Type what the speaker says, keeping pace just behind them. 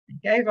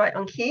Go right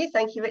on cue.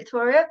 Thank you,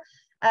 Victoria.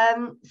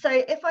 So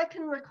if I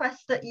can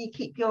request that you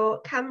keep your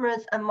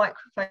cameras and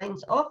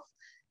microphones off,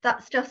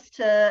 that's just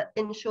to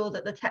ensure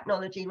that the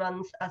technology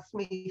runs as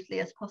smoothly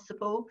as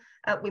possible.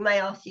 We may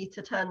ask you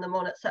to turn them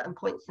on at certain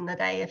points in the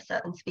day if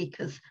certain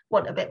speakers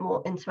want a bit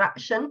more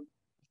interaction.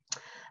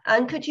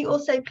 And could you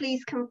also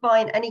please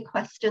confine any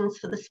questions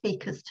for the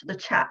speakers to the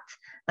chat?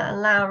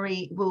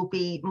 Lowry will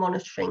be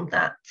monitoring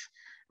that.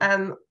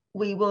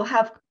 We will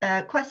have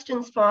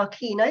questions for our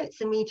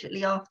keynotes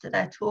immediately after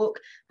their talk,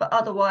 but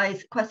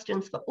otherwise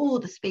questions for all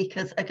the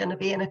speakers are going to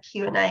be in a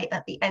Q&A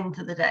at the end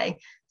of the day.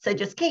 So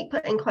just keep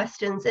putting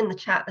questions in the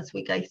chat as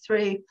we go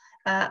through,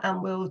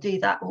 and we'll do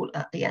that all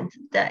at the end of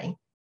the day.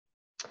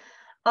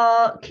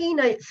 Our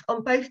keynotes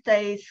on both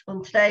days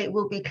on today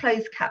will be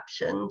closed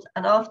captioned,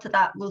 and after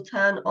that we'll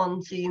turn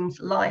on Zoom's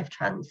live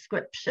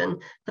transcription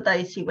for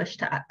those who wish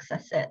to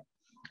access it.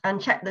 And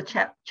check the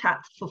chat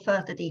for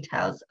further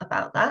details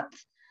about that.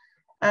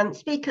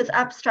 Speakers'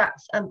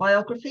 abstracts and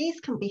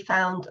biographies can be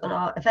found on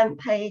our event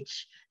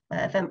page,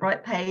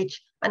 Eventbrite page.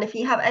 And if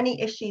you have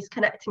any issues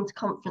connecting to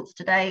conference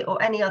today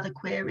or any other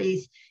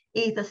queries,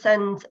 either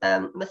send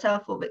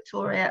myself or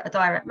Victoria a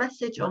direct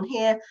message on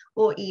here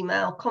or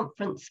email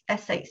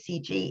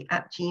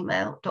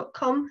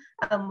conference@shcg@gmail.com,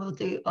 and we'll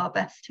do our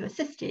best to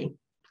assist you.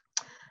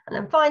 And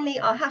then finally,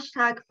 our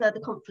hashtag for the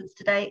conference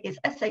today is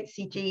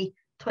SHCG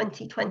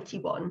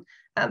 2021,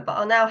 but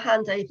I'll now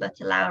hand over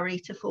to Lowry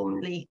to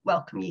formally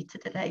welcome you to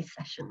today's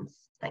sessions.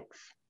 Thanks.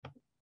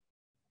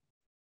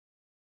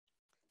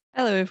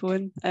 Hello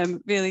everyone,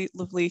 really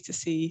lovely to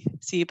see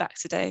you back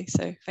today.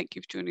 So thank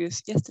you for joining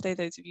us yesterday,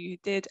 those of you who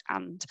did,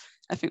 and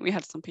I think we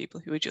had some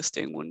people who were just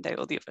doing one day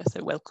or the other,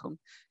 so welcome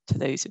to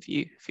those of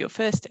you for your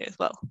first day as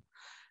well.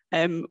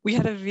 We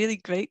had a really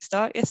great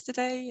start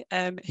yesterday,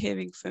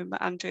 hearing from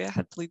Andrea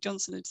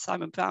Hadley-Johnson and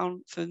Simon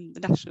Brown from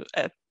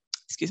the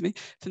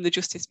from the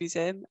Justice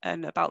Museum,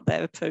 and about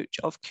their approach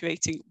of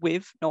curating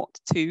with, not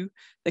to,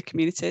 the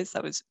communities.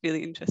 That was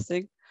really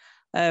interesting.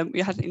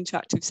 We had an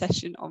interactive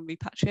session on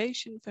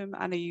repatriation from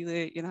Ana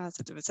Yulia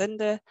Yanaza de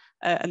Rosenda,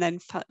 and then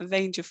a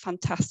range of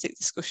fantastic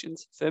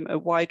discussions from a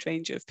wide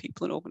range of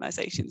people and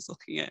organisations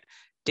looking at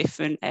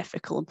different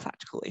ethical and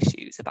practical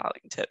issues about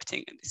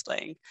interpreting and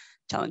displaying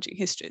challenging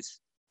histories.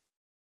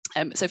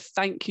 So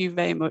thank you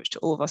very much to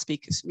all of our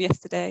speakers from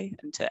yesterday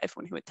and to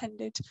everyone who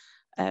attended.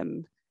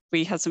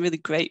 We had some really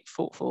great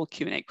thoughtful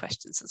Q&A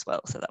questions as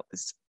well, so that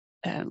was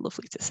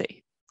lovely to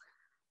see.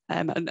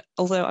 And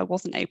although I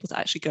wasn't able to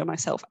actually go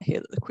myself, I hear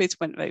that the quiz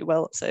went very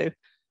well, so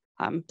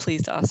I'm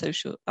pleased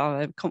that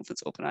our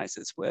conference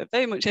organisers were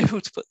very much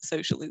able to put the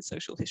social in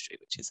social history,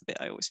 which is a bit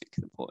I always think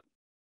is important.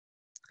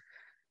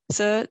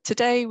 So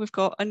today we've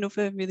got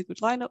another really good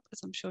lineup,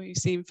 as I'm sure you've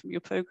seen from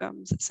your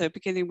programmes. So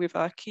beginning with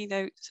our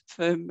keynote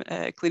from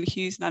Glyn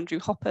Hughes and Andrew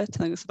Hopper,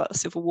 telling us about the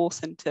Civil War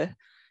Centre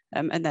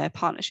and their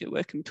partnership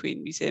working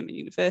between museum and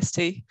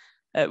university.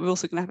 We're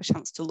also going to have a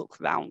chance to look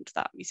around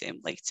that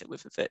museum later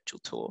with a virtual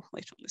tour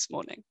later on this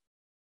morning.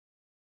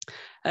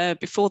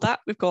 Before that,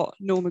 we've got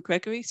Norma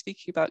Gregory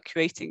speaking about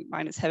curating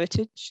miners'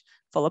 heritage,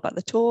 followed by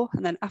the tour.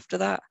 And then after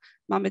that,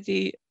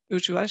 Mamadi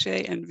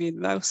Ujuaje and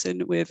Rhian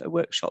Rowson with a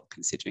workshop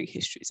considering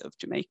histories of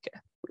Jamaica,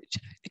 which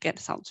again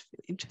sounds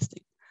really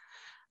interesting.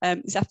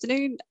 This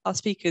afternoon, our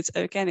speakers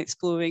are again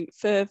exploring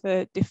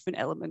further different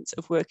elements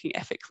of working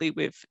ethically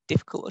with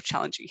difficult or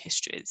challenging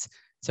histories.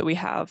 So we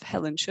have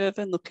Helen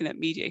Shurven looking at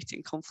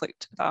mediating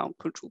conflict around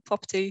cultural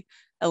property,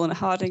 Eleanor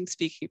Harding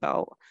speaking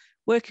about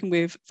working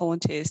with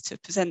volunteers to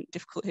present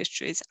difficult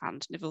histories,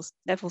 and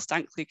Neville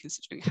Stankley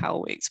considering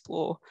how we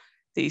explore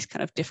these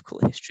kind of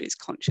difficult histories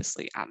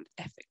consciously and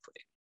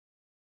ethically.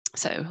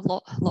 So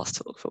lots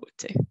to look forward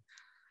to.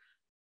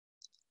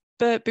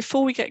 But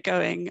before we get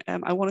going,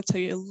 I want to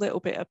tell you a little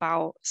bit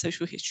about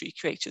Social History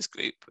Curators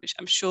Group, which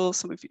I'm sure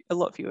a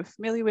lot of you are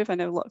familiar with. I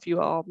know a lot of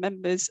you are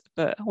members,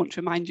 but I want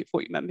to remind you of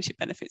what your membership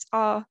benefits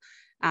are.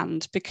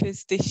 And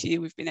because this year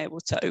we've been able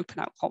to open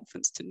our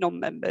conference to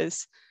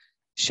non-members,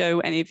 show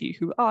any of you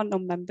who are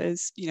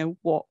non-members,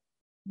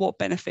 what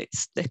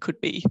benefits there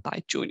could be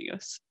by joining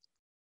us.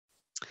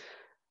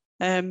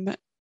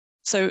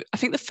 So I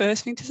think the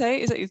first thing to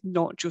say is that it's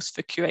not just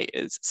for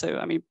curators. So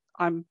I mean,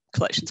 I'm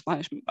collections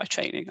management by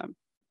training. I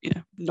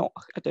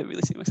don't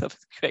really see myself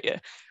as a curator.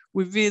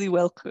 We're really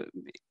welcome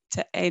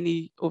to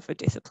any other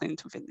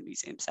disciplines within the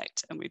museum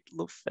sector, and we'd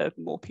love for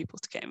more people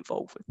to get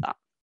involved with that.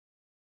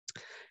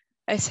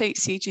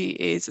 SHCG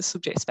is a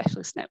subject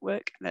specialist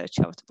network and a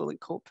charitable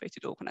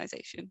incorporated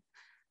organisation.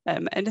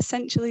 And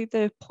essentially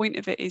the point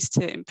of it is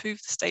to improve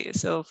the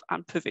status of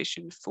and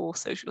provision for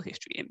social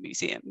history in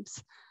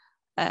museums.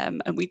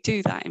 And we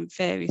do that in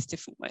various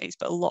different ways,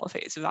 but a lot of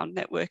it is around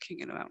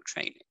networking and around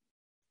training.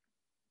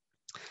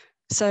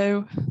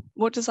 So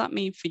what does that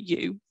mean for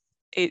you?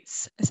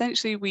 It's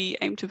essentially we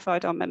aim to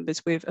provide our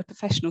members with a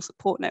professional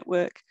support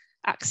network,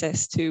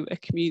 access to a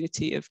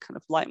community of kind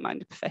of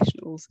like-minded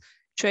professionals,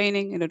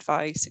 training and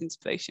advice,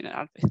 inspiration and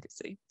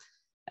advocacy.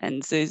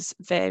 And there's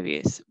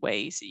various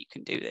ways that you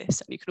can do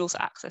this, and you can also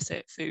access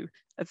it through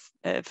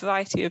a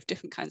variety of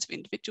different kinds of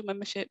individual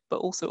membership, but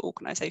also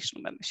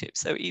organisational membership.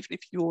 So even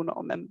if you're not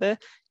a member,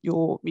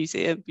 your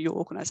museum, your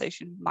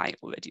organisation might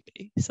already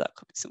be. So that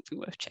could be something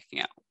worth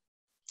checking out.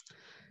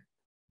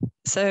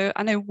 So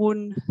I know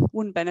one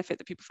benefit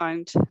that people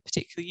find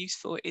particularly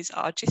useful is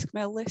our JISC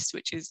mail list,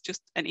 which is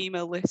just an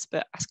email list,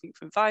 but asking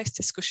for advice,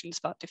 discussions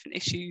about different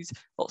issues,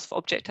 lots of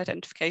object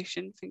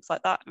identification, things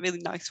like that. A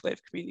really nice way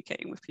of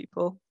communicating with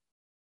people.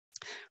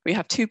 We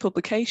have 2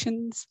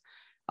 publications.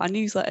 Our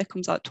newsletter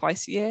comes out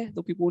twice a year.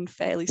 There'll be one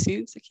fairly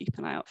soon, so keep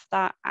an eye out for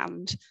that.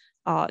 And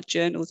our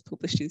journal is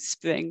published in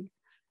spring.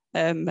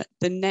 The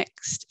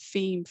next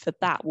theme for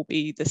that will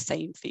be the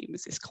same theme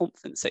as this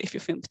conference. So if you're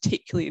feeling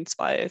particularly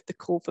inspired, the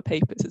call for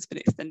papers has been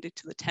extended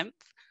to the 10th.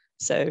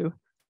 So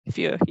if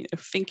you're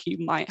think you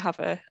might have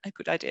a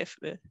good idea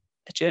for a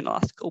journal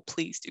article,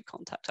 please do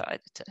contact our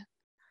editor.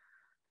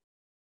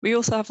 We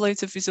also have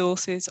loads of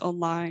resources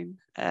online,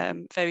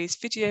 various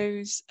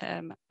videos,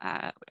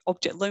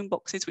 object loan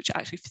boxes, which are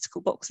actually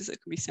physical boxes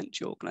that can be sent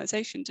to your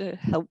organisation to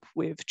help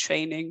with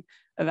training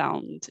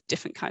around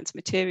different kinds of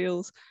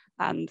materials.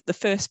 And the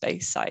First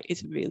Space site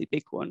is a really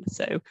big one.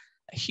 So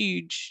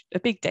a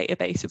big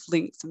database of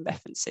links and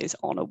references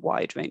on a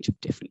wide range of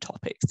different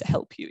topics to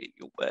help you in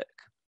your work.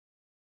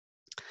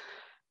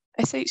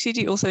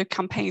 SHCG also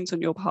campaigns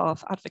on your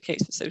behalf,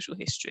 advocates for social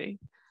history.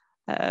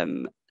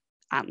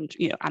 And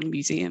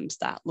museums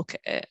that look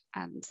at it,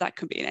 and that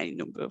can be in any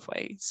number of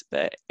ways.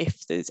 But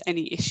if there's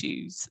any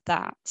issues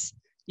that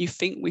you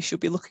think we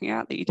should be looking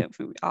at that you don't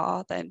think we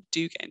are, then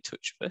do get in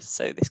touch with us.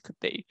 So this could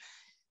be,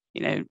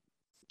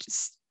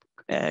 just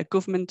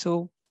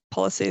governmental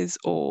policies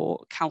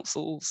or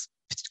councils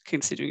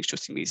considering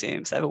trusting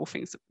museums. They're all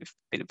things that we've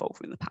been involved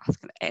with in the past.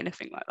 Kind of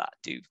anything like that,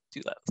 do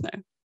let us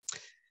know.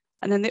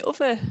 And then the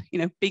other,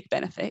 big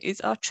benefit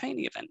is our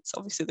training events.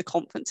 Obviously, the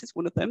conference is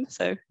one of them.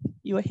 So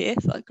you are here,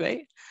 so that's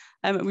great.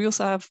 And we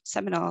also have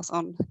seminars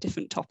on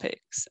different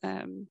topics.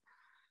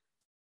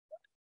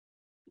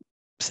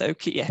 So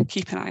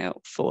keep an eye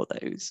out for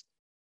those.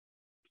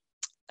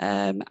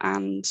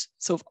 And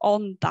sort of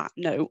on that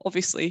note,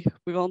 obviously,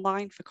 we're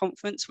online for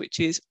conference, which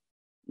is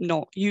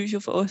not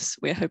usual for us.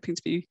 We're hoping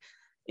to be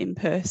in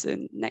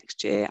person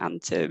next year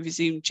and to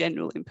resume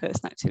general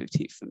in-person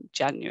activity from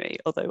January,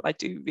 although I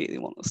do really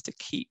want us to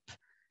keep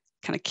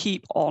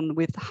on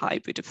with the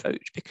hybrid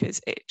approach, because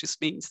it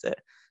just means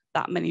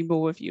that many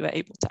more of you are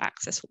able to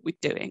access what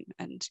we're doing,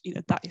 and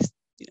that is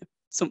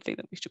something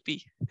that we should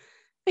be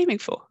aiming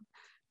for,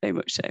 very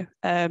much so.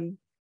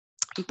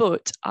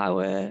 But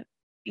our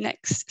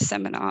next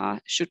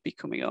seminar should be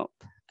coming up,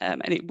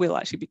 and it will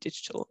actually be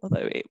digital,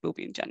 although it will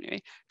be in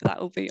January, but that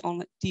will be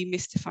on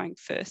demystifying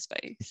First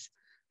Space.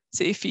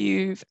 So if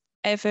you've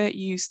ever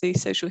used the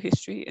social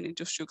history and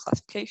industrial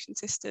classification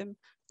system,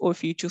 or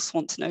if you just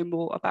want to know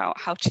more about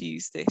how to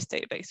use this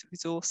database of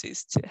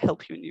resources to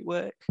help you in your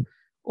work,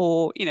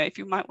 or if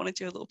you might want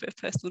to do a little bit of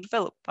personal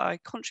development by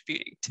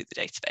contributing to the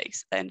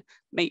database, then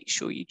make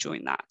sure you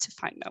join that to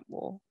find out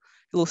more.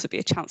 There'll also be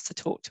a chance to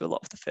talk to a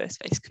lot of the First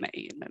Space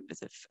committee and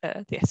members of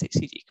the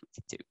SHCG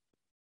committee too.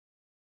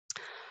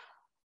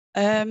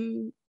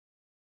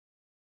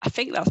 I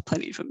think that's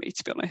plenty for me,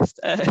 to be honest.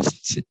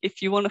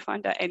 If you want to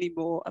find out any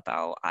more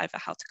about either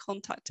how to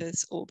contact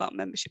us or about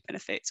membership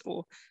benefits,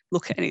 or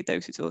look at any of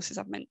those resources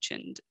I've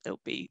mentioned, there'll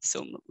be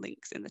some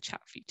links in the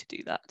chat for you to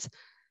do that.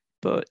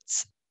 But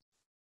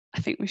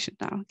I think we should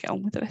now get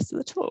on with the rest of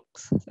the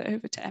talks. So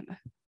over to Emma.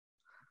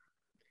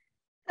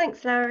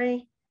 Thanks,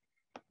 Larry.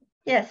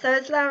 Yeah, so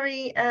as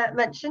Larry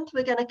mentioned,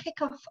 we're going to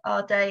kick off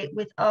our day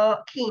with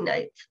our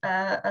keynote,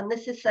 and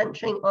this is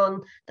centering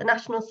on the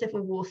National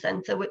Civil War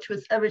Centre, which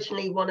was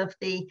originally one of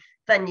the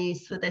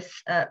venues for this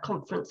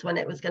conference when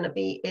it was going to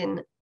be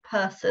in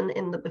person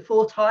in the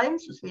before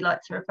times, as we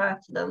like to refer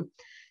to them.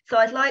 So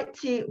I'd like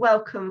to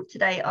welcome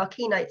today our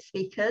keynote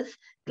speakers,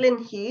 Glyn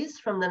Hughes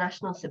from the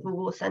National Civil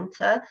War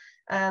Centre,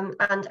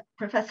 and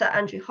Professor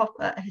Andrew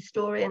Hopper, a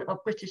historian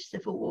of British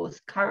Civil Wars,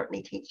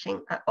 currently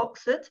teaching at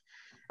Oxford.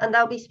 And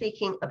they'll be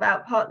speaking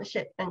about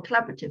partnership and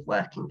collaborative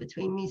working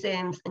between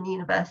museums and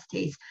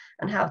universities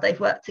and how they've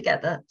worked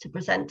together to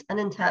present and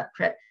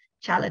interpret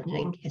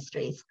challenging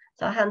histories.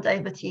 So I'll hand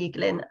over to you,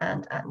 Glyn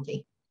and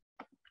Andy.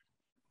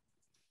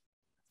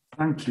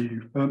 Thank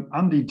you.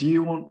 Andy, do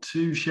you want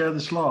to share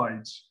the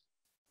slides?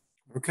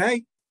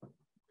 Okay.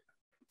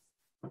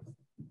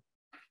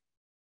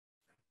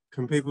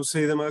 Can people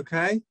see them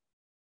okay?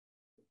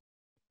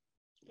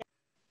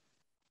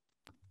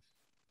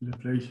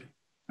 Lovely.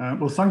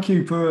 Well, thank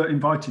you for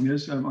inviting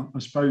us. I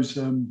suppose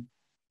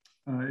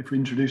if we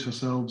introduce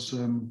ourselves,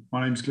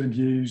 my name's Glyn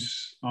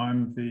Hughes.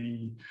 I'm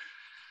the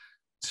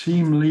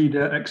team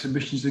leader,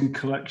 exhibitions and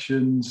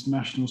collections,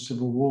 National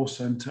Civil War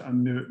Centre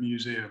and Newark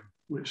Museum,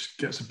 which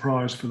gets a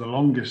prize for the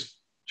longest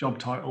job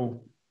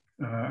title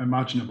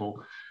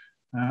imaginable.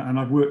 And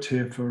I've worked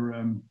here for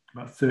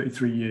about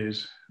 33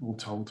 years, all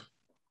told,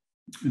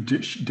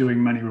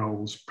 doing many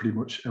roles, pretty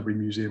much every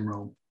museum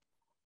role.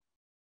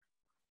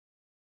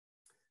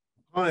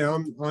 Hi,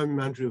 I'm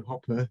Andrew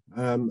Hopper.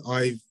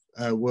 I've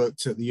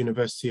worked at the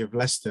University of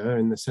Leicester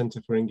in the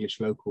Centre for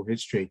English Local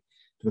History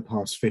for the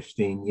past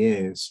 15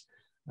 years.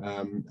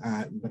 But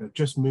I've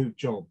just moved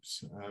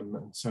jobs,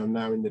 and so I'm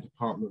now in the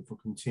Department for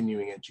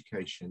Continuing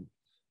Education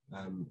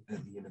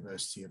at the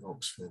University of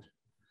Oxford.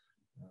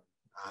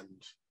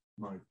 And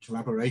my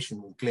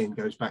collaboration with Glyn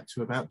goes back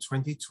to about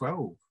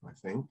 2012, I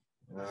think.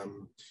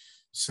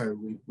 So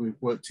we've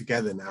worked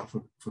together now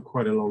for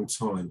quite a long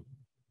time.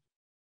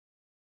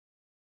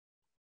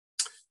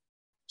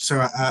 So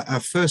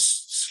our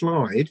first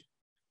slide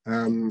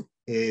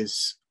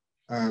is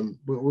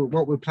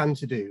what we plan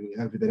to do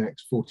over the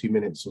next 40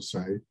 minutes or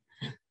so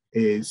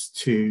is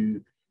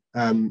to,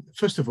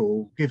 first of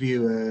all, give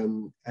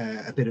you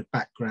a bit of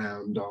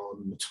background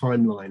on the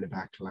timeline of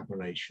our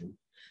collaboration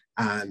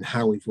and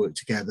how we've worked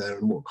together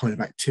and what kind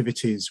of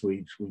activities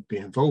we've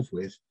been involved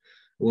with.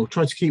 We'll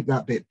try to keep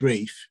that bit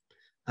brief,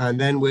 and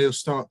then we'll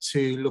start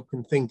to look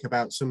and think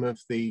about some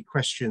of the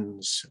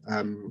questions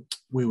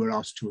we were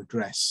asked to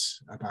address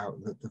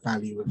about the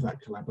value of that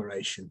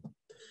collaboration.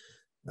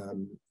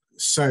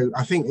 So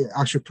I think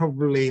I should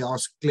probably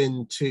ask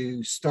Glyn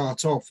to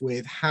start off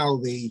with how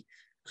the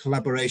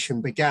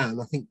collaboration began,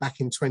 I think back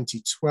in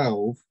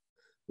 2012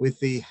 with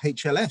the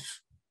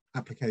HLF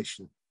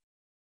application.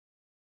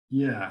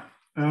 Yeah,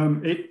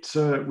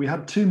 we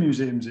had two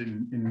museums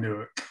in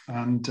Newark,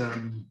 and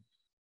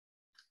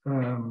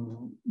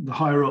the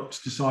higher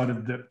ups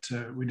decided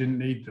that we didn't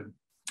need them,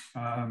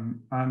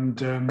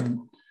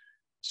 and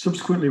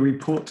subsequently we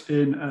put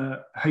in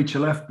a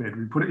HLF bid.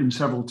 We put it in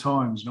several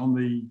times, and on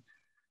the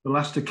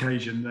last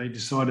occasion they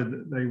decided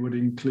that they would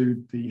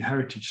include the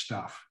heritage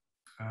staff,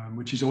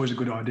 which is always a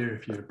good idea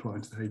if you apply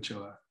to the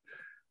HLF,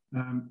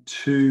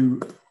 to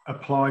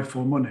apply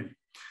for money,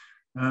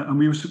 and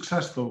we were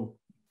successful.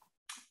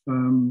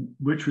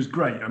 Which was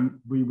great. And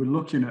we were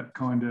looking at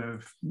kind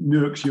of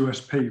Newark's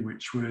USP,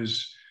 which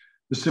was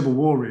the Civil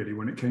War, really,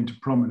 when it came to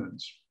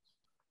prominence.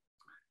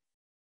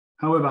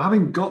 However,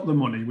 having got the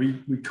money,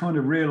 we kind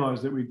of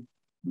realised that we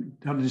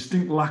had a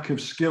distinct lack of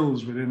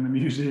skills within the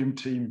museum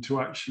team to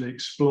actually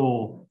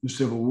explore the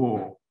Civil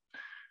War.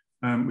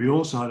 We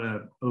also had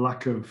a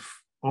lack of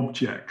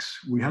objects.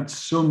 We had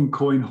some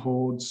coin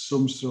hoards,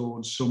 some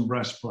swords, some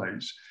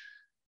breastplates,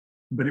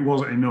 but it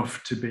wasn't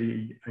enough to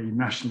be a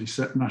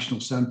national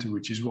centre,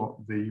 which is what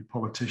the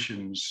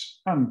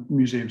politicians and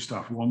museum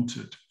staff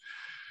wanted.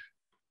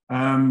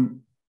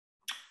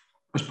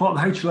 As part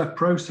of the HLF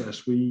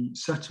process, we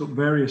set up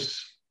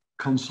various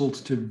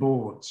consultative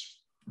boards,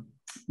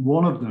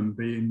 one of them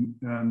being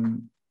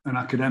an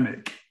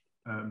academic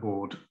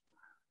board,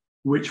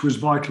 which was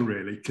vital,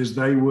 really, because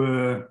they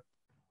were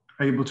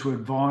able to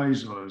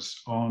advise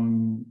us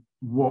on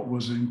what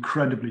was an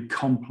incredibly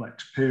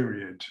complex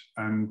period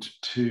and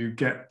to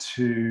get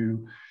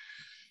to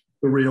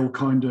the real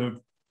kind of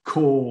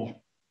core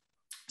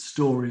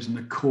stories and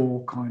the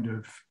core kind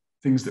of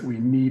things that we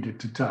needed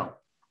to tell.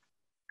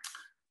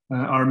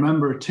 I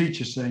remember a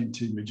teacher saying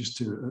to me, just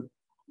to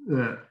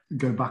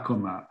go back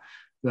on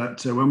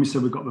that when we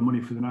said we got the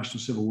money for the National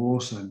Civil War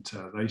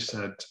Centre, they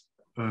said,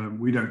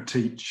 we don't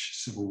teach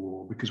Civil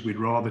War because we'd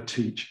rather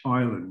teach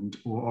Ireland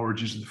or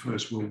Origins of the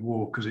First World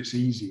War because it's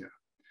easier,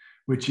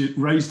 which it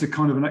raised a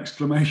kind of an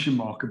exclamation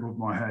mark above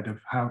my head of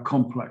how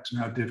complex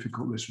and how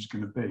difficult this was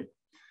going to be.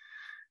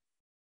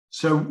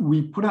 So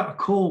we put out a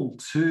call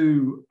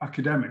to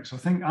academics. I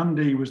think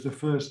Andy was the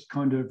first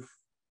kind of,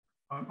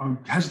 I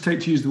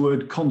hesitate to use the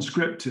word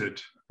conscripted,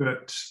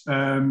 but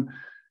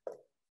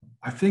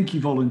I think he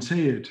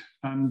volunteered.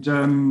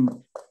 And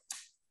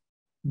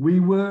we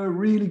were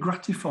really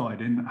gratified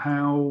in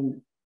how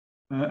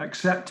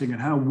accepting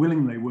and how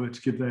willing they were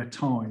to give their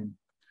time.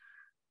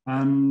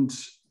 And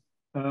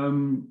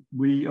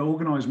we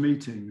organised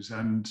meetings,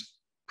 and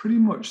pretty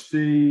much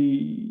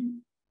the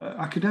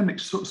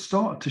academics sort of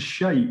started to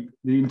shape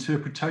the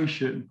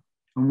interpretation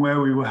and where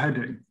we were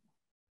heading.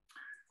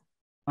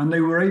 And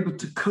they were able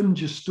to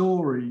conjure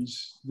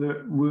stories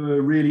that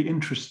were really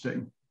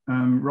interesting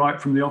right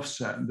from the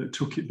offset, that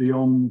took it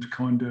beyond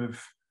kind of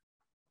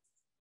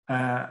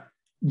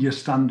your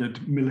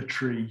standard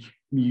military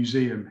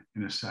museum,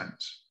 in a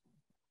sense.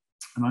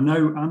 And I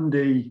know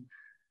Andy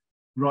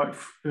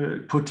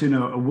put in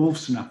a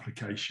Wolfson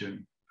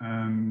application,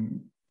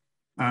 and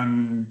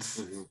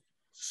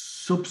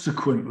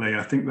subsequently,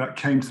 I think that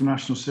came to the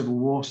National Civil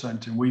War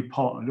Centre, and we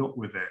partnered up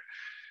with it,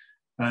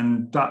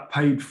 and that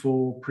paid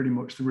for pretty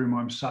much the room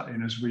I'm sat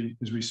in as we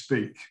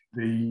speak.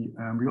 We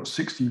got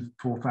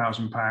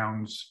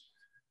 £64,000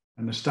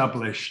 and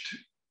established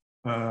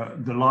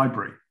the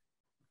library,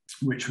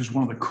 which was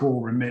one of the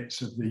core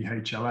remits of the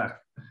HLF,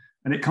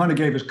 and it kind of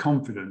gave us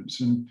confidence.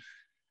 And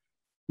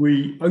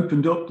we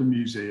opened up the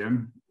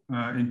museum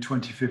in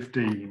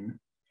 2015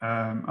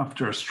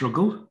 after a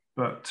struggle,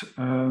 but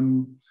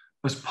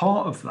as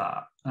part of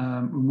that,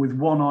 with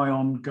one eye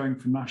on going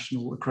for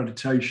national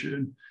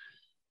accreditation,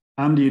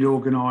 Andy had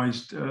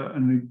organised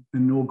an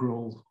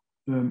inaugural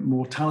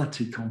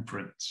mortality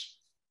conference,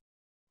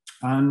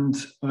 and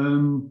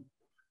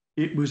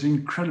it was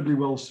incredibly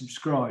well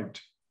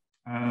subscribed.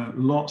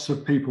 Lots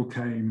of people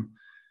came,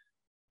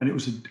 and it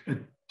was a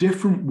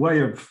different way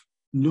of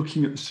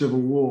looking at the Civil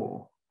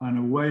War and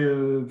a way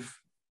of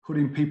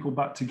putting people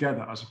back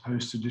together as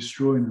opposed to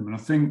destroying them. And I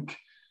think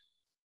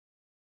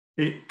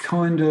it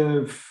kind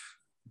of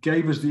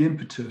gave us the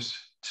impetus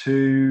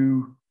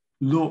to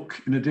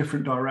look in a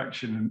different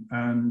direction.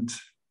 And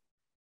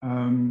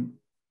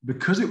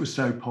because it was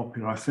so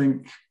popular, I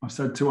think I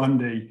said to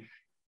Andy,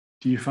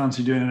 do you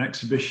fancy doing an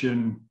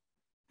exhibition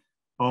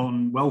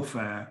on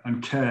welfare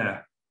and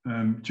care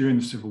during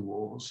the Civil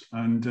Wars?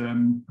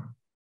 And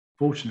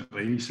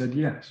fortunately, he said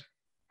yes.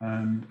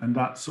 And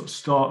that sort of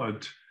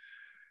started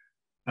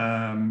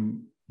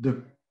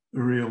the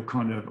real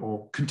kind of,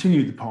 or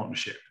continued the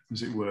partnership,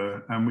 as it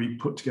were, and we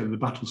put together the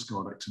Battle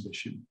Scarred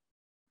exhibition.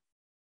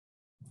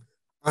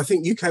 I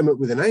think you came up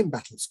with the name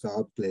Battle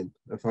Scarred, Glyn,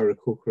 if I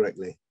recall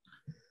correctly.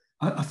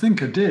 I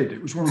think I did.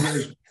 It was one of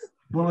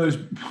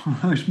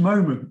those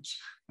moments.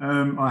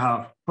 I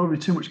have probably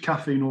too much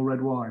caffeine or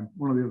red wine,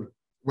 one or the other.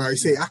 Well, you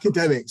see,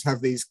 academics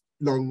have these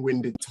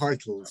long-winded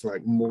titles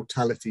like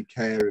mortality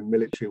care and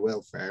military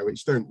welfare,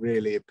 which don't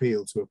really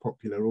appeal to a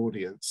popular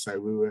audience. So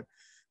we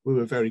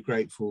were very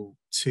grateful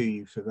to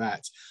you for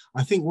that.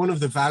 I think one of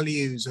the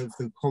values of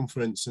the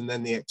conference and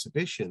then the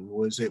exhibition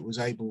was it was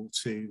able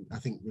to, I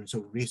think we're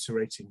sort of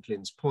reiterating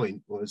Glyn's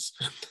point, was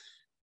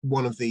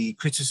one of the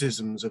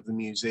criticisms of the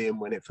museum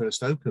when it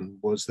first opened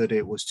was that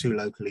it was too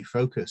locally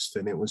focused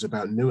and it was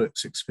about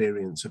Newark's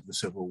experience of the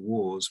Civil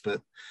Wars.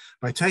 But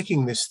by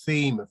taking this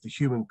theme of the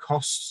human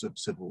costs of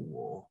Civil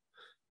War,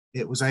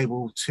 it was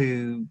able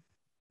to,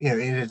 you know,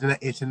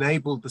 it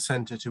enabled the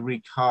centre to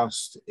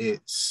recast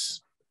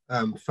its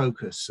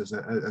focus as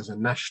a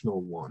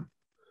national one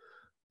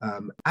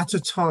at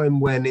a time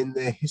when in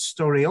the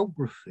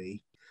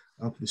historiography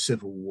of the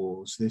Civil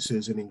Wars, this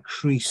is an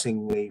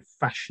increasingly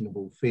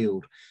fashionable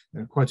field.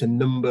 There are quite a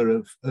number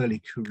of early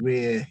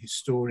career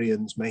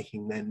historians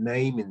making their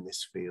name in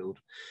this field.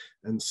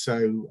 And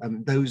so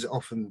those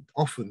often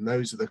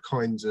those are the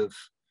kinds of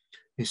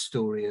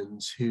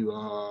historians who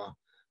are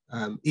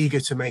eager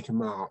to make a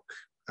mark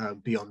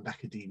beyond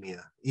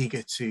academia,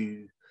 eager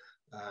to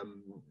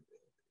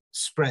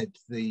spread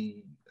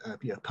the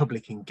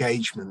public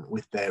engagement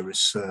with their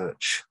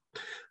research.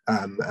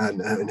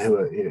 And who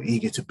are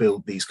eager to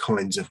build these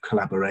kinds of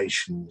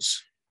collaborations.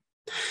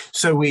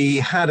 So we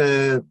had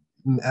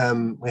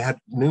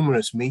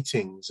numerous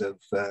meetings of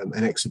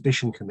an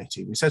exhibition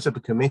committee. We set up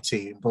a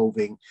committee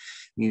involving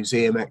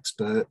museum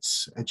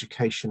experts,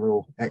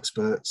 educational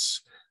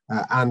experts,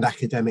 and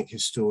academic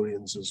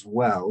historians as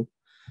well.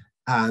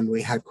 And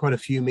we had quite a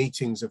few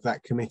meetings of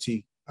that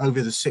committee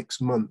over the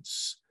 6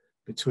 months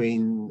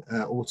between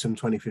autumn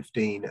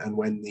 2015 and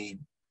when the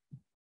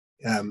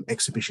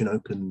exhibition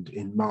opened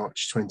in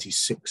March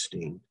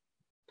 2016.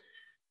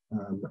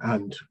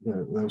 And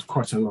there was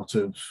quite a lot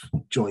of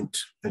joint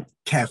and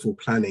careful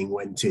planning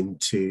went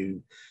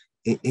into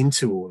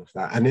all of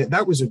that. And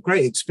that was a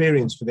great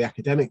experience for the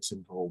academics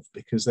involved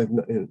because I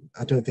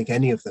don't think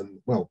any of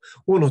them, well,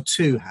 one or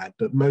two had,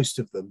 but most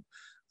of them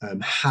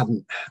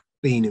hadn't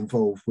been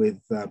involved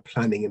with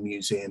planning a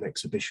museum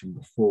exhibition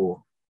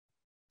before.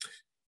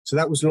 So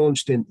that was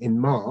launched in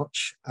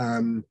March.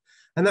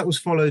 And that was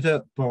followed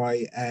up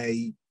by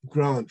a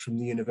grant from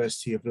the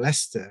University of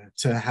Leicester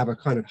to have a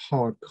kind of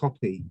hard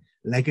copy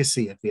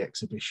legacy of the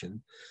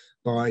exhibition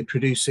by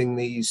producing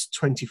these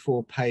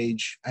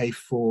 24-page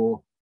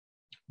A4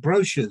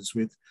 brochures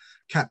with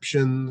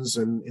captions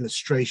and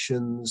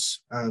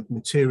illustrations of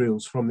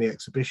materials from the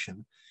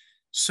exhibition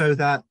so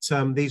that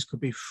these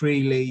could be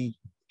freely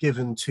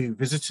given to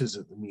visitors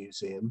at the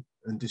museum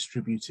and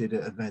distributed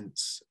at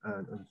events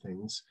and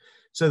things,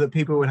 so that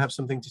people would have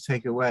something to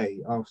take away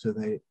after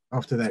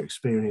their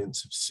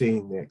experience of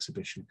seeing the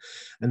exhibition.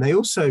 And they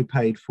also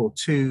paid for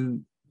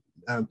 2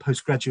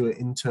 postgraduate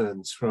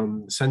interns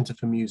from the Centre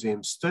for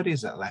Museum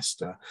Studies at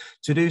Leicester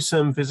to do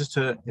some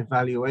visitor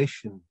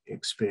evaluation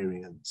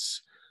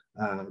experience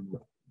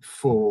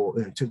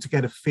to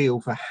get a feel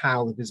for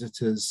how the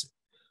visitors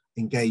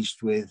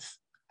engaged with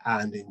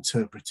and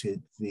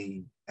interpreted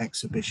the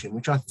exhibition,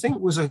 which I think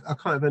was a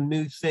kind of a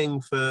new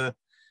thing for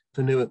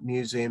Newark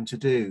Museum to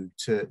do.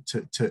 So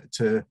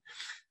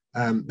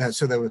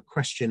there were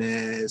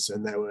questionnaires,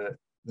 and there were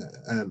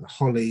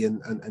Holly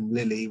and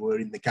Lily were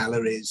in the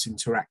galleries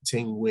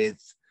interacting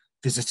with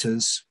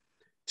visitors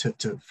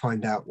to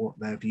find out what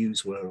their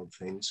views were on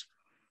things.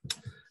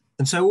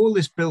 And so all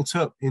this built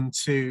up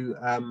into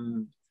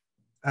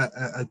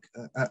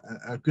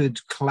a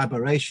good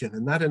collaboration,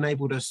 and that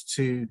enabled us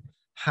to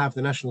have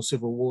the National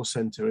Civil War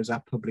Centre as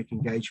our public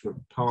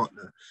engagement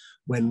partner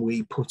when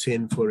we put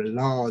in for a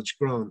large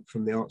grant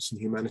from the Arts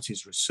and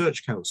Humanities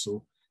Research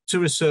Council to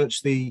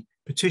research the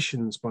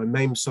petitions by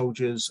maimed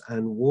soldiers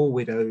and war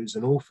widows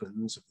and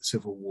orphans of the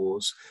Civil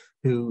Wars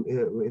who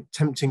were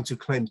attempting to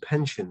claim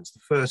pensions. The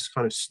first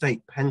kind of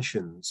state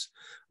pensions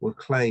were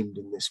claimed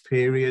in this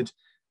period.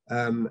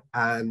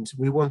 And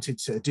we wanted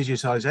a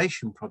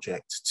digitisation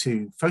project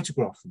to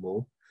photograph them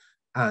all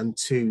and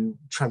to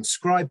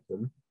transcribe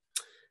them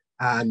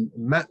and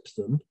map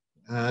them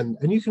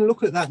And you can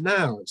look at that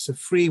now. It's a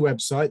free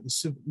website.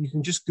 You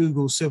can just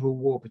Google Civil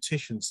War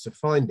petitions to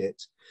find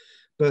it.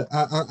 But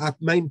our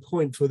main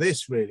point for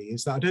this really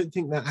is that I don't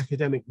think that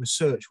academic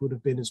research would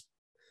have been as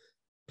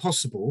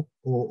possible,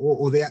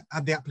 or the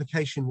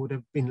application would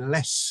have been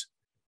less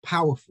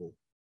powerful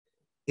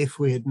if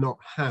we had not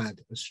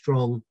had a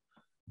strong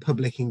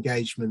public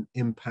engagement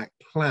impact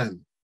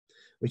plan,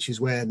 which is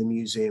where the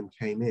museum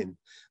came in.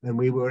 And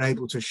we were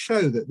able to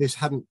show that this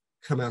hadn't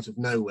come out of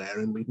nowhere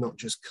and we'd not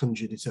just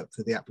conjured it up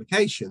for the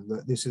application,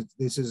 that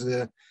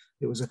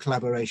it was a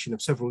collaboration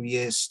of several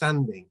years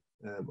standing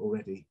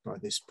already by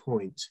this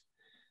point.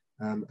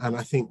 And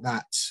I think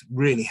that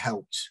really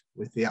helped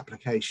with the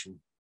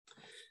application.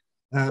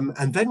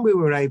 And then we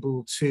were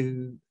able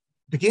to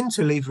begin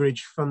to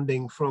leverage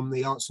funding from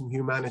the Arts and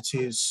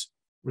Humanities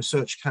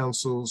Research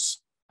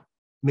Council's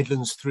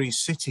Midlands 3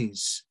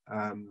 Cities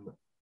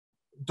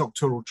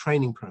doctoral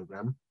training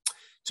programme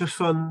to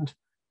fund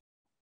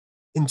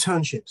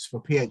internships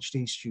for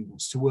PhD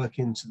students to work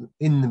in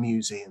the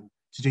museum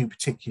to do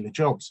particular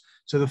jobs.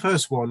 So the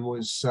first one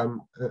was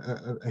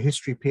a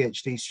history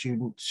PhD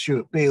student,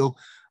 Stuart Beale,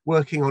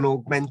 working on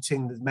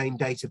augmenting the main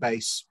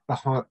database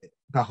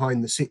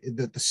behind the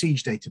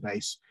Siege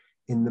database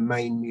in the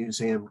main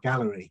museum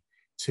gallery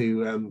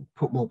to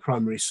put more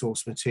primary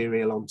source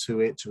material onto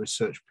it, to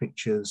research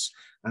pictures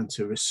and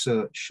to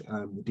research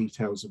the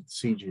details of the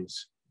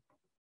sieges.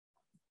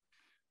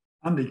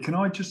 Andy, can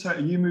I just say, are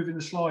you moving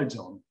the slides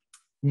on?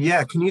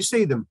 Yeah, can you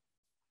see them?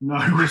 No.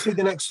 Can you see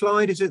the next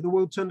slide? Is it the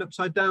world turned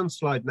upside down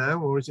slide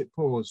now, or is it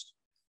paused?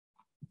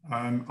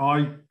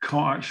 I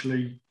can't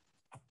actually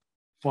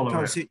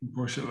follow it,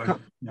 unfortunately.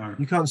 No.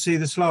 You can't see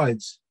the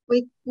slides?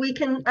 We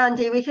can,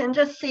 Andy, we can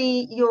just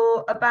see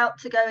you're about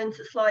to go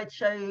into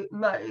slideshow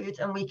mode,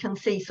 and we can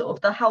see sort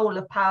of the whole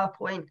of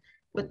PowerPoint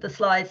with the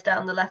slides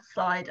down the left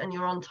side, and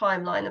you're on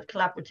timeline of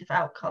collaborative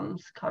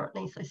outcomes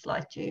currently, so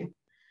slide 2.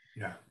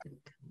 Yeah.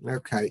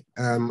 Okay,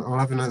 I'll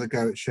have another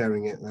go at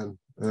sharing it then.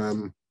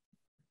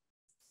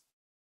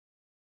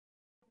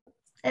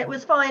 It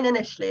was fine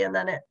initially, and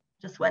then it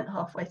just went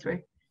halfway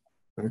through.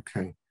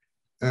 Okay.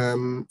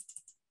 How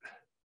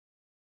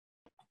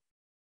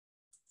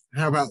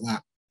about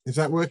that? Is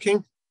that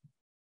working?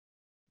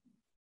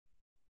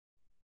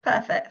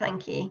 Perfect,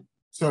 thank you.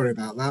 Sorry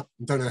about that.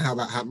 I don't know how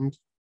that happened.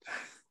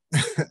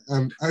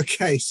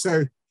 Okay,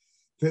 so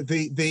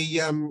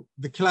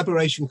the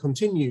collaboration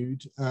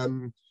continued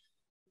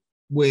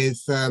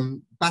with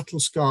Battle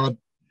Scarred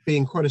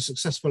being quite a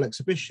successful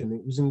exhibition.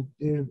 It was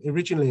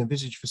originally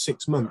envisaged for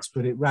 6 months,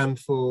 but it ran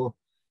for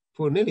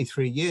nearly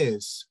 3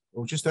 years,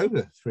 or just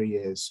over 3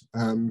 years.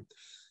 And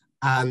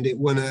it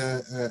won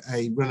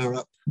a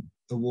runner-up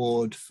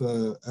award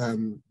for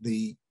from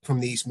the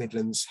East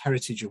Midlands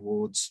Heritage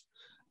Awards,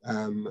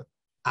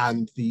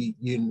 and the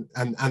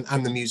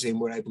museum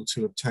were able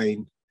to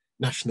obtain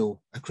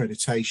national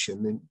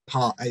accreditation in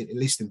part, at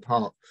least in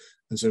part,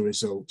 as a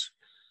result.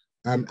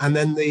 And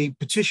then the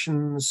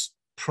petitions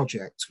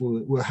project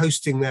were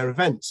hosting their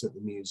events at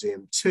the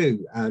museum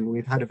too, and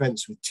we've had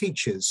events with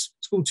teachers,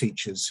 school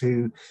teachers,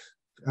 who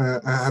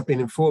have been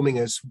informing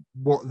us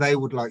what they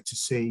would like to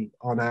see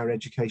on our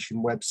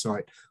education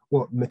website,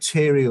 what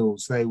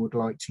materials they would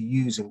like to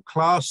use in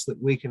class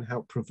that we can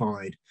help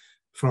provide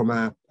from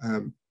our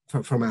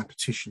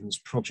petitions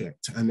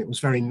project. And it was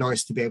very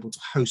nice to be able to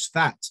host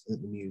that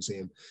at the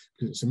museum,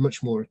 because it's a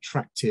much more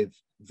attractive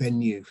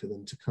venue for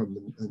them to come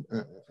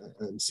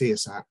and see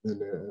us at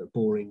than a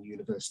boring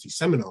university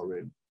seminar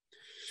room.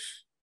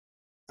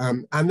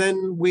 And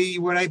then we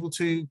were able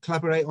to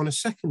collaborate on a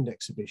second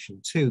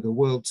exhibition too, The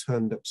World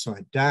Turned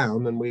Upside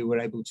Down, and we were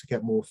able to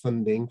get more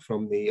funding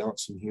from the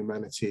Arts and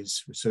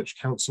Humanities Research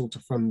Council to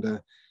fund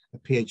a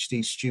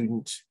PhD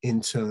student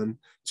intern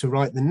to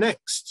write the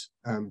next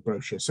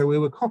brochure. So we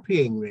were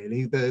copying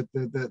really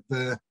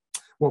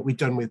what we'd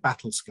done with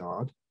Battle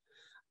Scarred,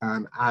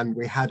 and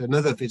we had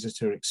another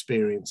visitor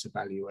experience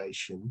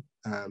evaluation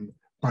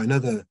by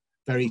another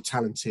very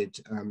talented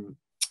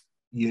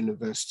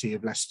University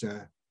of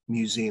Leicester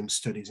Museum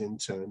Studies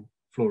intern,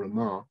 Flora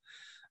Marr,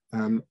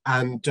 and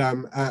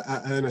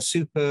a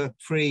super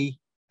free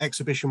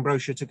exhibition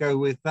brochure to go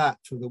with that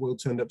for The World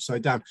Turned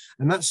Upside Down.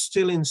 And that's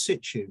still in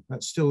situ,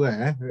 that's still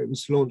there. It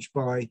was launched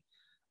by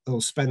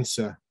Earl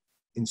Spencer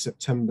in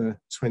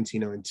September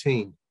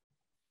 2019.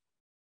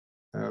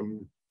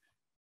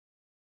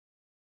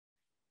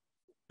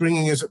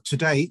 Bringing us up to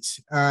date,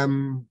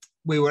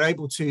 we were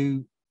able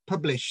to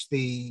publish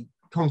the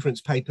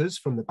conference papers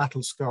from the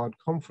Battle Scarred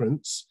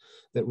conference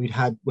that we'd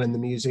had when the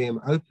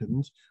museum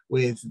opened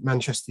with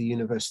Manchester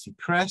University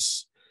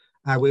Press.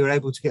 We were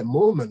able to get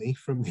more money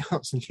from the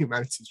Arts and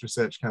Humanities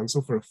Research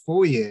Council for a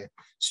 4-year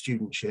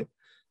studentship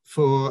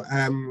for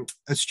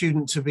a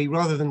student to be,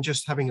 rather than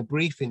just having a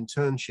brief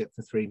internship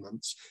for 3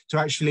 months, to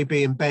actually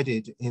be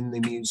embedded in the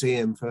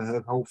museum for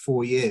her whole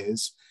 4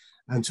 years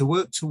and to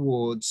work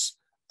towards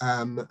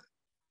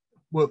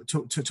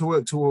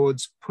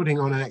putting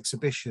on an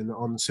exhibition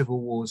on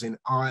civil wars in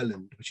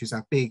Ireland, which is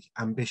our big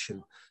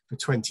ambition for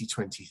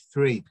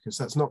 2023, because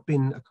that's not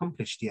been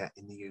accomplished yet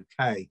in the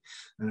UK,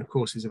 and of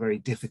course is a very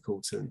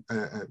difficult and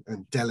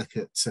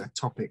delicate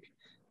topic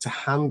to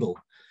handle.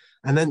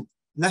 And then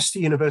Leicester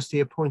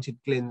University appointed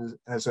Glyn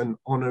as an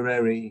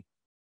honorary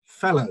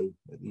fellow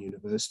at the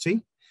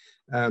university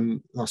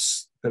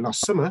last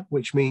summer,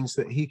 which means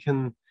that he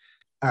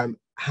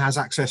has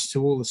access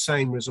to all the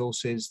same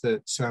resources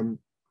that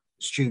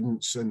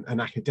students and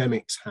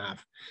academics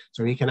have.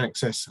 So he can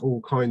access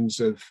all kinds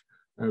of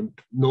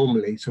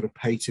normally sort of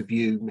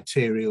pay-to-view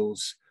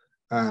materials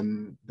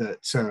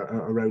that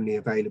are only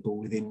available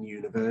within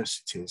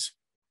universities.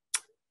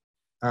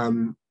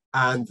 And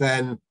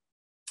then,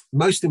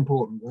 most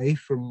importantly,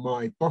 from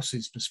my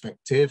boss's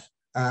perspective,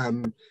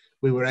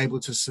 we were able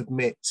to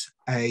submit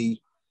a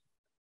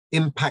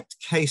impact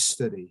case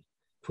study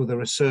for the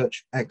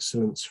Research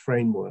Excellence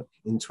Framework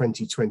in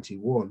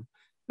 2021,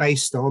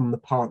 based on the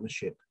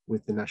partnership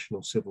with the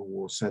National Civil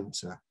War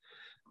Centre.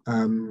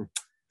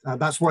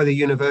 That's why the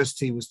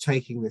university was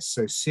taking this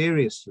so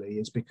seriously,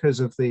 is because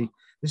of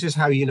this is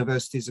how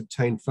universities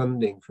obtain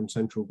funding from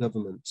central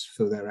governments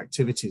for their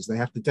activities. They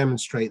have to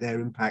demonstrate their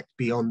impact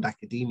beyond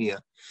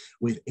academia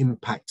with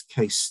impact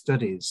case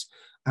studies.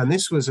 And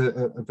this was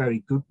a very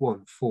good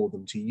one for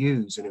them to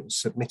use, and it was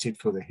submitted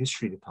for the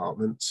history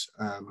department,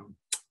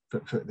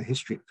 for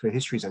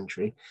history's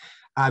entry.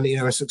 And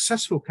a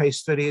successful case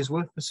study is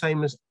worth the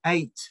same as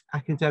 8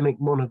 academic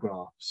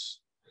monographs.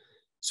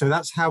 So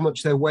that's how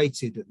much they're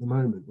weighted at the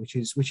moment, which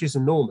is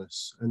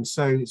enormous. And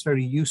so it's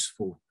very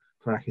useful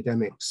for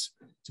academics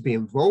to be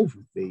involved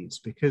with these,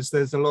 because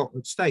there's a lot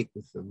at stake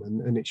with them,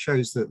 and it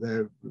shows that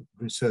their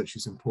research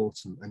is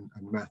important and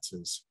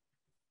matters.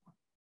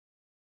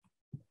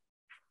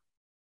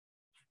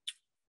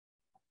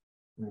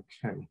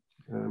 Okay.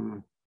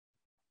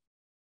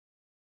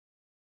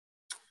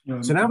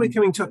 So now we're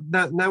coming to,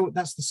 now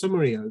that's the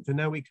summary over.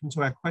 Now we come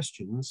to our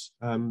questions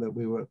that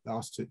we were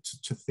asked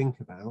to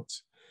think about.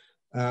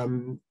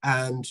 And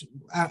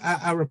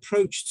our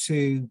approach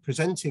to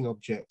presenting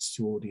objects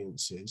to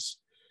audiences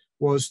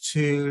was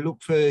to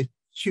look for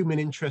human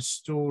interest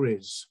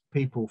stories,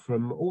 people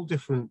from all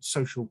different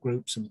social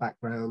groups and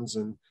backgrounds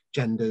and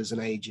genders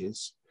and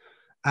ages.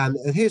 And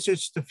here's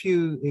just a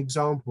few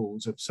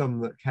examples of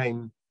some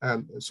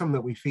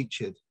that we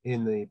featured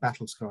in the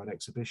Battle Scarred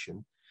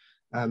exhibition.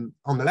 On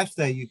the left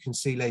there, you can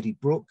see Lady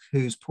Brooke,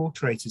 whose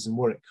portrait is in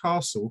Warwick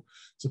Castle.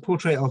 It's a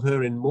portrait of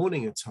her in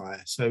mourning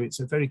attire. So it's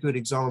a very good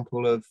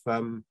example of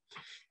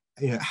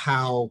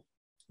how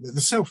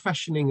the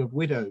self-fashioning of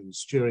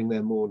widows during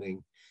their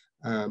mourning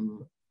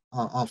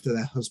after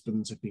their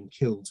husbands have been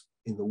killed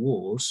in the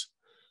wars.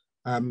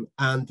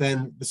 And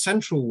then the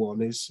central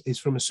one is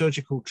from a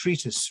surgical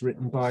treatise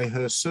written by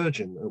her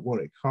surgeon at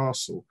Warwick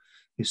Castle,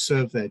 who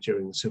served there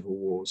during the Civil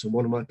Wars. And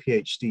one of my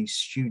PhD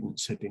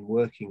students had been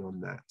working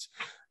on that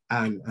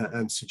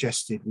and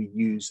suggested we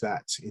use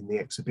that in the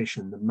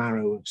exhibition, The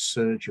Marrow of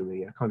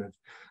Surgery, a kind of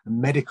a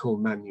medical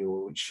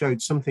manual which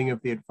showed something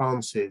of the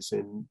advances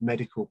in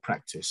medical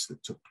practice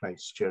that took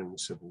place during the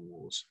Civil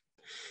Wars.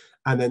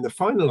 And then the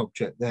final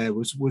object there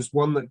was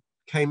one that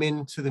came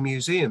into the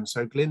museum.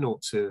 So Glyn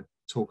ought to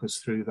talk us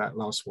through that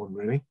last one,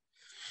 really.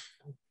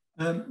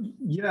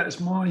 Yeah, it's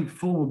my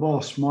former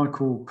boss,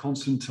 Michael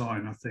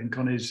Constantine, I think,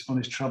 on his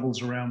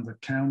travels around the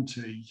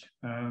county,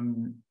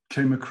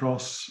 came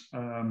across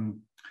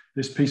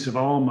this piece of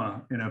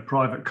armour in a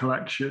private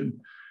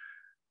collection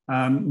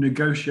and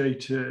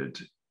negotiated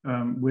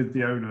with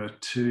the owner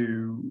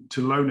to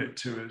loan it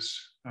to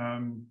us.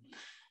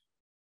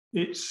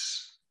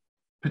 It's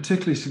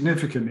particularly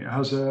significant. It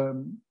has a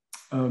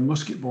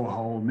musket ball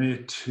hole near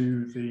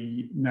to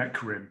the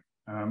neck rim,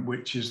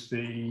 which is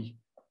the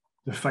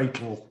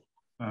fatal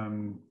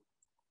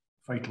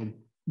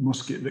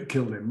musket that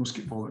killed him,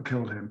 musket ball that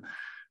killed him,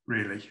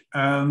 really.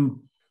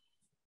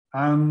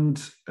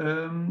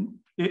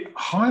 It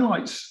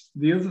highlights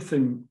the other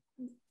thing,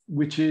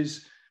 which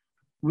is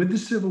with the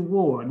Civil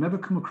War, I'd never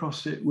come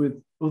across it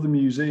with other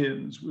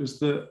museums, was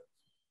that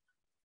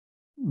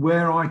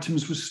where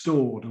items were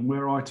stored and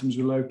where items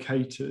were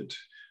located,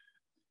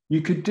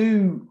 you could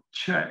do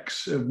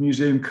checks of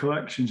museum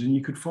collections and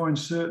you could find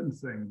certain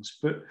things,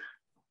 but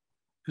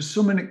for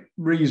some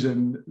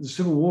reason, the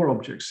Civil War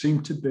objects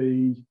seem to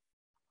be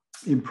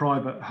in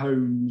private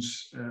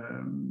homes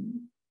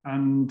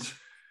and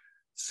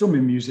some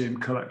in museum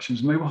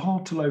collections, and they were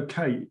hard to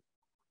locate.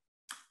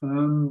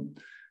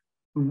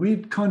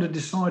 We'd kind of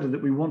decided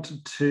that we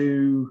wanted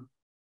to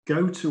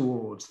go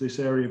towards this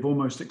area of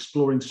almost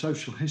exploring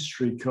social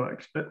history,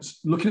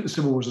 looking at the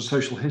Civil War as a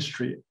social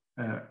history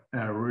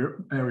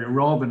area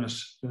rather than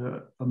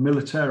a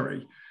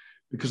military,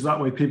 because that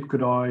way people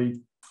could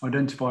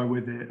identify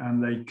with it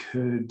and they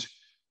could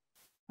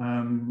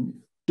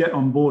get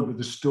on board with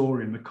the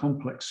story and the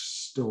complex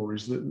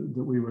stories that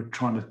we were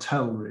trying to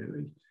tell,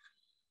 really.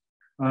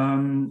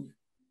 In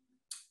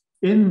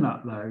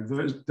that, though,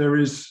 there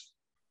is,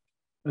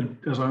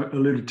 as I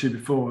alluded to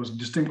before, there's a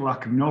distinct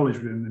lack of knowledge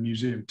within the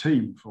museum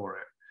team for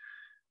it.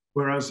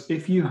 Whereas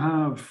if you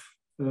have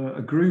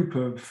a group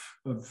of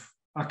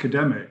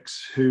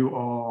academics who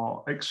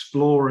are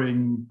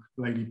exploring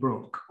Lady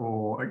Brooke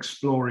or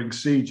exploring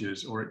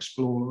sieges or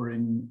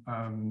exploring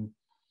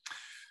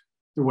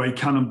the way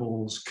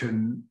cannonballs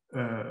can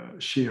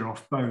shear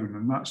off bone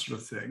and that sort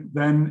of thing,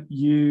 then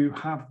you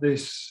have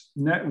this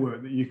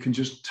network that you can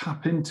just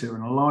tap into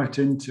and alight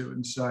into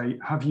and say,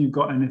 have you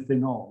got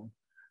anything on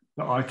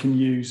that I can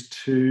use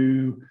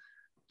to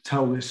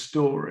tell this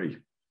story?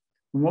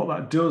 And what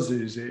that does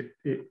is it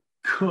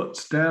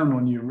cuts down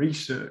on your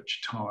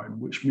research time,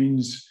 which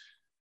means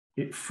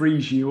it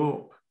frees you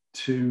up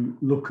to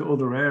look at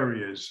other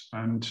areas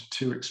and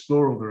to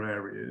explore other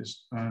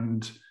areas.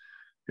 And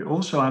it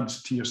also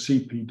adds to your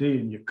CPD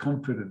and your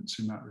confidence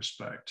in that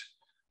respect.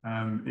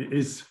 It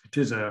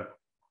is a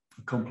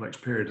complex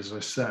period, as I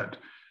said.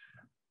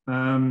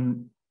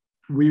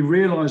 We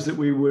realised that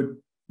we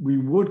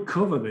would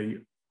cover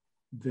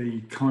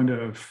the kind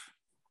of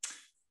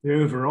the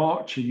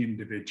overarching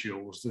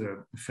individuals,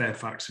 the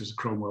Fairfaxes, the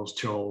Cromwells,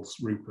 Charles,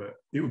 Rupert.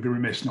 It would be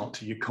remiss not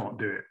to. You can't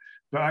do it.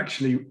 But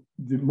actually,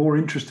 the more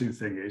interesting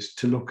thing is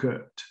to look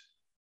at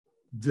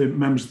the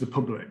members of the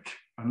public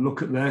and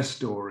look at their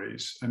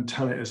stories and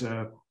tell it as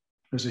a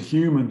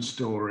human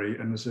story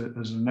and as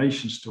a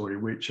nation story,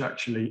 which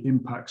actually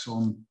impacts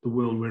on the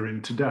world we're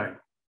in today.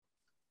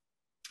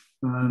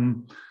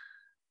 And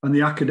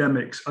the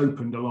academics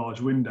opened a large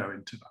window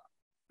into that.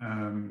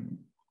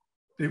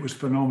 It was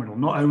phenomenal.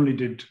 Not only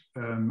did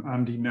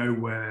Andy know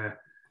where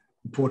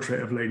the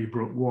portrait of Lady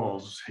Brooke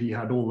was, he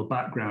had all the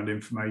background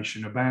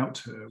information about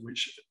her,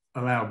 which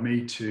allowed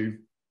me to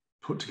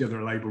put together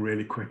a label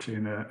really quickly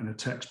in a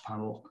text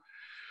panel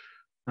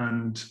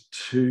and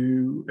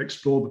to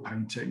explore the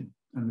painting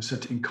and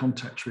set it in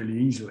context really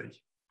easily.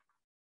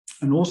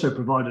 And also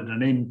provided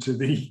an in to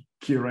the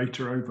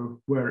curator over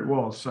where it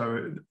was.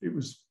 So it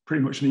was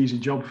pretty much an easy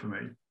job for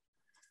me.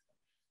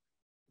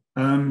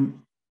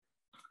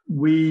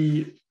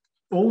 We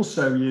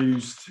also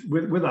used,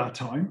 with our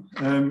time,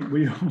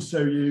 we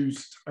also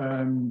used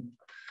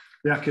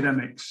the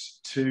academics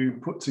to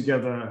put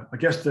together, I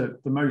guess the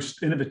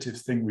most innovative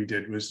thing we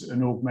did was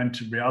an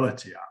augmented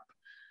reality app,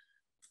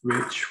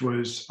 which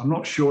was, I'm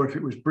not sure if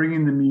it was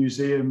bringing the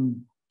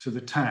museum to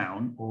the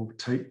town or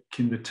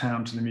taking the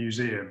town to the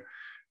museum,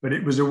 but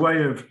it was a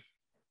way of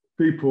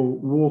people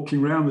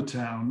walking around the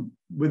town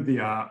with the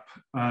app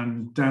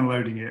and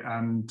downloading it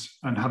and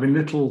having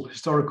little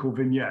historical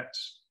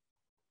vignettes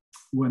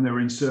when they were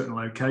in certain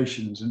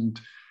locations,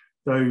 and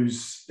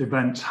those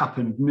events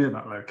happened near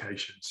that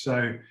location.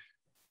 So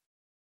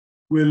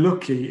we're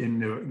lucky in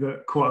Newark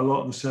that quite a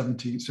lot of the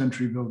 17th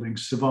century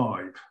buildings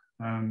survive.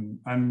 And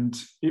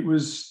that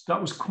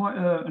was quite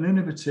an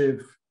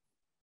innovative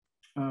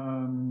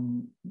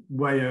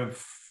way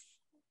of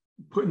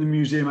putting the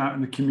museum out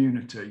in the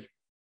community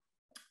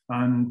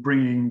and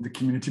bringing the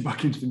community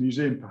back into the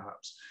museum,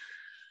 perhaps.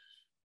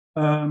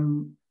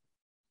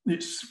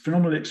 It's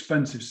phenomenally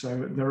expensive,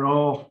 so there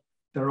are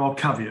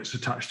caveats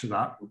attached to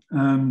that.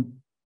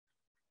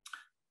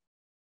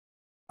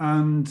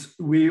 And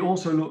we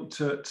also looked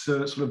at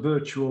sort of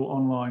virtual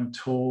online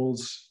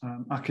tours.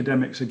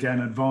 Academics, again,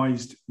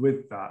 advised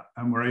with that,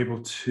 and were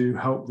able to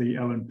help the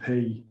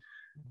L&P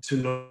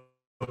to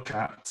look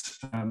at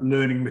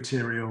learning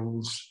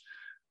materials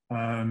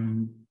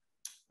and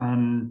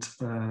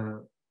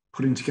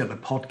putting together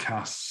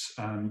podcasts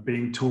and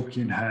being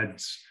talking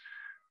heads.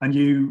 And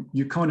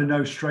you kind of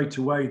know straight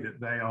away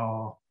that they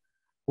are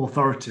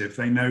authoritative,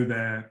 they know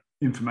their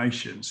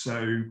information.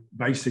 So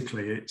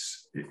basically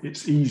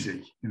it's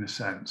easy in a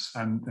sense,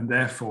 and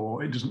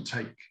therefore it doesn't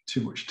take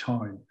too much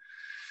time.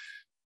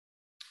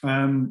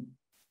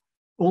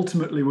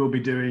 Ultimately we'll be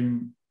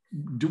doing,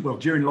 well,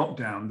 during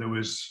lockdown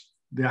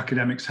the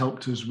academics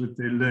helped us with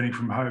the learning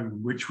from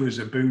home, which was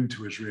a boon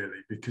to us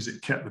really, because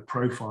it kept the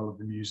profile of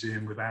the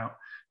museum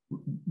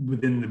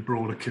within the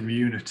broader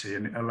community,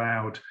 and it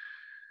allowed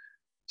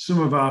some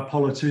of our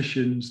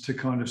politicians to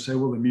kind of say,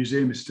 well, the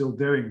museum is still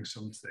doing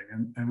something,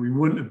 and we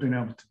wouldn't have been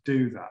able to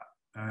do that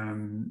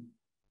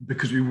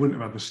because we wouldn't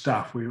have had the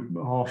staff.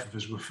 Half of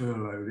us were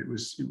furloughed. It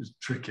was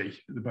tricky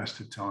at the best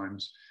of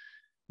times.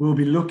 We'll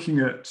be looking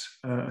at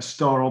a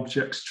star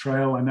objects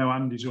trail. I know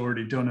Andy's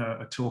already done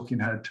a talking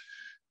head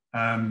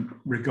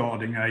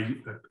regarding a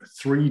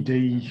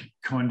 3D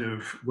kind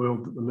of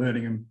world that the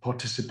learning and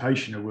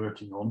participation are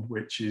working on,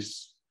 which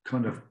is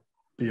kind of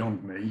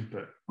beyond me,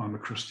 but I'm a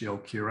crusty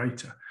old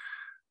curator.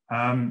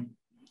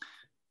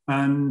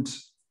 And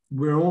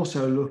we're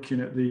also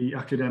looking at the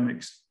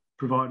academics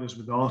provide us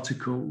with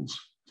articles.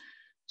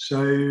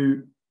 So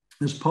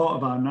as part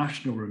of our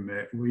national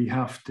remit, we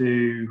have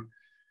to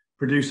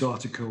produce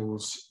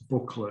articles,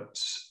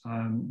 booklets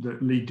that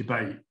lead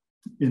debate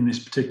in this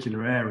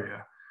particular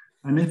area.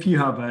 And if you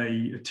have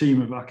a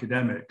team of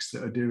academics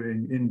that are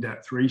doing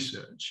in-depth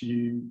research,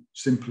 you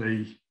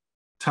simply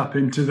tap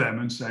into them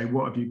and say,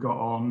 what have you got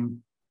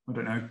on, I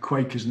don't know,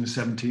 Quakers in the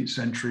 17th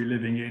century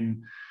living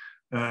in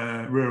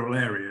rural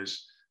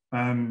areas?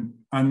 And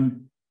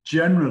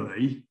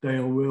generally, they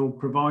will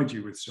provide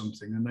you with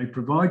something, and they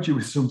provide you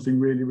with something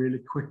really, really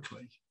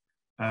quickly,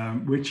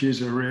 which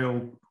is a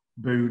real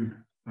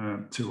boon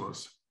to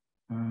us.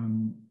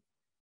 And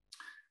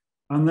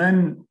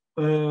then,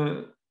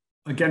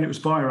 again, it was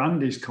via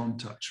Andy's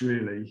contacts,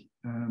 really.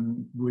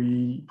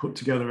 We put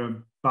together a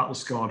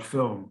battle-scarred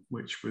film,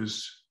 which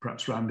was,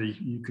 perhaps, Randy,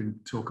 you can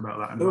talk about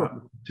that and about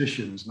the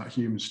petitions and that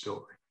human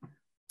story.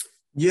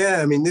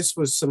 Yeah, I mean, this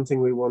was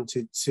something we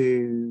wanted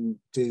to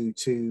do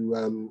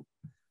to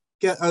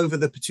get over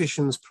the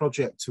petitions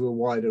project to a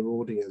wider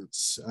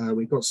audience.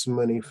 We got some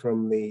money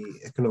from the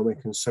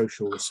Economic and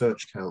Social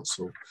Research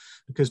Council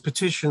because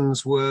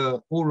petitions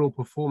were oral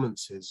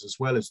performances as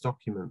well as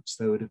documents.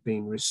 They would have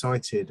been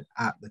recited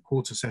at the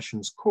quarter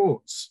sessions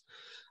courts,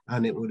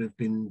 and it would have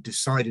been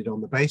decided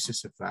on the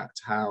basis of that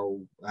how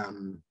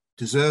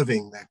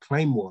deserving their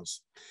claim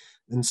was.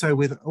 And so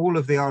with all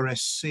of the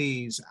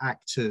RSC's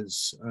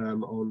actors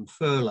on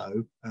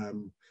furlough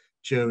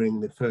during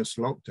the first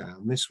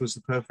lockdown, this was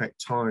the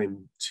perfect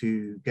time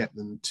to get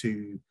them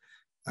to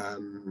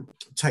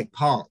take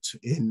part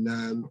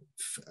in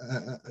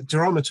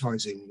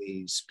dramatizing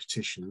these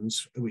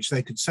petitions, which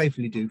they could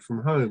safely do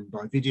from home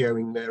by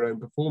videoing their own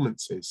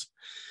performances.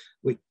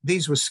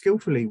 These were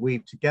skillfully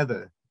weaved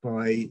together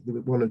by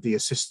one of the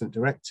assistant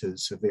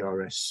directors of the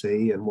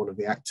RSC and one of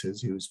the actors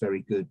who was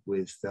very good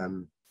with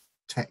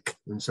tech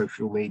and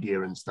social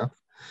media and stuff,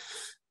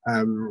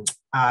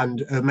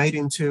 and made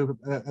into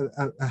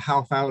a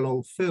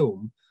half-hour-long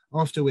film,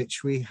 after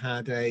which we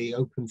had an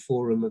open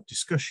forum of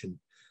discussion.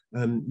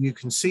 You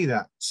can see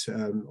that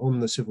on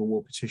the Civil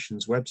War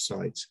Petitions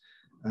website,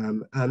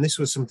 and this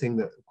was something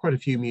that quite a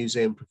few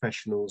museum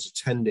professionals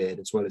attended,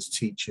 as well as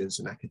teachers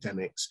and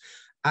academics,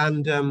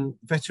 and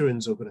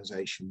veterans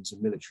organisations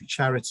and military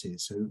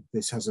charities. So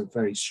this has a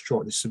very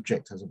strong, this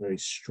subject has a very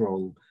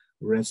strong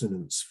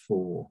resonance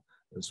for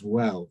as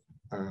well.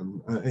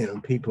 You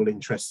know, people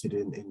interested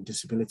in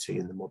disability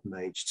in the modern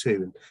age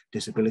too, and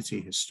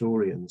disability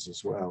historians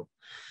as well.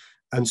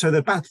 And so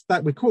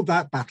we called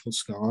that Battle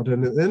Scarred,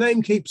 and the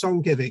name keeps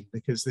on giving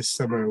because this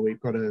summer we've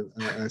got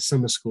a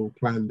summer school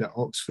planned at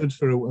Oxford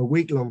for a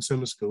week-long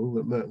summer school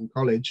at Merton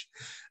College,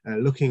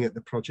 looking at the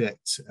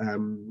project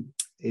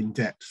in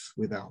depth.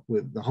 With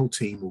the whole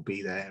team will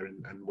be there,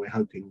 and we're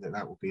hoping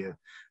that will be a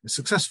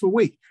successful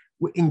week,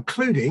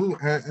 including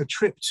a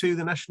trip to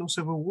the National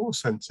Civil War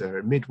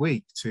Centre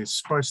midweek to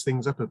spice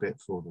things up a bit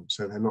for them,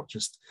 so they're not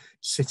just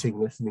sitting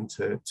listening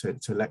to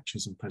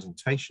lectures and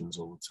presentations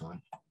all the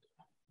time.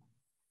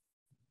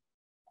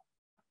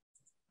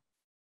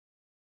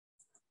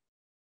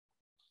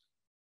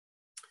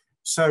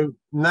 So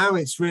now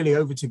it's really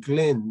over to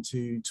Glyn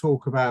to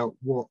talk about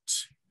what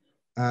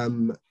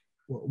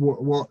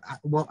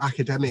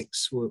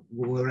academics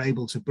were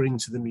able to bring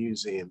to the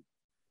museum.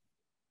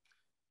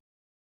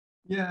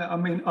 Yeah, I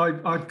mean,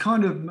 I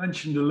kind of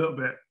mentioned a little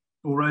bit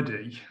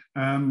already,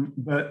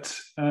 but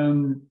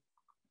the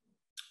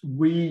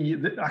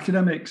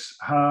academics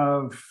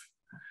have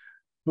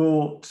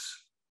brought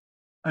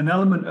an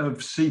element of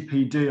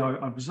CPD.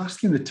 I was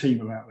asking the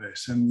team about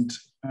this, and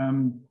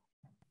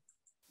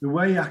the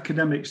way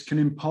academics can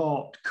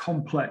impart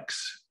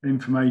complex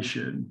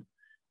information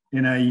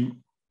in a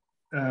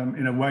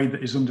way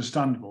that is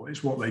understandable.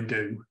 It's what they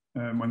do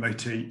when they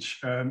teach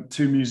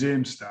to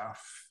museum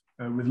staff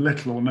with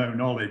little or no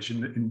knowledge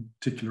in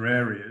particular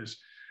areas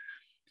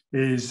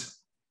is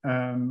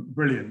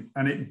brilliant,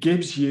 and it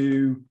gives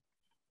you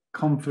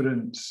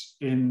confidence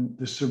in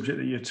the subject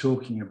that you're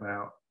talking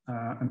about,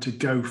 and to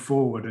go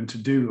forward and to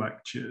do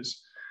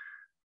lectures.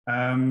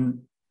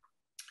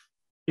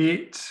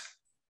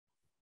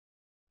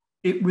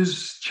 It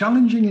was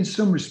challenging in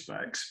some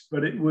respects,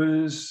 but that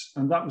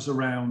was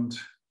around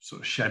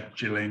sort of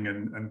scheduling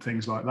and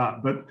things like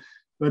that.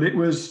 But it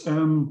was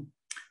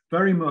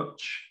very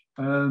much,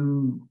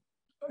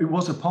 it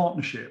was a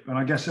partnership, and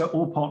I guess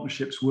all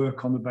partnerships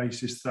work on the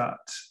basis that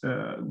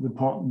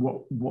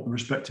what the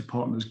respective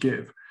partners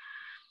give.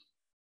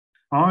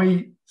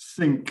 I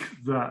think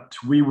that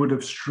we would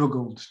have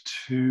struggled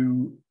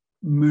to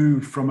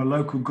move from a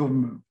local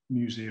government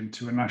museum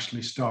to a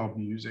nationally styled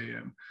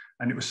museum,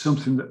 and it was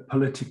something that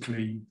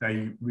politically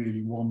they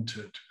really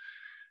wanted.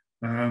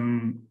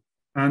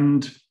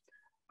 And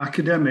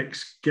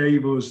academics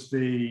gave us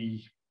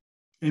the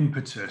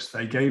impetus,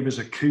 they gave us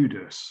a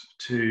kudos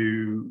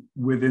to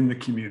within the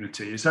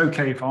community. It's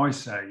okay if I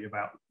say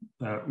about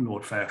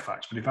Lord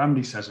Fairfax, but if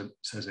Andy says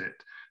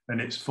it, then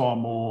it's far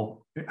more,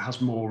 it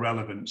has more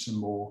relevance and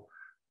more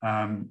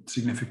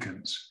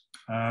significance.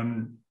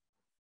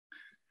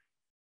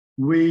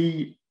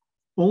 We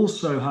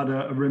also had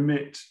a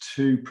remit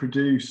to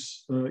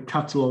produce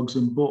catalogues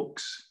and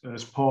books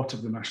as part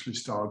of the nationally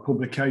styled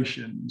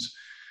publications.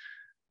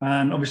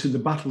 And obviously the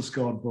Battle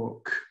Scarred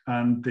book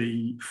and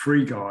the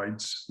free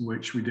guides,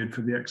 which we did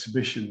for the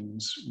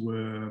exhibitions,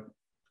 were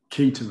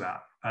key to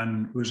that,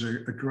 and was a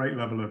great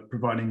level of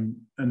providing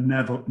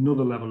another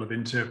level of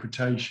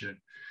interpretation,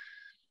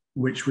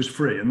 which was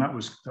free, and that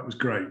was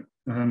great.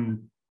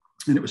 And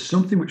it was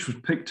something which was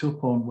picked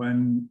up on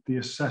when the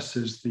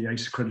assessors, the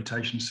ACE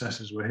accreditation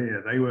assessors, were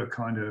here. They were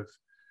kind of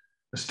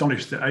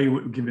astonished that A, we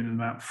were giving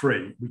them out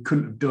free. We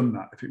couldn't have done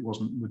that if it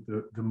wasn't with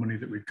the money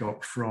that we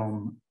got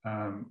from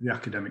the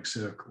academic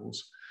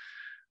circles.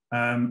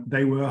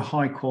 They were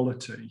high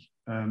quality,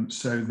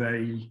 so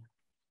they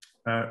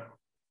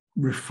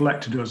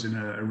reflected us in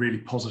a really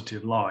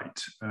positive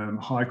light.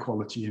 High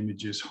quality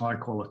images, high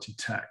quality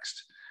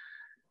text.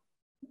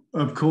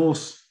 Of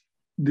course,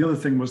 the other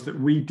thing was that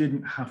we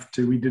didn't have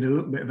to, we did a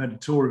little bit of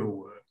editorial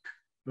work,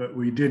 but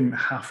we didn't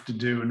have to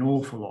do an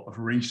awful lot of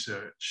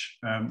research.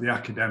 The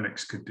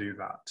academics could do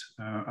that,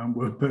 and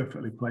were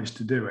perfectly placed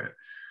to do it.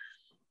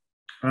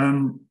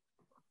 And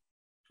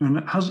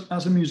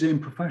as a museum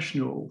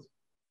professional,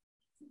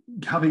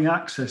 having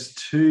access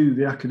to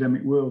the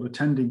academic world,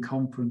 attending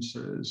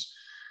conferences,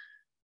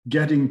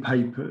 getting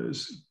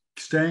papers,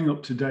 staying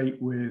up to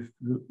date with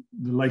the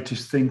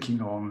latest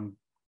thinking on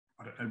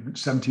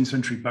 17th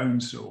century bone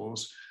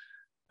saws,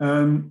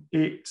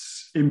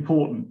 it's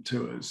important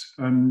to us,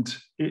 and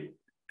it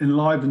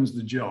enlivens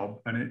the job,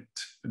 and it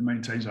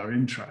maintains our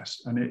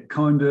interest, and it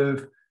kind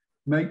of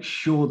makes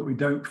sure that we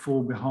don't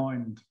fall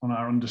behind on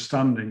our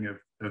understanding of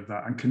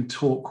that, and can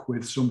talk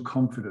with some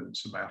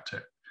confidence about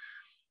it.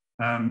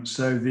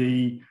 So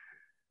the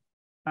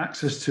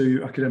access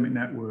to academic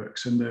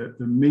networks and the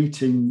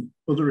meeting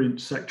other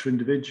sector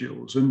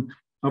individuals, and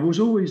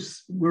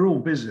we're all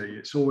busy,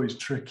 it's always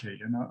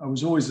tricky, and I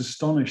was always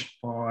astonished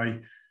by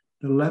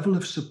the level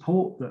of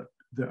support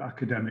that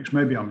academics,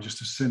 maybe I'm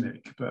just a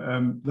cynic, but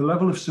the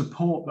level of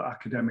support that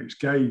academics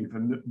gave,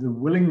 and the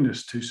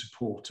willingness to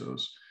support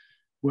us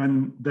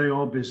when they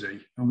are busy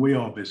and we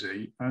are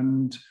busy.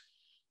 And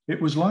it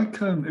was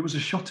like, it was a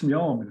shot in the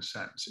arm in a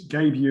sense. It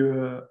gave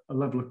you a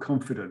level of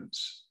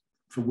confidence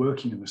for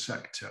working in the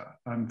sector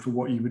and for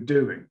what you were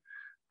doing.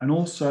 And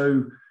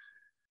also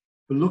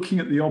for looking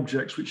at the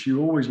objects which you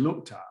always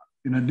looked at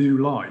in a new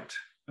light,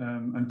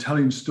 and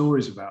telling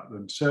stories about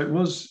them. So it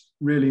was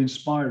really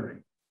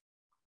inspiring.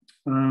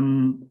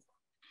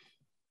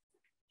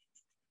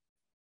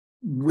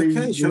 We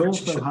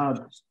also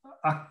had,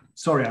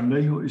 sorry,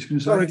 Andy, what were you going to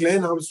say? Sorry,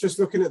 Glyn, I was just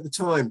looking at the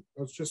time.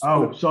 I was just.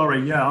 Oh,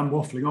 sorry, yeah, I'm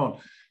waffling on.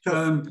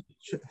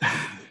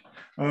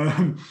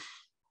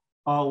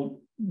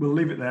 We'll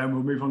leave it there and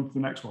we'll move on to the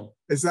next one.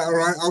 Is that all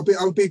right?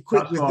 I'll be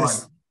quick with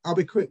this. I'll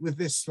be quick with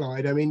this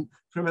slide. I mean,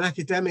 from an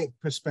academic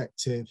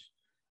perspective,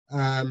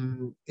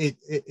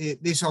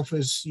 this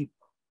offers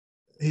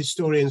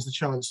historians the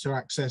chance to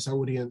access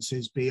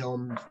audiences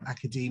beyond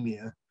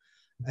academia.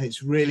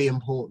 It's really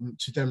important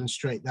to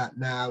demonstrate that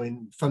now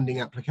in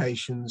funding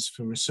applications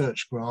for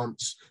research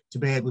grants, to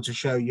be able to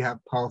show you have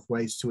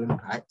pathways to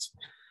impact.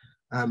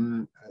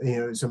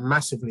 It's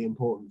massively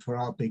important for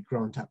our big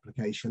grant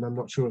application. I'm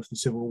not sure if the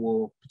Civil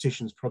War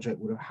Petitions Project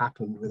would have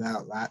happened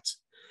without that.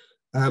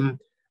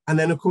 And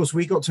then, of course,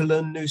 we got to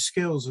learn new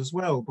skills as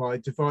well by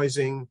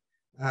devising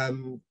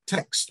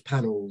text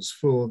panels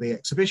for the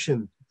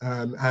exhibition,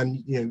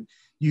 and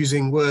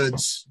using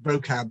words,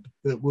 vocab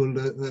that will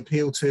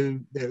appeal to,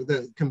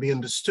 that can be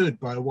understood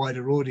by a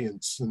wider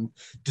audience, and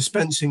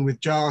dispensing with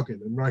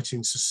jargon and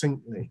writing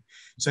succinctly.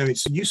 So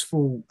it's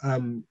useful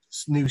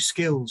new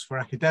skills for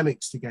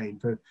academics to gain,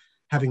 for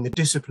having the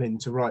discipline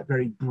to write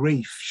very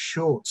brief,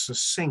 short,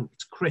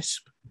 succinct,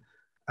 crisp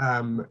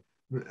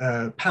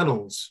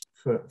panels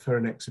for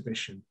an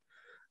exhibition,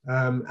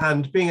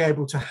 and being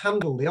able to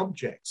handle the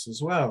objects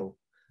as well.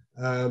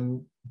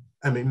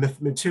 I mean,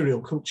 material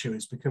culture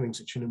is becoming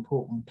such an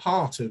important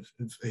part of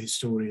a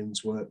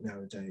historian's work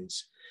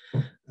nowadays.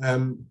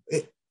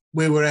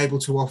 We were able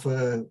to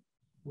offer,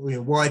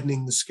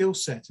 widening the skill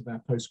set of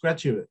our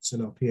postgraduates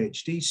and our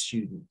PhD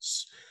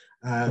students,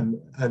 and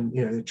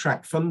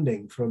attract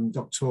funding from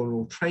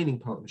doctoral training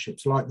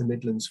partnerships like the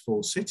Midlands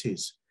 4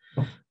 cities.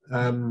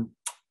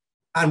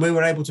 And we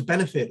were able to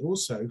benefit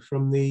also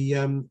from the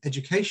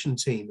education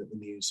team at the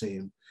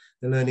museum,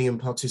 the learning and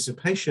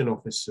participation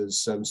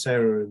officers,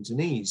 Sarah and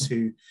Denise,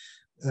 who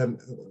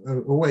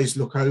always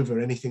look over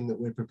anything that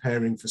we're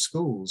preparing for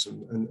schools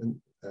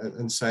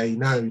and say,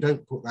 no,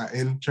 don't put that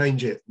in,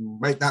 change it,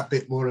 and make that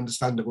bit more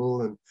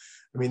understandable. And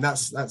I mean,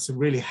 that's a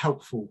really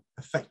helpful,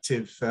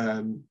 effective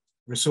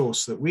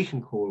resource that we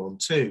can call on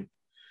too.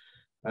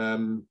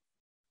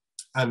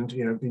 And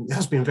it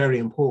has been very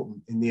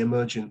important in the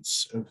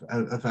emergence of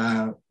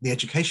the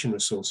education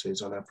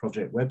resources on our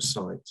project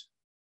website.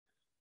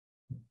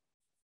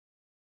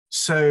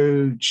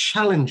 So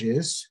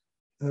challenges,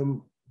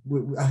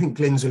 I think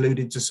Glyn's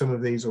alluded to some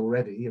of these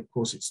already. Of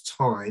course, it's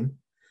time.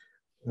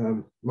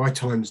 My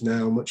time's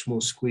now much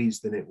more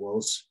squeezed than it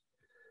was.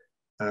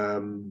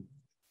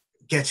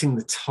 Getting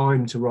the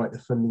time to write the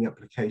funding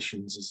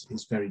applications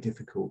is very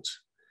difficult.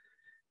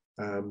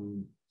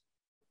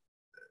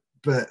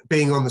 But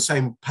being on the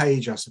same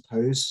page, I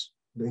suppose,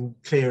 being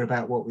clear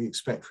about what we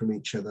expect from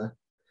each other,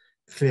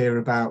 clear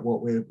about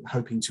what we're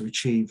hoping to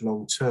achieve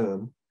long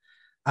term.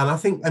 And I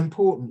think,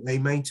 importantly,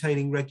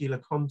 maintaining regular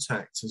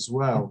contact as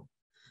well,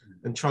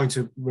 and trying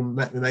to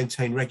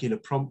maintain regular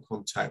prompt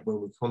contact when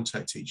we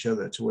contact each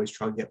other, to always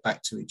try and get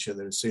back to each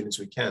other as soon as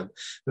we can.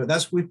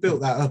 But we've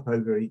built that up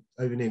over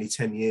nearly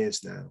 10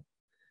 years now.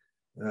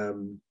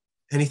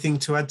 Anything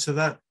to add to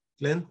that,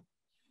 Glyn?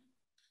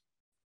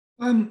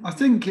 I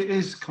think it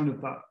is kind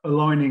of that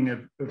aligning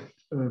of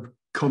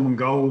common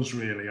goals,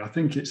 really. I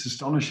think it's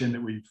astonishing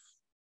that it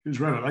was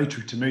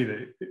revelatory to me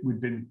that we've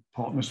been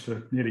partners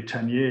for nearly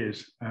 10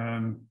 years.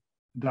 That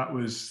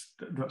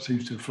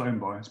seems to have flown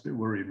by. It's a bit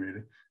worrying,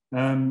 really.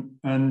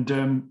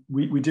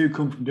 We do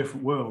come from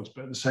different worlds,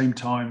 but at the same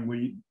time,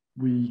 we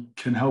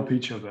can help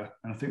each other.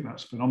 And I think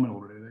that's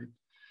phenomenal, really.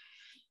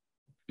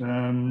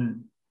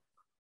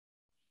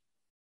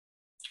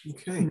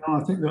 Okay. No,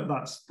 I think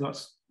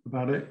that's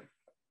about it.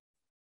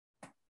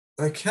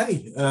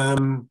 Okay.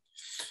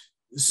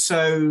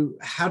 So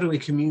how do we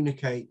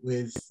communicate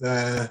with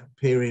a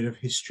period of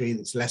history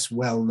that's less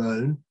well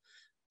known?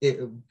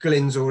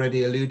 Glyn's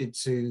already alluded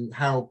to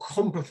how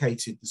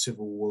complicated the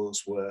civil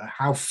wars were,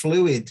 how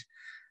fluid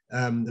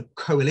the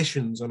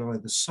coalitions on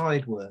either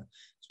side were,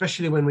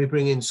 especially when we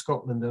bring in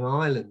Scotland and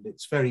Ireland.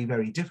 It's very,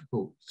 very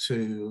difficult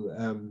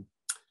to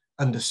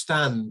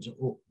understand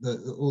all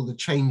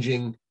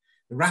the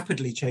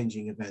rapidly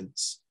changing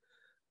events.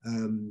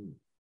 And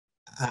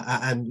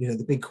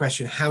the big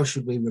question, how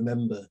should we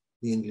remember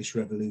the English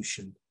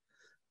Revolution?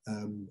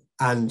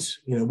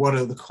 What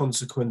are the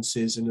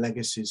consequences and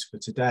legacies for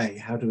today?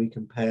 How do we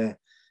compare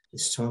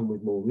this time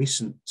with more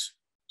recent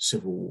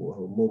civil war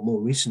or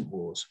more recent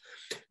wars?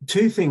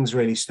 Two things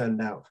really stand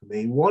out for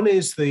me. One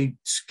is the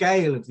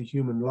scale of the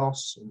human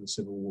loss in the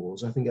civil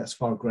wars. I think that's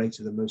far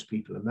greater than most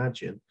people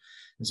imagine.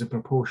 As a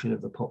proportion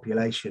of the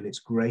population, it's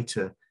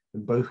greater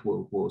than both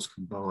world wars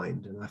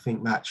combined. And I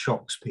think that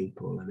shocks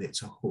people, and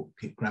it's a hook.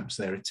 It grabs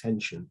their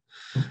attention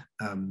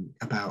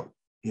about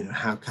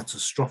how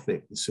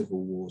catastrophic the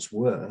civil wars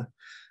were.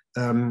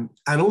 And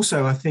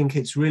also, I think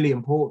it's really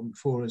important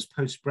for us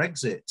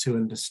post-Brexit to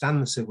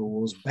understand the civil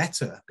wars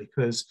better,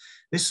 because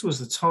this was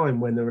the time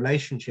when the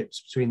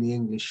relationships between the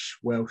English,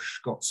 Welsh,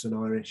 Scots and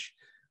Irish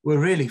were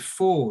really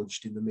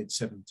forged in the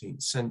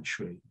mid-17th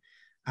century.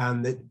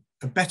 And that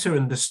a better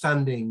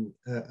understanding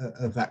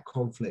of that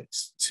conflict,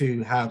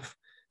 to have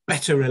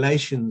better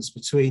relations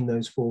between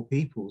those four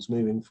peoples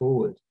moving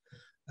forward,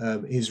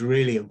 is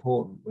really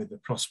important, with the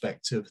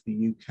prospect of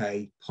the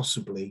UK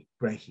possibly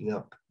breaking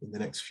up in the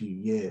next few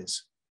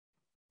years.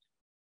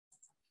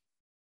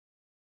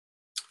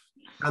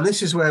 And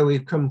this is where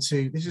we've come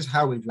to, this is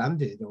how we've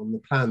landed on the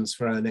plans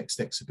for our next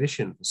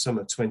exhibition for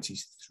summer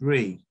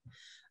 23.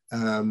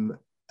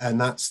 And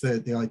that's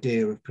the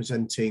idea of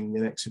presenting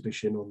an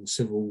exhibition on the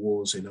civil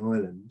wars in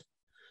Ireland.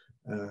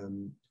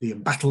 The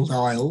Embattled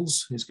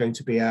Isles is going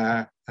to be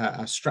our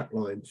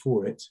strapline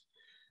for it.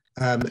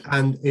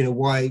 And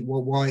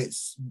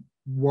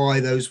why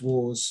those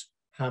wars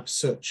have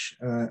such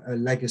a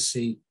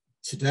legacy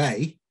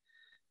today.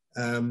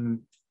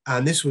 And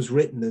this was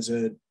written as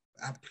an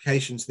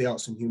application to the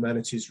Arts and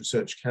Humanities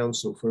Research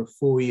Council for a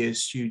 4-year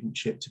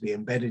studentship to be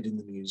embedded in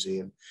the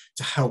museum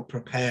to help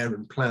prepare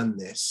and plan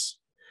this.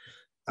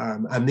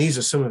 And these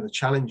are some of the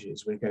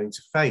challenges we're going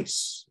to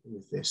face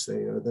with this.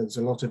 There's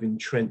a lot of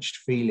entrenched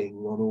feeling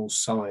on all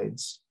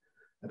sides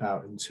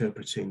about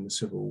interpreting the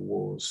civil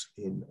wars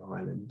in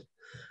Ireland.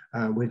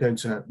 We're going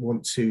to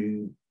want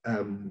to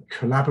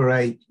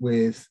collaborate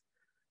with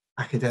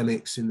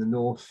academics in the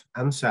north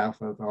and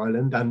south of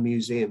Ireland and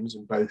museums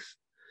in both,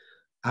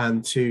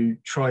 and to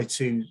try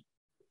to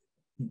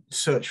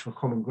search for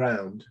common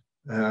ground.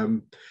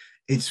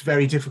 It's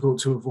very difficult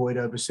to avoid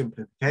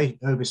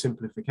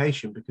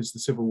oversimplification, because the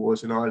civil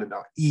wars in Ireland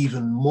are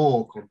even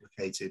more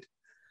complicated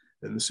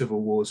than the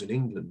civil wars in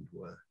England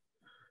were.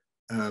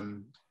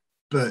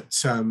 We're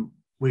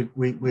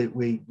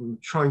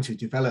trying to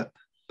develop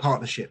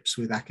partnerships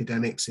with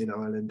academics in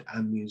Ireland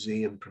and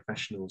museum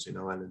professionals in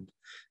Ireland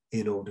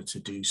in order to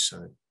do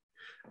so.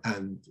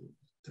 And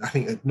I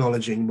think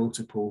acknowledging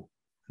multiple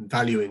and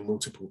valuing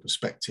multiple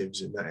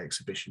perspectives in that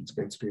exhibition is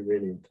going to be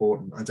really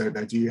important. I don't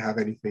know, do you have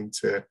anything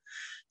to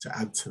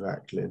add to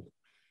that, Glyn?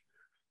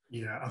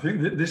 Yeah, I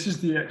think that this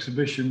is the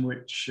exhibition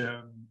which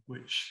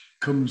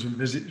comes and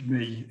visits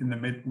me in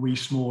the wee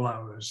small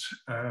hours,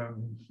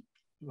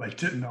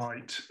 late at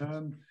night.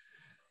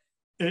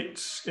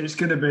 It's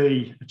going to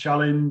be a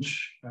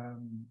challenge.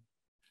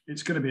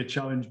 It's going to be a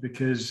challenge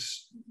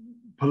because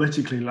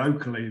politically,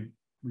 locally,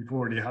 we've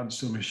already had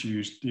some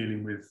issues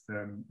dealing with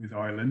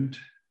Ireland.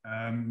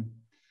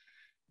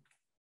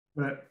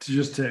 But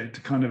just to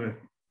kind of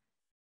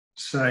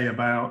say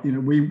about,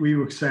 we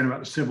were saying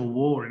about the Civil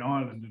War in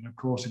Ireland, and of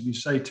course, if you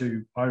say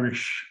to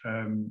Irish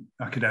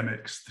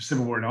academics, the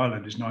Civil War in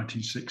Ireland is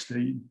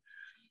 1916,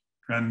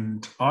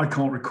 and I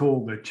can't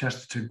recall the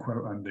Chesterton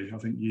quote, Andy. I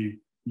think you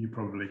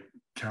probably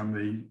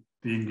can.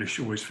 The English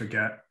always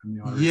forget, and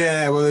the Irish.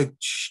 Yeah, well,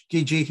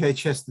 G.K.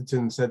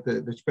 Chesterton said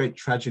that the great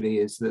tragedy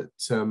is that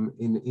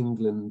in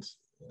England,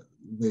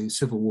 the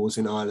civil wars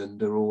in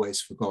Ireland are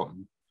always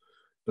forgotten,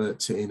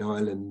 but in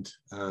Ireland,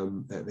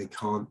 they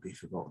can't be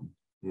forgotten.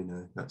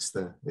 That's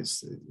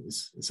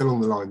it's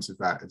along the lines of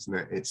that, isn't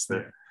it? It's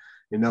that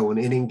no one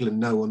in England,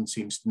 no one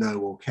seems to know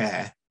or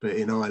care, but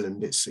in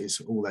Ireland,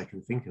 it's all they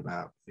can think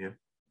about. Yeah.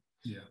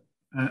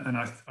 And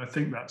I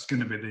think that's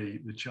going to be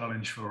the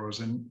challenge for us.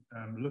 And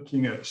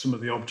looking at some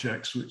of the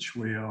objects which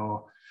we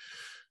are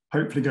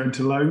hopefully going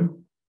to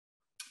loan,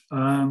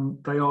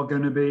 they're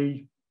going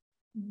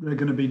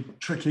to be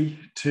tricky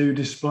to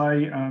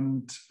display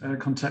and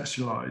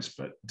contextualize.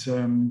 But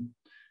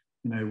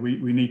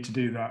we need to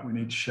do that. We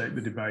need to shape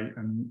the debate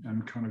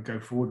and kind of go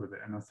forward with it.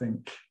 And I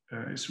think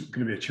it's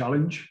going to be a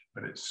challenge,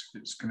 but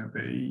it's going to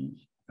be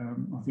I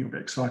think it'll be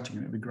exciting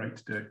and it'll be great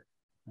to do.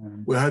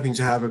 We're hoping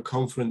to have a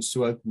conference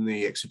to open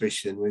the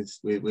exhibition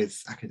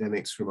with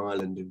academics from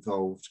Ireland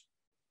involved.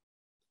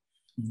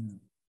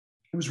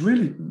 It was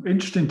really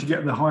interesting to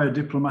get the higher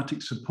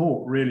diplomatic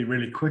support really,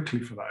 really quickly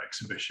for that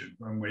exhibition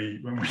when we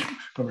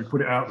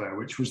put it out there,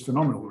 which was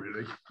phenomenal,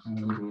 really.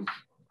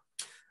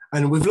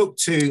 And we've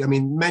looked to, I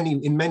mean,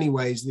 in many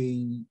ways,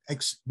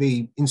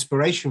 the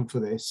inspiration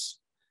for this,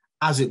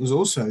 as it was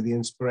also the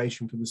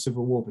inspiration for the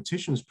Civil War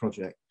Petitions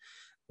Project,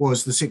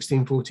 was the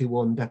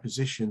 1641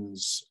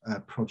 depositions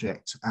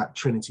project at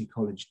Trinity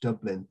College,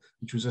 Dublin,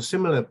 which was a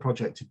similar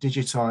project to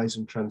digitise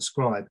and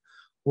transcribe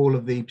all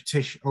of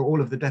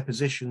the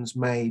depositions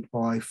made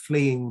by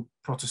fleeing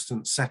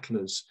Protestant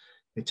settlers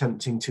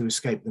attempting to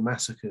escape the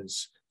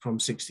massacres from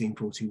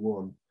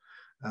 1641.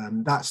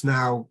 That's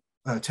now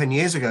 10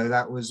 years ago.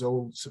 That was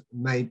all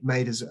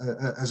made as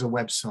a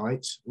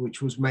website,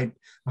 which was made.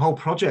 The whole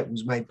project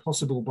was made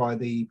possible by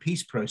the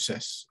peace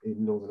process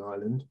in Northern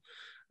Ireland.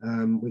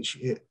 Which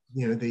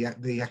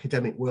the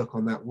academic work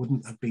on that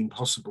wouldn't have been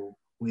possible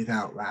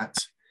without that.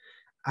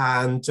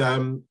 And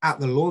at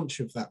the launch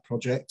of that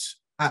project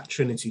at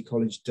Trinity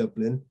College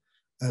Dublin,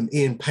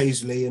 Ian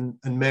Paisley and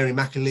Mary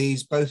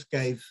McAleese both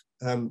gave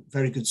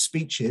very good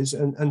speeches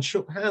and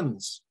shook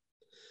hands.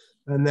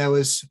 And there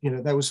was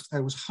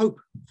hope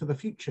for the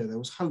future. There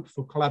was hope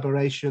for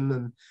collaboration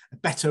and a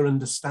better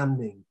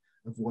understanding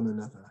of one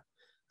another.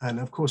 And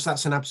of course,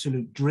 that's an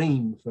absolute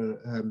dream for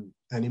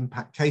an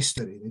impact case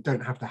study. They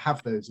don't have to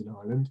have those in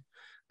Ireland,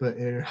 but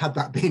had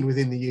that been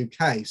within the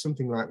UK,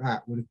 something like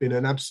that would have been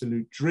an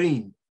absolute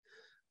dream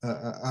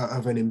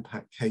of an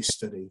impact case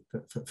study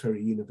for a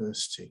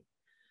university.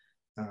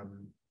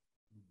 And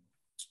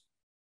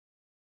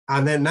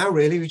then now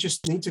really we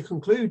just need to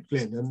conclude,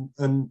 Glyn,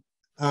 and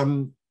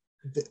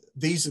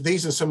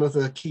these are some of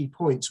the key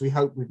points we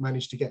hope we've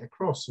managed to get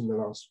across in the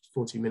last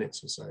 40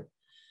 minutes or so.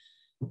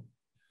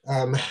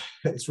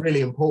 It's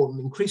really important,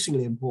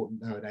 increasingly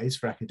important nowadays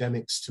for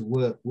academics to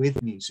work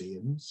with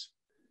museums.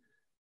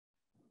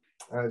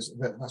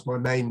 That's my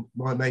main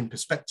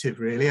perspective,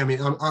 really. I mean,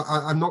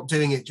 I'm not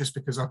doing it just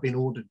because I've been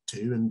ordered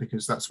to and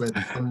because that's where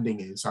the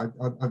funding is.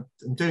 I'm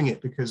doing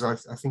it because I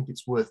think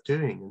it's worth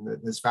doing and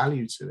that there's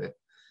value to it.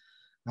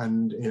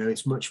 And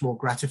it's much more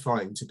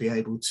gratifying to be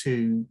able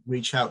to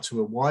reach out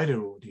to a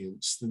wider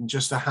audience than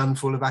just a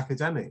handful of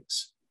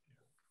academics.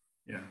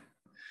 Yeah.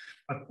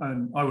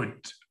 And I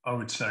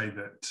would say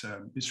that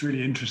it's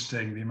really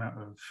interesting the amount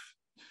of.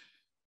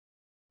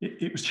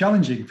 It was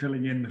challenging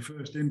filling in the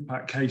first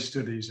impact case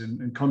studies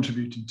and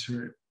contributing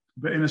to it.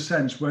 But in a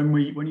sense, when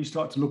you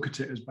start to look at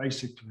it as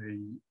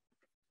basically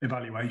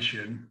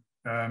evaluation,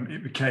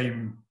 it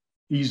became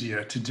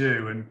easier to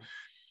do. And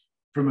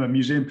from a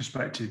museum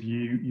perspective,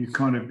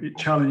 it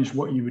challenged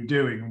what you were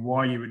doing and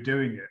why you were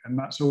doing it, and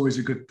that's always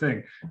a good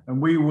thing. And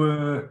we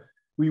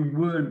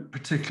weren't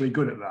particularly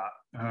good at that.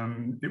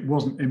 It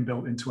wasn't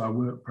inbuilt into our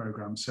work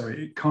program, so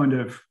it kind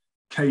of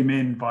came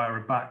in via a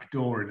back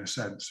door in a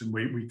sense, and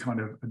we kind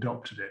of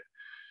adopted it.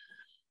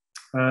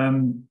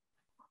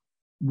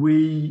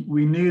 We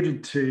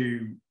needed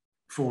to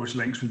forge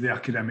links with the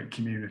academic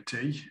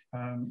community.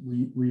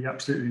 We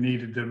absolutely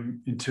needed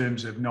them in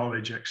terms of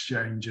knowledge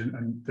exchange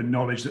and the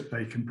knowledge that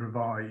they can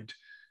provide.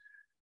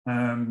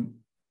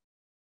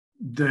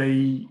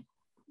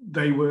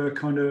 They were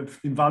kind of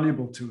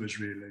invaluable to us,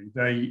 really.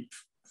 They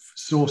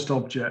sourced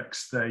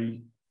objects,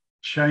 they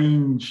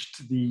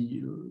changed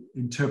the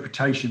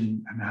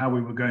interpretation and how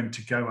we were going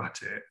to go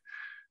at it.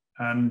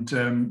 And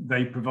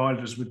they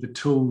provided us with the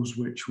tools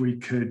which we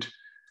could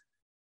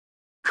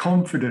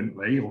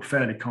confidently or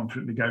fairly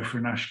confidently go for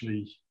a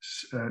nationally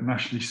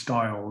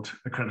styled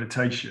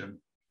accreditation.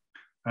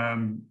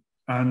 The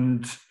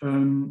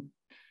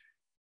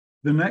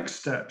next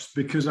steps,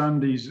 because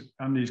Andy's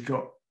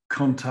got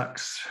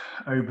contacts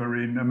over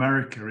in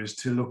America, is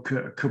to look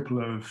at a couple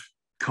of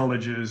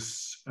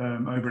colleges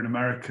over in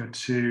America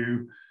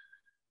to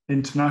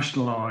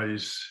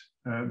internationalize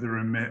the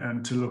remit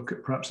and to look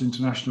at perhaps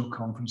international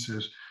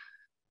conferences.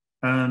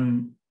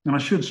 And I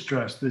should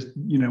stress this,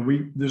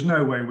 there's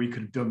no way we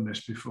could have done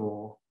this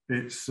before.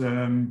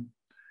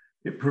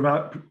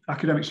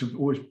 Academics have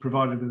always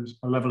provided us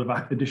a level of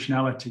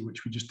additionality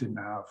which we just didn't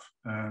have,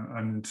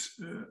 and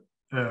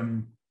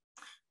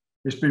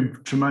it's been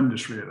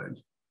tremendous,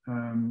 really,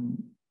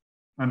 and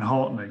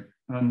heartening,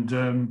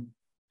 and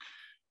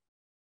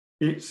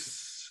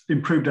it's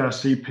improved our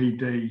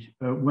CPD.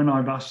 When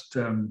I've asked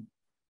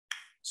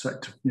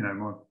sector,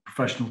 my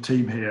professional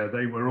team here,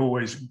 they were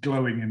always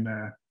glowing in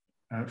their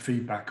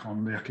feedback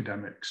on the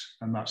academics,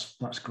 and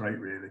that's great,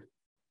 really.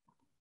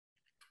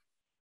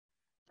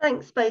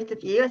 Thanks, both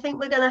of you. I think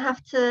we're going to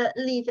have to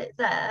leave it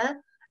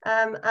there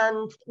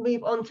and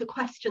move on to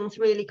questions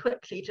really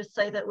quickly, just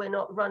so that we're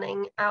not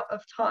running out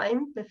of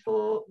time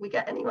before we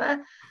get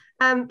anywhere.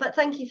 But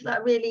thank you for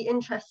that really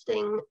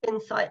interesting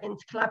insight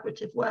into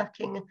collaborative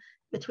working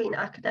between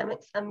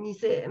academics and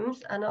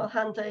museums. And I'll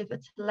hand over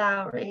to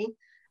Lowry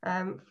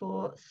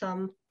for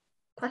some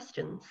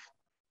questions.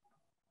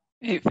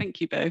 Thank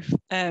you both.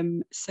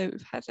 So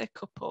we've had a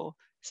couple.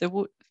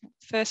 So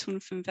first one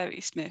from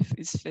Verity Smith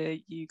is for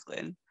you,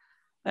 Glyn.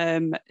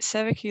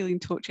 Sarah Keeling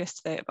talked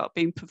yesterday about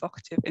being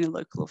provocative in a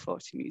local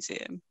authority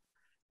museum.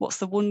 What's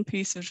the one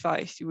piece of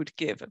advice you would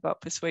give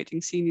about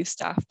persuading senior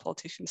staff,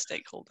 politicians,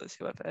 stakeholders,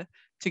 whoever,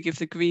 to give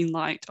the green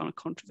light on a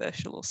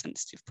controversial or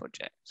sensitive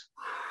project?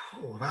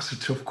 Oh, that's a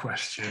tough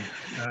question.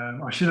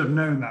 I should have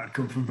known that would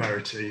come from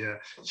Verity.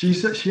 She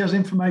has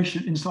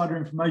information, insider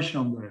information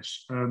on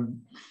this.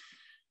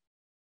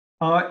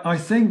 I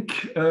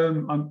think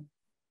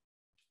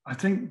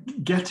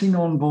getting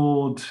on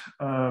board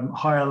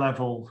higher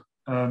level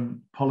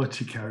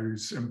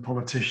politicos and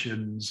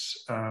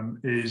politicians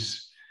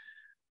is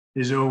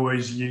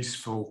always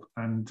useful,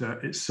 and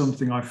it's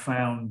something I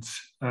found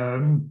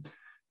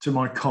to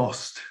my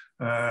cost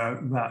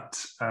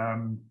that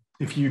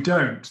if you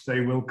don't,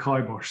 they will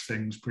kibosh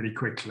things pretty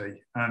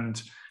quickly,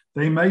 and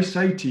they may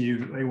say to you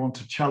that they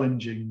want a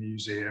challenging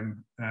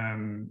museum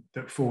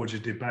that forge a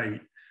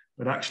debate,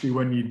 but actually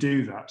when you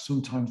do that,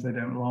 sometimes they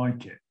don't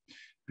like it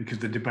because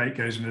the debate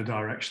goes in a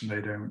direction they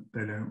don't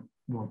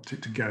want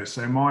it to go.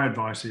 So my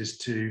advice is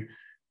to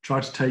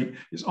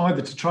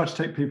either to try to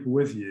take people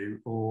with you,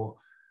 or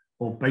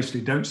basically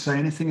don't say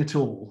anything at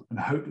all and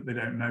hope that they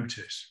don't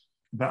notice.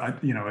 But I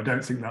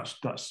don't think that's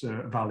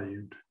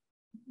valued,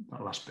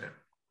 that last bit.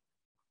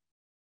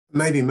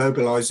 Maybe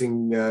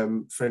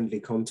mobilising friendly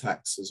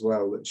contacts as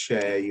well that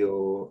share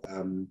your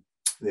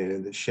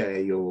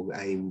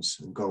aims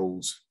and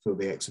goals for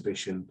the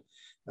exhibition.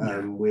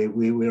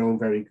 We're on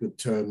very good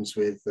terms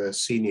with a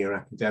senior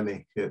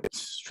academic at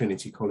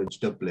Trinity College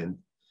Dublin,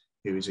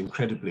 who is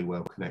incredibly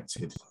well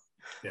connected.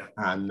 Yeah.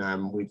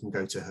 And we can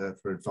go to her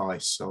for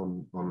advice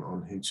on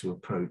who to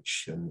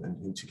approach and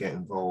who to get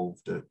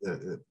involved at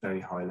very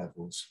high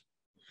levels,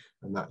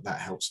 and that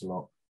helps a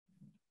lot.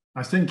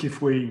 I think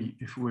if we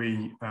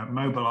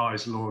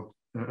mobilise Lord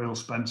Earl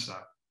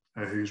Spencer,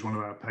 who's one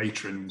of our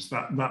patrons,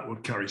 that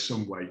would carry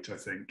some weight, I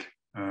think.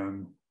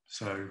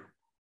 So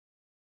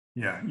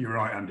yeah, you're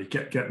right, Andy.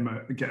 Get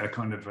a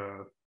kind of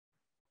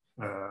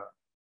an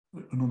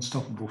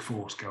unstoppable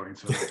force going,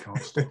 so they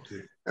can't stop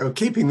you.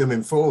 Keeping them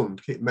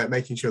informed,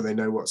 making sure they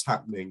know what's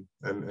happening,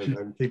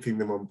 and keeping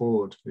them on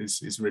board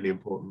is really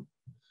important.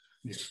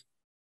 Yeah.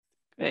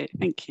 Great,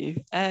 thank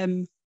you.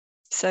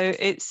 So I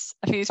think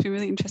it's been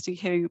really interesting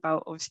hearing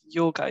about obviously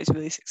your guys'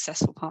 really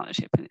successful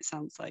partnership, and it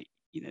sounds like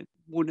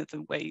one of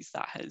the ways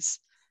that has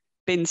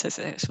been so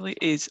successful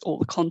is all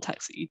the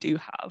contacts that you do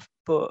have.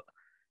 But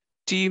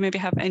do you maybe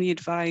have any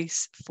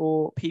advice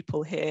for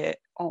people here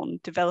on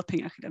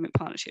developing academic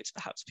partnerships,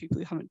 perhaps people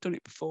who haven't done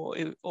it before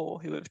or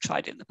who have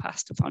tried it in the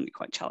past and found it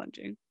quite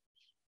challenging?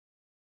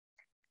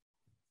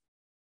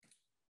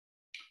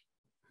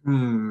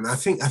 I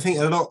think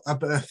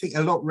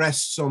a lot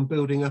rests on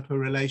building up a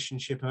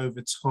relationship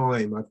over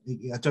time. I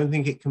don't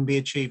think it can be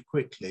achieved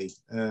quickly.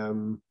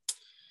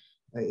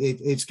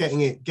 It's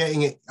getting it.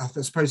 I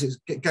suppose it's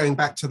going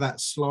back to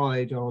that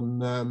slide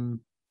on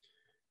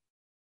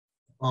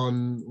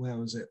where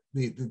was it?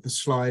 The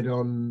slide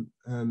on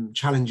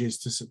challenges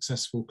to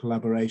successful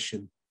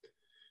collaboration.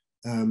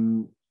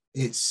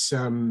 It's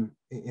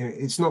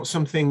not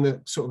something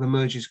that sort of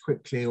emerges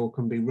quickly or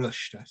can be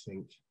rushed, I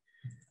think.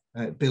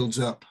 It builds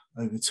up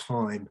over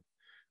time,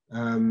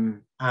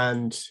 and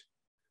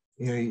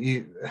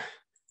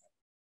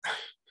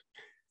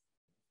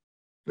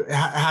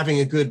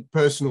having a good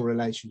personal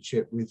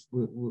relationship with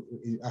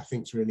I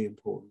think is really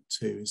important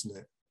too, isn't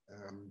it?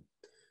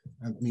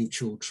 And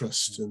mutual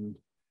trust and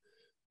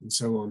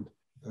so on,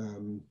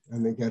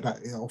 and they go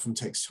back. It often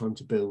takes time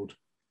to build.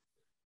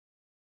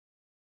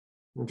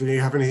 Do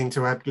you have anything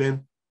to add,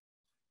 Glyn?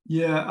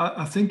 Yeah,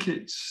 I think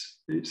it's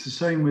the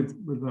same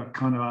with our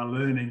kind of our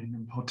learning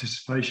and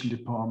participation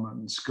department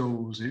in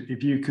schools.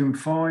 If you can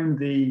find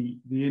the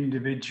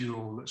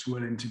individual that's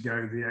willing to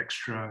go the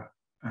extra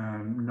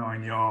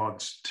 9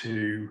 yards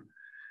to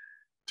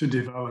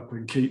develop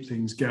and keep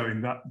things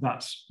going,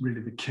 that's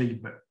really the key.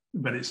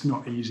 But it's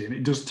not easy, and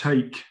it does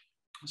take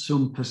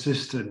some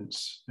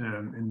persistence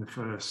in the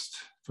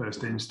first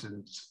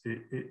instance.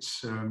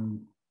 It's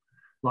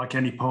like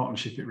any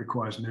partnership, it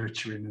requires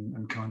nurturing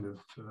and kind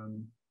of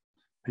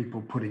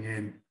people putting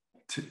in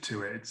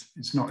to it.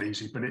 It's not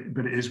easy, but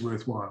it is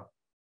worthwhile.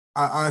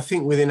 I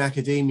think within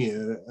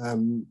academia,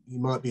 you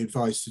might be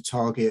advised to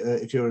target,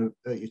 if you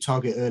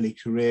target early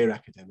career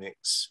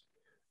academics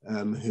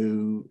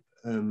who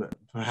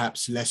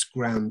perhaps less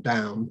ground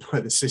down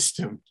by the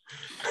system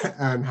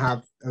and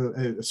have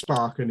a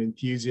spark and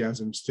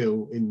enthusiasm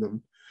still in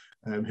them,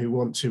 who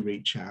want to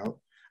reach out,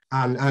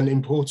 and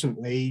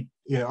importantly,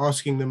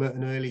 asking them at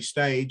an early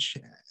stage,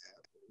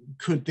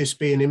 could this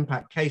be an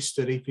impact case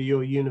study for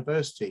your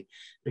university?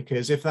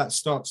 Because if that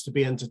starts to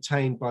be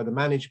entertained by the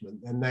management,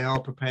 then they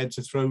are prepared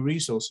to throw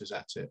resources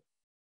at it.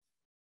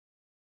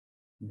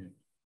 Yeah.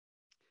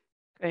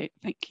 Great,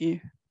 thank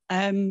you.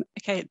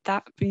 Okay,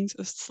 that brings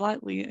us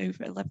slightly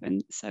over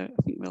 11, so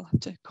I think we'll have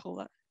to call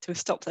that to a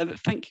stop there, but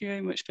thank you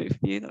very much, both of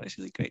you. That was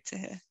really great to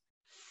hear.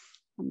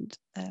 And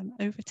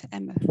over to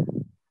Emma.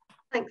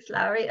 Thanks,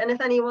 Larry. And if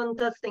anyone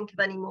does think of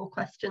any more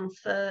questions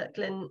for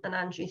Glyn and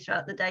Andrew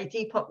throughout the day,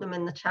 do pop them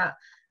in the chat.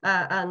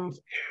 And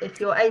if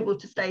you're able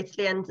to stay to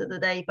the end of the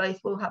day, both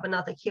will have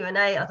another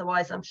Q&A.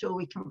 Otherwise, I'm sure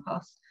we can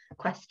pass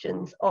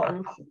questions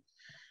on.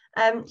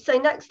 So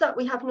next up,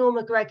 we have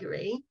Norma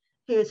Gregory,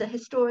 who is a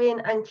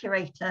historian and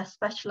curator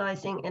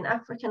specialising in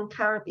African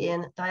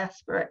Caribbean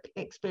diasporic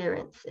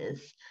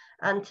experiences.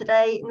 And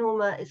today,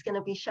 Norma is going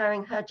to be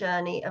sharing her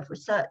journey of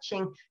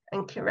researching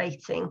and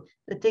curating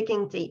the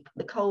Digging Deep,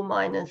 the Coal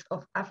Miners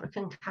of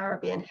African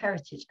Caribbean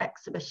Heritage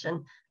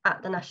exhibition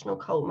at the National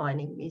Coal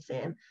Mining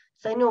Museum.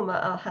 So Norma,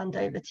 I'll hand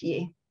over to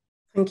you.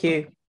 Thank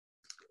you.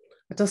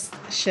 I'll just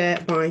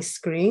share my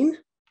screen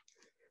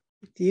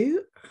with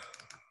you.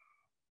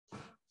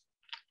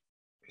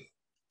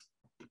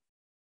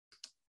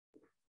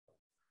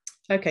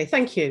 Okay,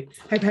 thank you.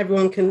 Hope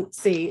everyone can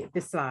see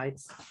the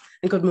slides.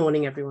 And good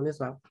morning, everyone, as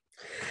well.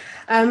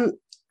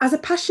 As a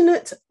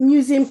passionate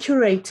museum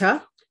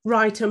curator,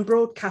 writer and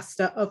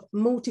broadcaster of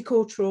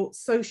multicultural,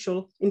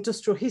 social,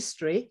 industrial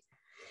history,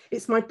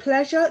 it's my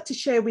pleasure to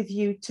share with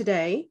you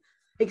today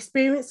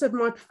experience of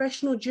my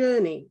professional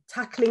journey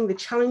tackling the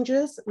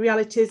challenges,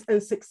 realities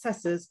and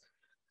successes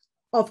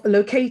of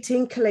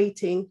locating,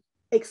 collating,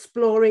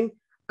 exploring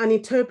and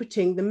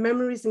interpreting the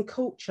memories and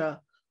culture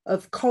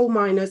of coal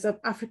miners of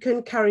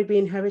African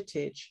Caribbean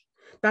heritage.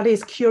 That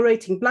is,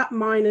 curating Black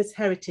miners'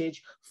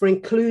 heritage for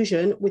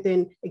inclusion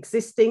within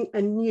existing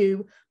and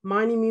new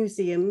mining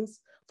museums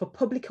for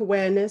public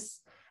awareness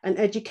and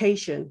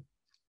education,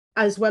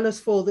 as well as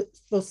for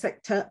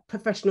sector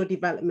professional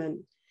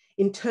development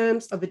in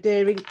terms of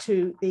adhering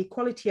to the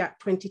Equality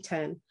Act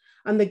 2010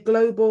 and the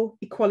Global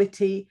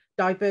Equality,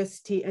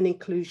 Diversity and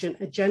Inclusion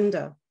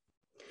Agenda.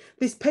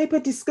 This paper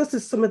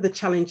discusses some of the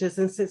challenges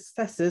and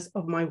successes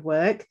of my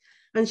work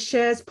and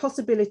shares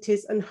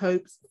possibilities and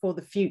hopes for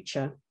the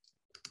future.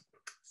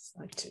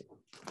 Slide 2.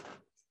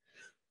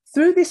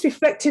 Through this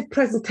reflective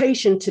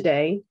presentation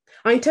today,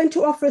 I intend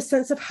to offer a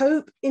sense of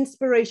hope,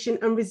 inspiration,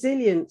 and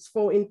resilience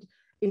for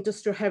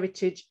industrial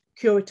heritage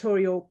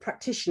curatorial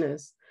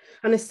practitioners,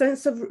 and a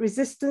sense of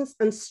resistance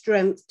and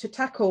strength to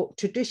tackle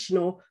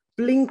traditional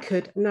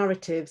blinkered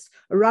narratives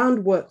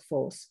around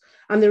workforce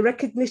and the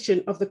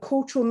recognition of the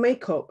cultural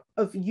makeup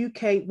of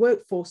UK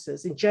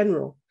workforces in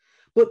general,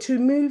 but to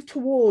move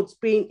towards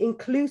being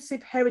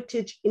inclusive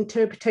heritage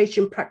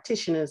interpretation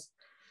practitioners,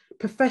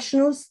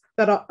 professionals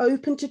that are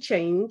open to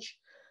change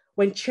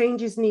when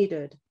change is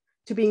needed,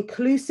 to be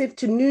inclusive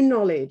to new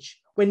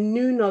knowledge when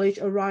new knowledge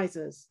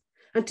arises,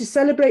 and to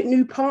celebrate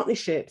new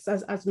partnerships,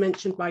 as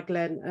mentioned by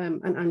Glyn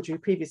and Andrew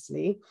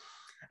previously,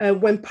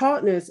 when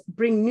partners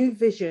bring new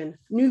vision,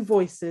 new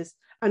voices,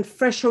 and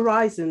fresh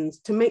horizons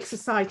to make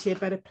society a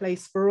better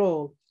place for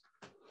all.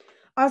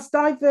 As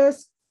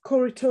diverse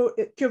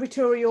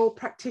curatorial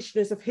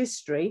practitioners of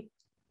history,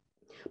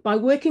 by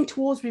working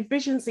towards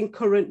revisions in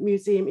current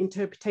museum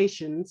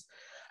interpretations,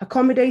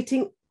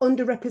 accommodating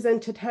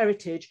underrepresented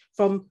heritage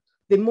from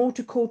the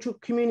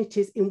multicultural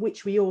communities in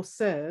which we all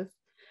serve,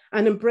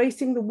 and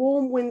embracing the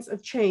warm winds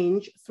of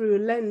change through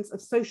a lens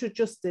of social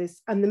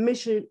justice and the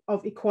mission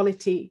of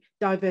equality,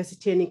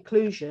 diversity and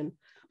inclusion,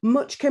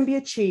 much can be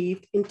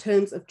achieved in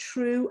terms of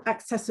true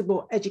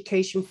accessible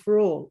education for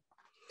all.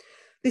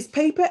 This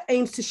paper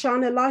aims to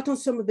shine a light on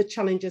some of the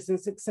challenges and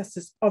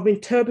successes of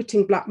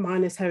interpreting Black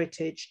miners'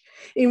 heritage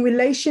in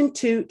relation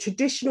to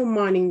traditional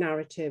mining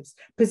narratives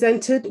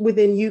presented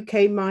within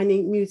UK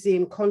mining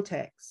museum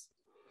contexts.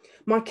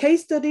 My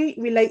case study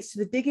relates to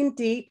the Digging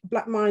Deep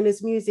Black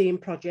Miners Museum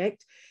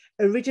project,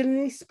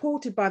 originally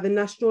supported by the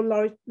National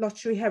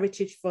Lottery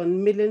Heritage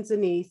Fund, Midlands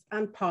and East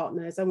and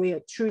partners, and we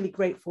are truly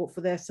grateful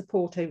for their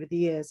support over the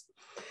years,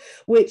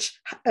 which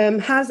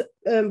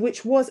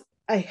was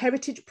a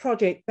heritage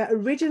project that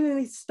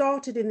originally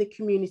started in the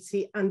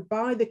community and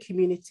by the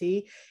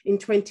community in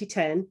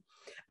 2010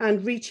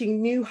 and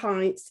reaching new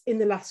heights in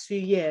the last few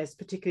years,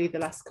 particularly the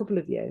last couple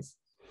of years.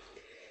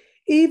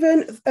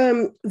 Even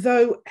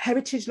though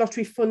Heritage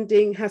Lottery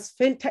funding has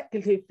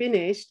technically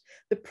finished,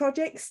 the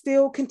project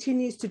still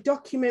continues to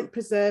document,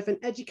 preserve and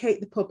educate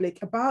the public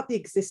about the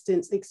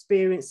existence,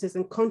 experiences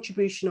and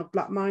contribution of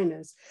Black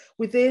miners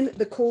within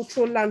the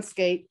cultural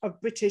landscape of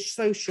British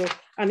social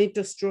and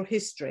industrial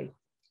history.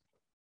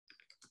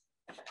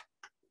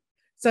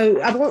 So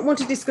I want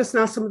to discuss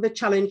now some of the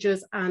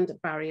challenges and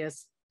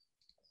barriers.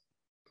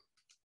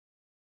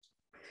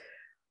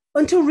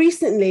 Until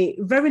recently,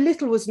 very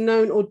little was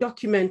known or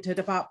documented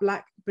about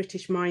Black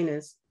British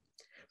miners.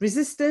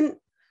 Resistant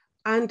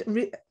and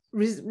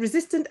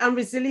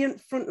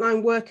resilient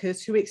frontline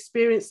workers who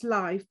experienced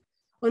life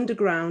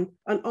underground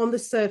and on the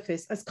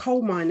surface as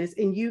coal miners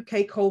in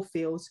UK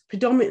coalfields,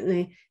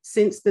 predominantly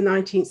since the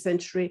 19th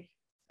century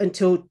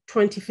until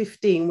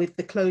 2015 with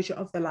the closure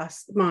of the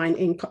last mine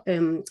in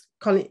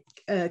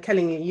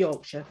Kellingley,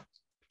 Yorkshire.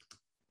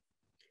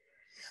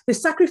 The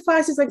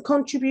sacrifices and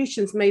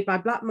contributions made by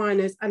Black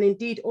miners, and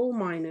indeed all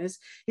miners,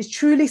 is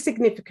truly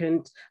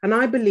significant, and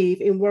I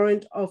believe in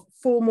warrant of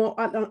formal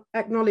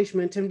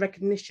acknowledgement and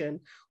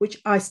recognition,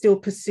 which I still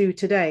pursue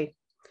today.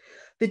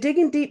 The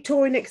Digging Deep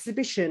touring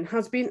exhibition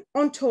has been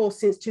on tour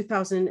since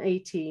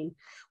 2018,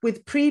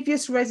 with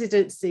previous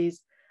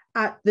residencies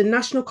at the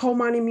National Coal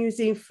Mining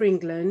Museum for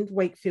England,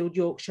 Wakefield,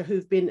 Yorkshire,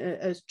 who've been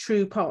a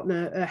true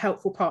partner, a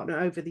helpful partner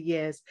over the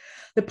years,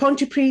 the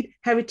Pontypridd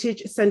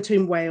Heritage Centre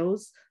in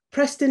Wales,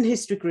 Preston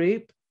History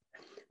Group,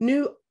 the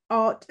New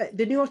Art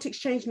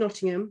Exchange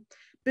Nottingham,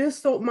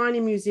 Bilsthorpe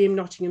Mining Museum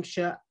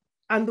Nottinghamshire,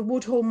 and the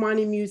Woodhall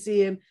Mining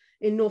Museum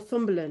in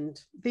Northumberland.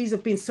 These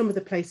have been some of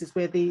the places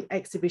where the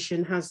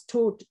exhibition has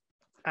toured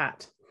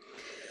at.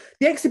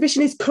 The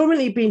exhibition is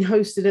currently being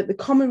hosted at the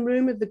Common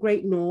Room of the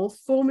Great North,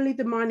 formerly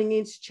the Mining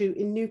Institute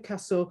in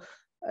Newcastle,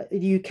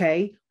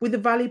 UK, with the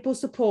valuable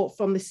support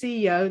from the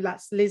CEO,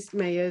 that's Liz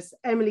Mayers,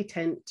 Emily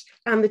Tent,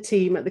 and the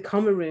team at the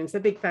Common Room. So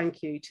a big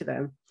thank you to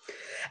them.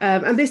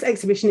 And this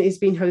exhibition is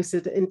being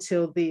hosted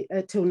until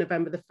till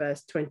November the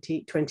 1st,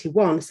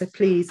 2021. So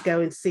please go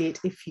and see it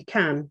if you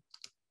can.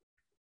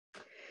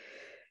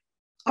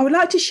 I would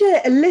like to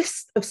share a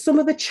list of some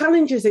of the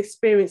challenges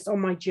experienced on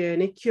my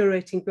journey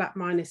curating Black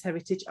miners'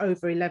 heritage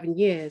over 11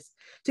 years,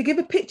 to give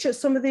a picture of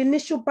some of the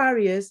initial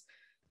barriers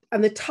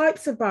and the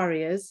types of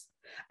barriers,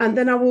 and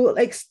then I will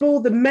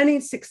explore the many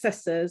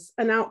successes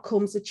and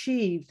outcomes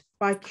achieved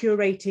by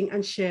curating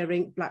and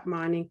sharing Black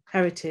mining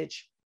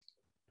heritage.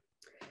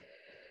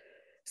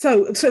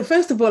 So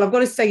first of all, I've got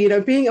to say, you know,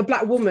 being a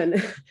Black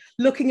woman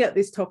looking at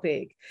this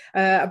topic,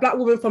 a Black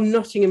woman from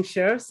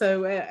Nottinghamshire.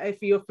 So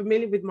if you're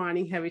familiar with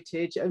mining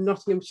heritage,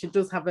 Nottinghamshire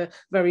does have a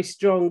very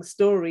strong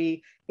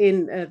story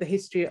in the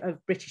history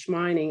of British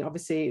mining,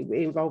 obviously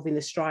involving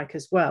the strike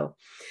as well.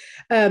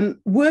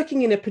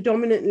 Working in a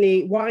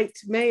predominantly white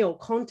male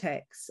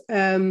context,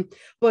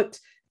 but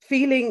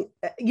feeling,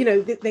 you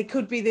know, they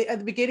could be at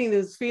the beginning, there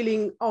was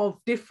feeling of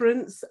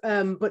difference,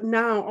 but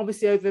now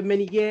obviously over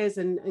many years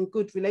and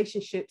good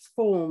relationships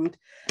formed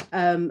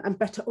and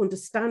better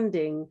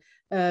understanding,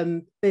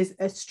 there's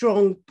a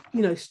strong,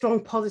 you know,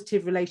 strong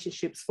positive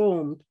relationships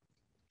formed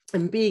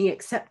and being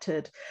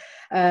accepted.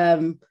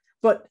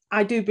 But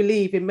I do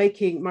believe in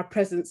making my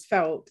presence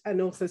felt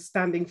and also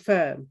standing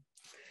firm.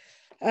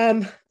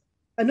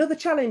 Another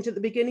challenge at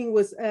the beginning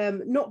was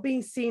not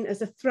being seen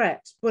as a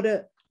threat,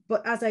 but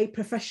as a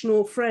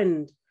professional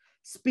friend,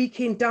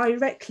 speaking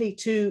directly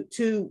to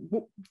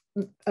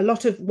a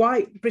lot of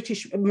white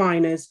British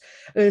miners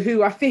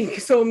who I think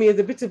saw me as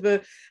a bit of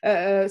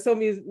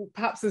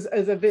perhaps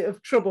as a bit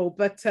of trouble,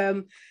 but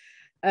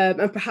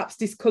and perhaps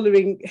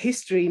discolouring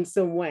history in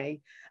some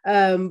way.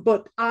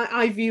 But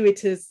I view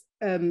it as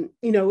you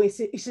know, it's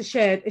a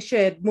shared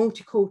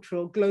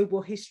multicultural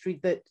global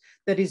history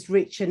that is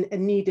rich and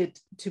needed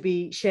to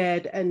be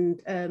shared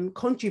and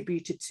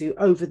contributed to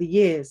over the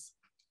years.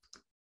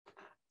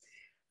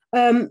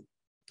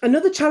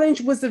 Another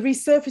challenge was the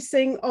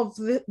resurfacing of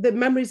the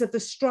memories of the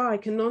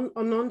strike and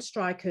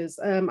non-strikers.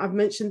 I've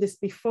mentioned this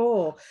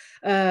before.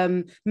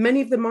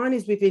 Many of the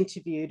miners we've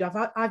interviewed,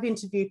 I've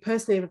interviewed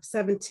personally over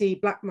 70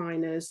 Black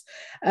miners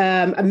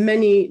and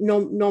many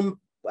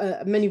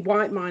many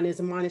white miners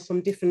and miners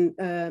from different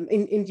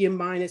Indian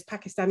miners,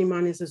 Pakistani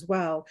miners as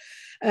well.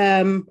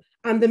 And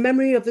the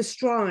memory of the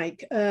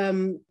strike,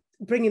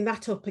 bringing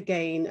that up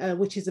again,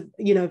 which is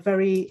a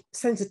very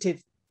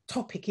sensitive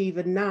topic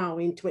even now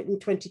in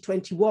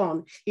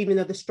 2021, even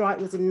though the strike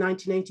was in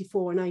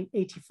 1984 and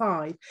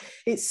 85,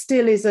 it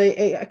still is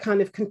a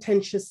kind of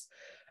contentious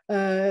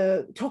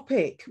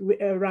topic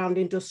around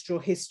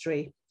industrial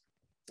history.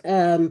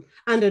 And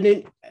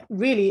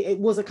really it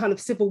was a kind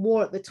of civil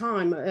war at the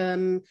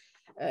time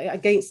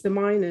against the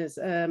miners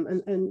and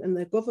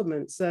the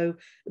government. So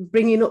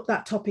bringing up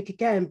that topic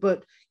again,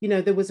 but you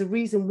know, there was a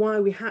reason why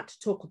we had to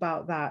talk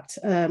about that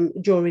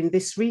during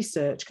this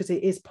research, because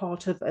it is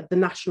part of the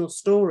national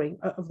story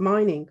of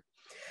mining.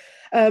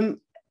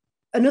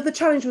 Another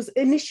challenge was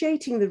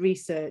initiating the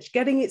research,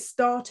 getting it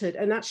started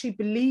and actually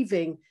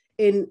believing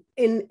in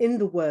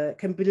the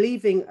work and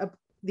believing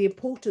the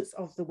importance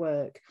of the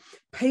work,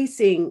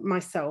 pacing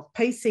myself,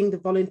 pacing the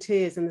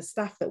volunteers and the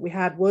staff that we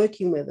had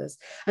working with us,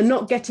 and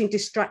not getting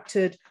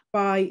distracted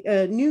by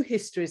new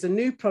histories and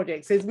new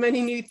projects. There's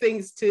many new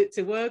things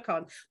to work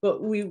on,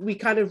 but we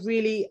kind of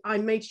really, I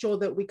made sure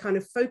that we kind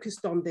of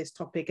focused on this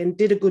topic and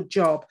did a good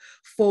job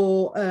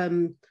for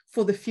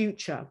the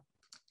future.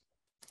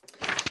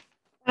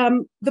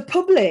 The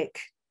public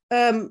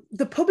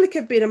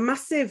have been a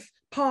massive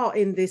part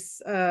in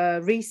this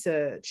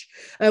research.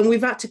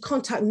 We've had to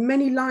contact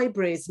many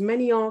libraries,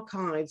 many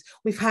archives.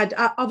 We've had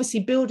obviously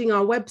building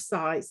our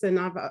websites, and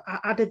I've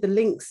added the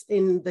links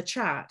in the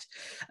chat,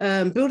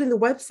 building the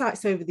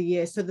websites over the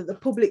years so that the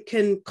public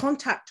can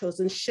contact us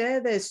and share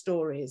their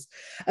stories.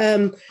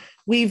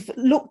 We've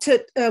looked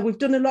at, we've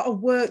done a lot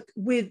of work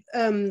with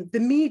the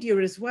media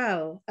as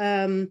well,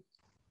 getting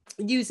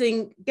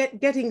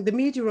the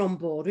media on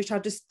board, which I'll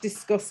just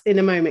discuss in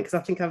a moment because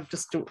I think I've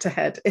just jumped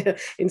ahead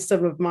in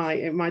some of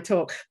my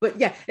talk. But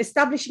yeah,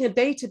 establishing a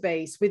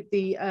database with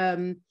the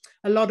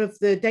a lot of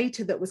the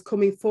data that was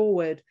coming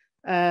forward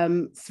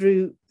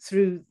through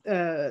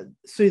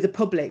the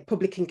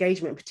public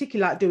engagement,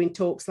 particularly like doing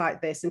talks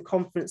like this and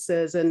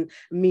conferences and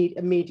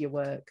media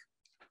work.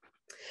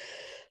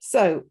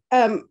 So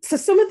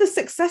some of the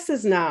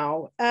successes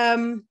now.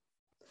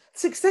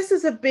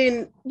 Successes have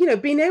been,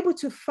 being able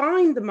to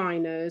find the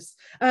miners.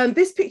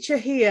 This picture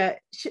here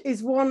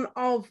is one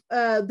of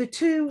the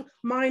 2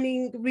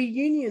 mining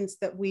reunions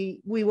that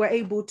we were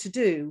able to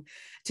do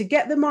to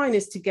get the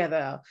miners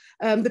together.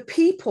 The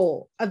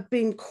people have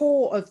been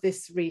core of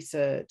this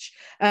research.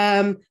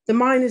 The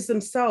miners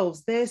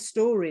themselves, their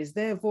stories,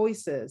 their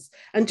voices,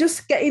 and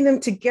just getting them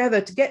together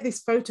to get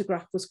this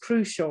photograph was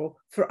crucial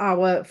for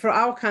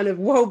our kind of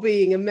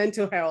well-being and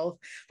mental health,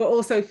 but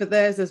also for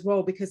theirs as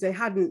well, because they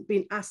hadn't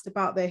been asked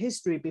about their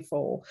history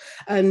before.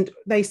 And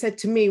they said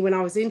to me when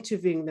I was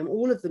interviewing them,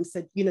 all of them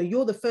said,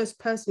 you're the first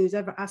person who's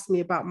ever asked me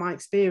about my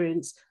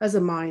experience as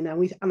a miner,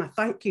 and I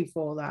thank you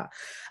for that.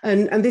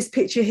 And this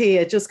picture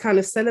here just kind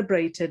of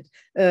celebrated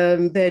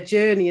their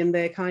journey and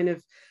their kind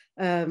of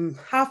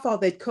how far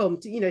they'd come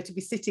to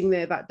be sitting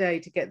there that day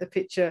to get the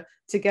picture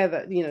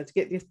together,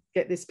 to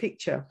get this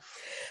picture.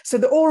 So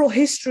the oral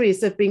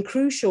histories have been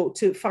crucial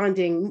to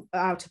finding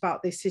out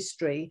about this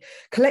history,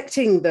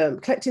 collecting the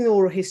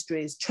oral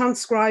histories,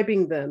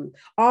 transcribing them,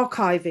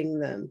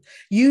 archiving them,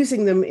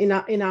 using them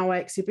in our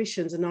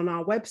exhibitions and on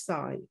our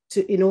website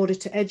in order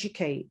to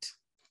educate.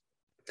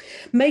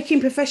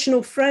 Making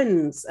professional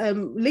friends,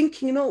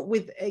 linking up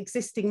with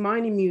existing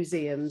mining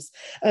museums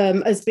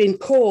has been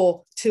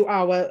core to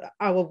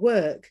our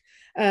work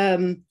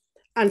and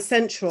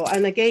central.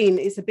 And again,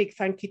 it's a big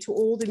thank you to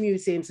all the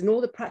museums and all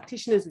the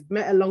practitioners we've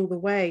met along the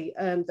way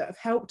that have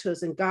helped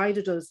us and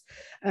guided us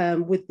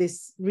with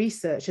this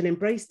research and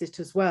embraced it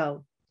as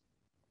well.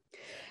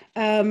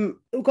 We've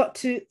got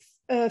to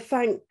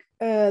thank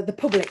the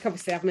public.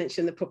 Obviously I've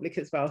mentioned the public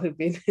as well, who've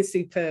been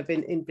superb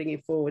in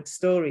bringing forward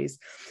stories.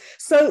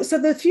 So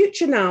the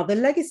future now, the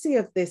legacy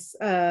of this,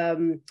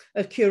 of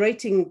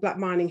curating Black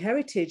mining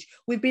heritage,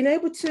 we've been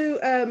able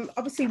to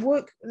obviously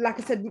work, like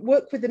I said,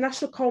 work with the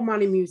National Coal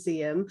Mining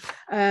Museum,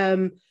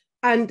 and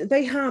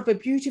they have a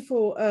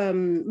beautiful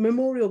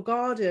memorial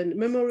garden,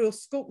 memorial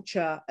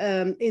sculpture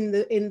on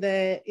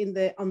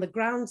the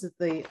grounds of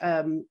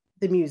the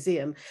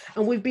museum,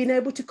 and we've been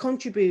able to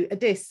contribute a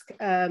disc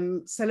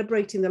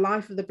celebrating the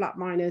life of the Black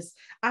miners,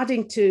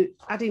 adding to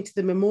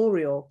the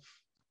memorial,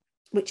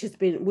 which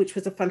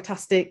was a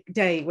fantastic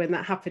day when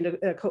that happened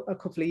a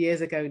couple of years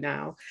ago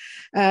now.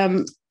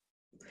 And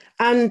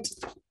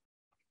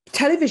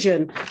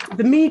television,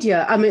 the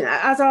media. I mean,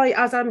 as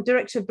I'm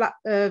director of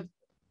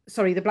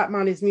the Black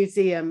Miners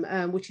Museum,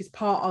 which is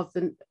part of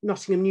the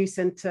Nottingham News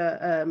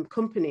Centre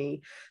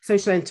company,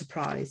 social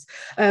enterprise.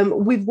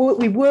 We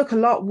work a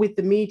lot with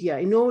the media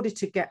in order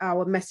to get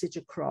our message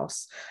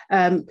across.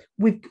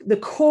 The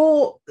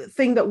core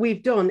thing that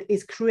we've done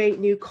is create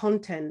new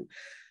content.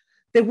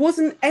 There was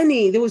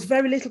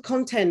very little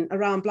content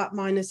around Black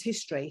miners'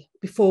 history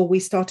before we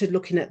started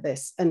looking at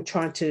this and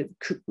trying to,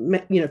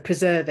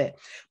 preserve it.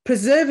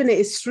 Preserving it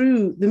is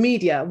through the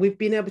media. We've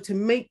been able to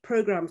make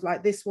programs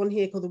like this one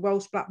here called the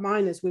Welsh Black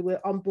Miners. We were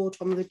on board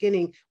from the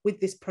beginning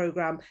with this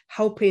program,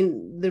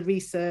 helping the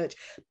research,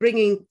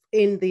 bringing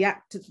in the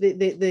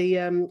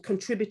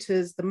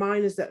contributors, the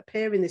miners that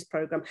appear in this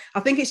program.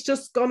 I think it's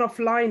just gone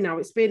offline now.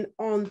 It's been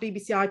on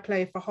BBC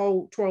iPlayer for a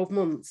whole 12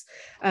 months.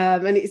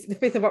 And it's the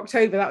 5th of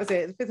October, that was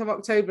it. The 5th of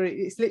October,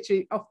 it's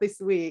literally off this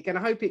week, and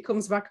I hope it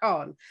comes back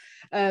on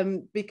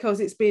because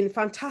it's been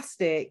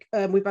fantastic.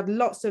 We've had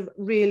lots of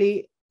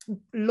really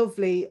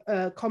lovely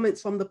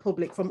comments from the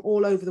public from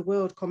all over the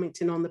world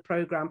commenting on the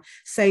programme,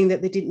 saying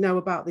that they didn't know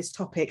about this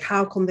topic.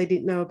 How come they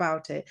didn't know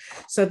about it?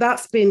 So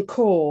that's been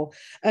core.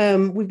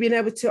 We've been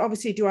able to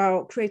obviously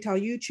create our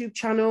YouTube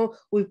channel.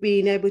 We've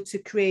been able to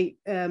create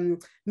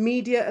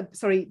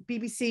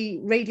BBC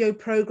radio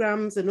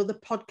programmes and other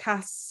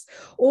podcasts.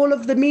 All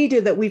of the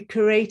media that we've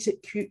curated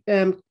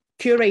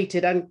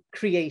and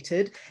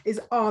created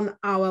is on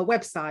our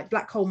website,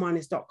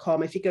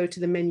 blackcoalminers.com. If you go to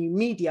the menu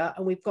media,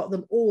 and we've got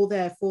them all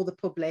there for the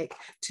public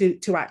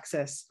to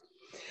access.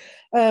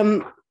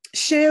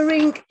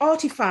 sharing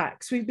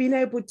artifacts. We've been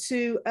able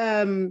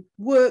to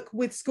work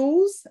with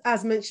schools,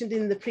 as mentioned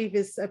in the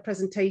previous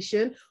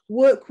presentation,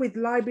 work with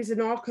libraries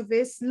and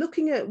archivists,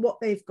 looking at what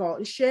they've got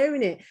and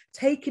sharing it,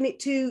 taking it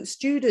to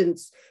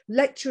students,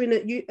 lecturing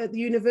at the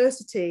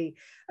university,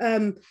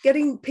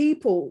 getting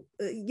people,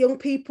 young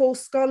people,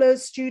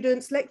 scholars,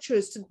 students,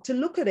 lecturers to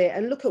look at it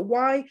and look at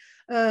why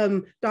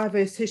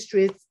diverse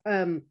histories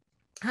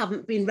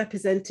haven't been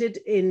represented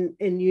in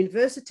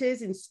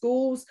universities, in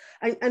schools,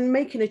 and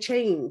making a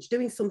change,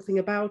 doing something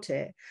about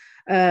it.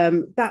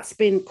 That's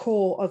been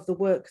core of the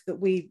work that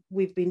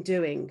we've been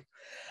doing.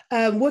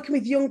 Working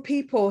with young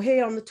people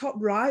here on the top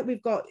right,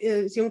 we've got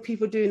young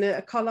people doing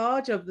a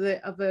collage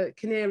of a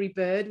canary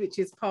bird, which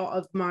is part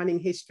of mining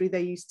history.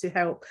 They used to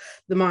help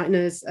the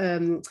miners.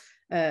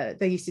 They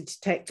used to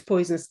detect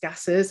poisonous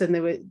gases, and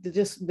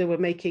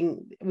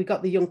we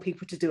got the young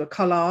people to do a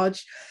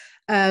collage.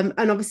 And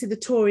obviously the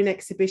touring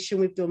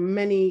exhibition, we've done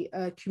many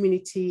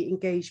community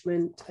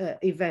engagement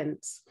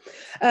events.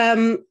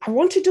 I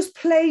want to just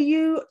play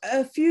you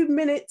a few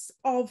minutes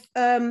of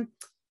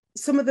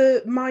some of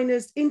the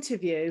miners'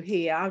 interview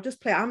here. I'll just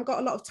play, I haven't got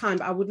a lot of time,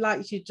 but I would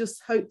like you to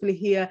just hopefully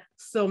hear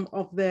some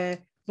of their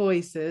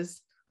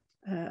voices.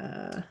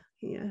 Yeah,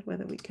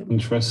 whether we can.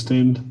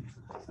 Interesting.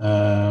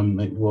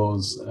 It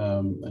was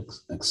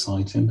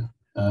exciting,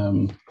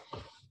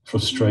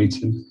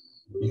 frustrating.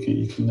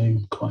 You can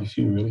name quite a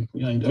few, really.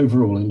 Yeah,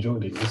 overall,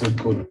 enjoyed it.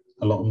 It was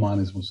a lot of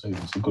miners will say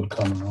it's a good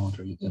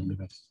camaraderie at the end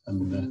of it,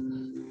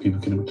 and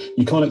people can.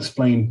 You can't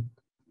explain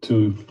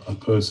to a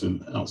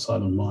person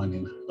outside of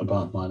mining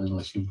about mining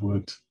unless you've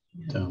worked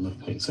down the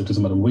pit. So it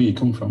doesn't matter where you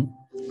come from.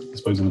 I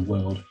suppose in the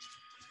world,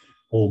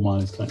 all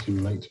miners can actually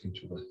relate to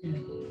each other. Yeah.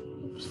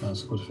 So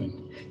that's a good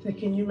thing. So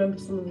can you remember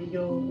some of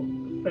your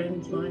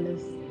friends,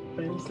 miners,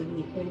 friends that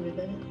you came with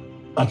there?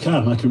 I can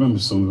remember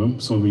some of them.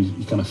 Some of them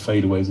you kind of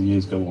fade away as the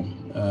years go on.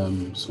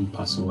 Some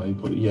pass away,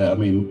 but yeah, I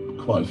mean,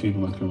 quite a few of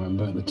them I can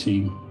remember. The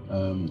team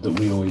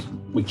that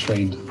we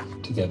trained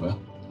together.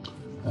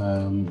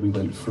 We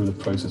went through the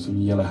process of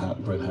yellow hat,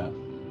 red hat,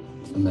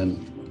 and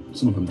then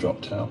some of them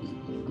dropped out,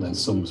 and then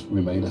some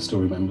remained. I still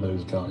remember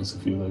those guys, a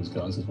few of those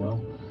guys as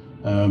well.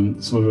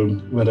 Some of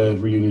them, we had a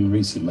reunion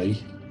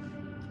recently,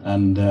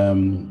 and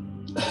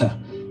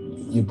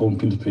you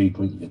bump into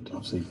people.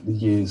 Obviously, the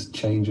years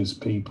changes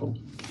people.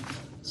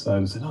 So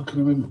they said, "Oh, can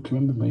you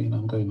remember me?" And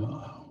I'm going,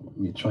 "Oh,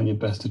 you're trying your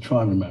best to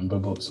try and remember,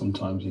 but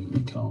sometimes you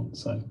can't."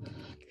 So.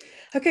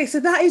 Okay, so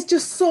that is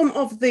just some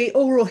of the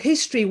oral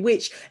history,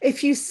 which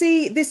if you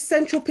see this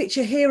central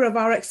picture here of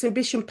our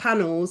exhibition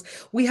panels,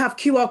 we have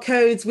QR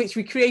codes, which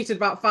we created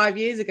about 5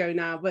 years ago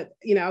now, but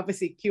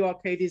obviously QR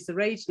code is the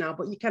rage now,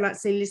 but you can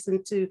actually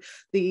listen to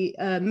the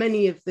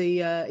many of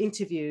the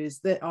interviews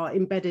that are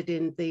embedded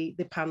in the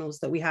panels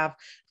that we have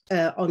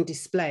on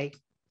display.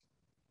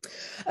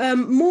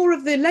 More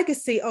of the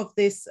legacy of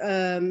this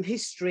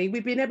history,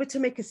 we've been able to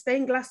make a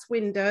stained glass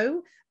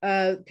window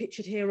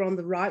pictured here on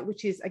the right,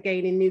 which is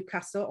again in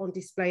Newcastle on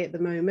display at the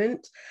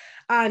moment,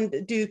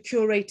 and do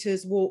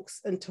curators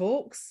walks and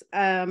talks,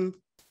 and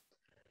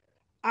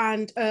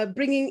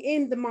bringing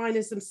in the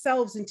miners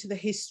themselves into the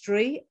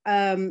history,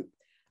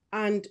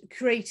 and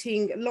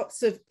creating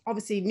lots of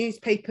obviously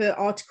newspaper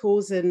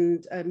articles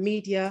and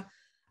media.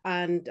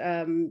 And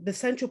the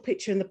central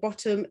picture in the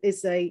bottom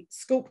is a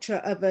sculpture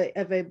of a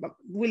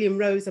William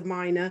Rose, a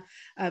miner,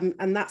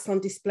 and that's on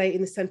display in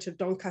the centre of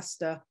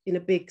Doncaster in a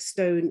big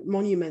stone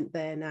monument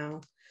there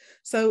now.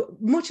 So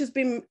much has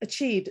been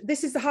achieved.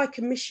 This is the High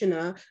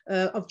Commissioner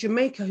of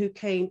Jamaica who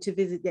came to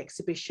visit the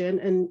exhibition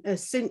and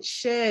has since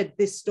shared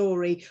this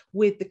story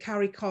with the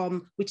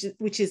CARICOM,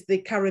 which is the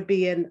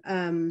Caribbean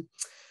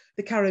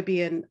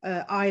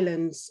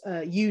Islands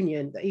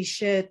Union, that he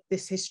shared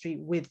this history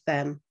with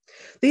them.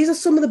 These are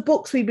some of the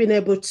books we've been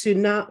able to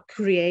now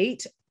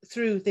create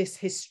through this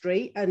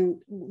history,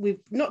 and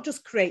we've not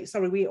just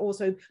we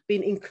also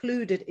been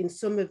included in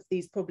some of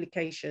these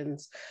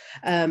publications,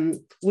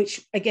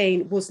 which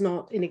again was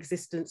not in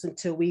existence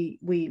until we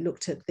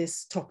looked at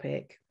this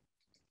topic,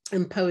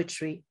 and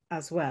poetry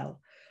as well.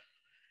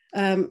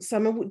 So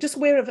I'm just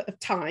aware of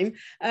time.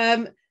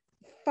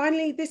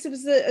 Finally, this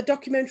was a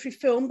documentary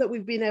film that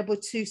we've been able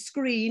to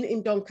screen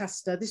in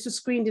Doncaster. This was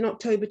screened in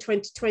October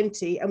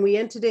 2020, and we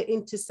entered it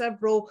into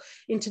several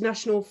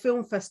international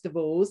film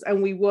festivals,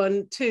 and we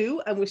won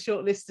 2 and were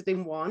shortlisted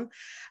in 1,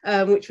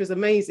 which was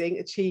amazing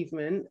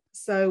achievement.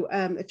 So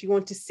if you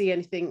want to see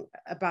anything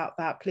about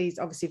that, please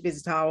obviously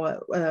visit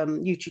our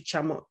YouTube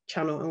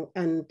channel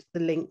and the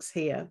links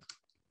here.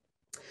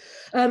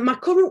 My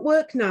current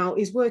work now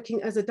is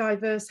working as a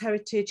diverse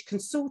heritage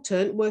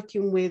consultant,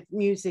 working with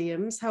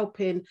museums,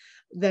 helping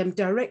them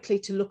directly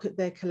to look at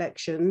their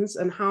collections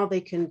and how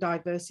they can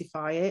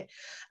diversify it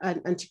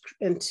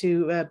and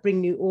to bring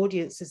new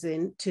audiences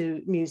in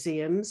to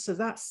museums. So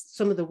that's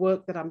some of the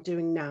work that I'm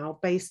doing now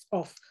based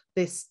off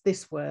this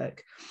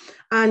work.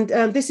 And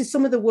this is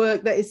some of the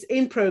work that is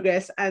in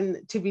progress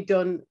and to be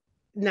done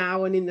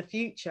now and in the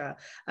future.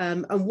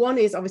 And one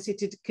is obviously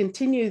to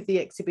continue the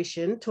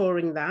exhibition,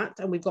 touring that,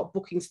 and we've got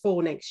bookings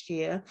for next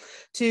year,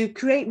 to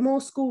create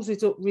more schools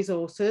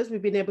resources.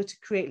 We've been able to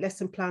create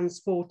lesson plans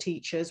for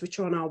teachers, which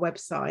are on our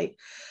website.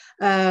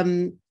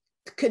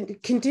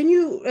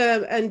 Continue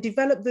and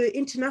develop the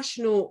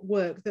international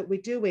work that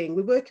we're doing.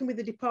 We're working with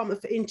the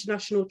Department for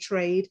International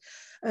Trade,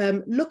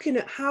 looking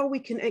at how we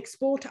can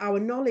export our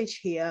knowledge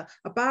here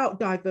about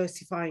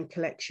diversifying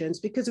collections,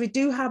 because we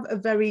do have a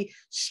very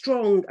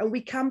strong, and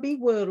we can be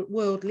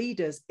world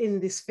leaders in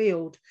this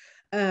field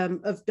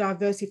of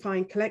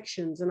diversifying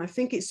collections. And I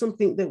think it's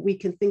something that we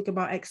can think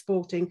about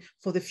exporting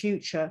for the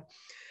future.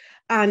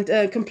 And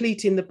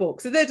completing the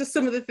book. So they're just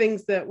some of the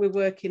things that we're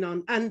working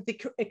on, and the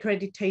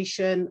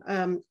accreditation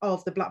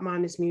of the Black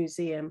Miners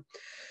Museum.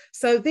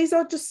 So these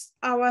are just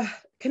our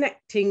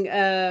connecting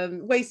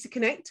ways to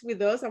connect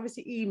with us,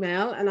 obviously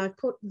email, and I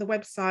put the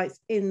websites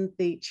in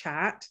the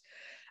chat.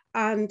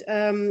 And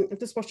I'm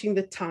just watching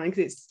the time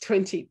because it's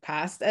 20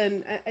 past,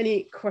 and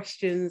any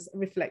questions,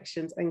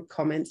 reflections and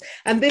comments.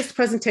 And this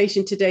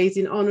presentation today is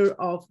in honour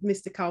of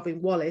Mr.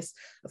 Calvin Wallace,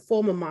 a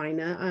former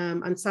miner,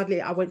 and sadly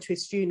I went to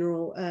his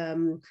funeral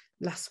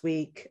last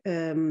week,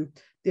 the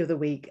other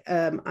week,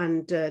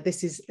 and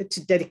this is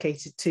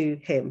dedicated to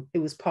him. It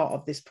was part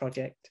of this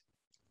project.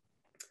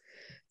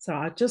 So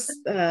I'll just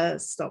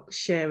stop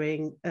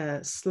sharing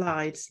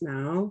slides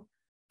now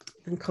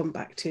and come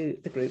back to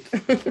the group.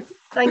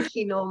 Thank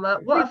you, Norma.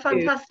 What a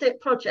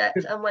fantastic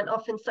project, and went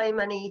off in so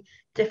many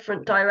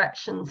different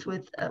directions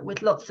with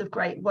lots of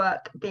great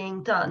work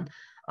being done.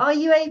 Are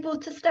you able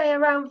to stay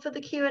around for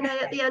the Q&A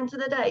at the end of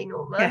the day,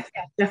 Norma? Yes,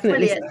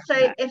 definitely. Brilliant.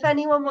 So if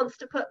anyone wants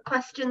to put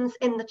questions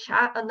in the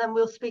chat, and then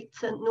we'll speak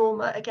to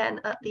Norma again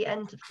at the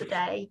end of the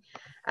day.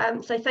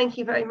 So thank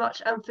you very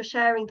much, and for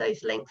sharing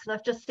those links. And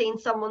I've just seen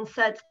someone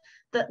said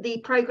that the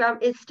programme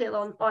is still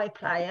on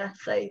iPlayer,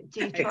 so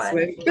do try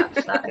and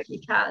catch that if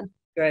you can.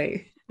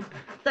 Great.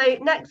 So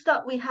next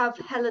up we have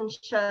Helen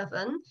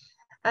Shurven,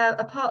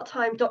 a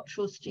part-time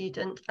doctoral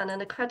student and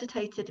an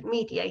accredited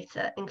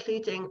mediator,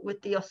 including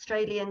with the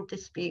Australian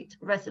Dispute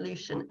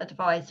Resolution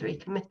Advisory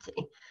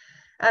Committee.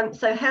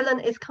 So Helen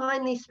is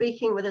kindly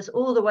speaking with us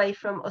all the way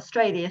from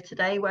Australia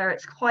today, where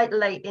it's quite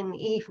late in the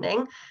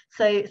evening.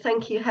 So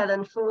thank you,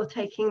 Helen, for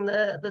taking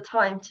the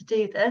time to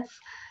do this.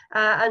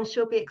 And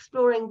she'll be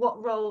exploring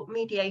what role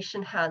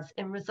mediation has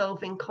in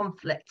resolving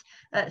conflict,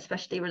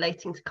 especially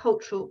relating to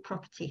cultural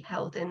property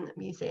held in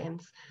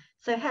museums.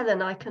 So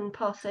Helen, I can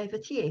pass over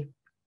to you.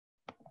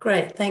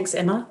 Great, thanks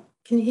Emma.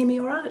 Can you hear me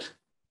all right?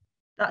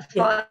 That's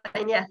fine,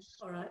 yes.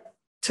 All right,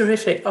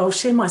 terrific. I'll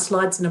share my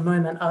slides in a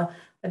moment.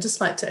 I'd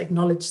just like to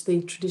acknowledge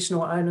the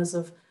traditional owners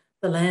of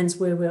the lands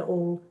where we're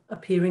all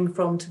appearing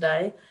from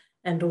today,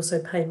 and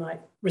also pay my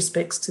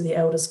respects to the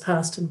elders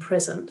past and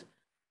present.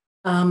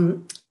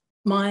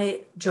 My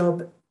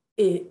job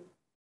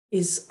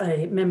is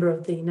a member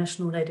of the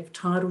National Native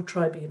Title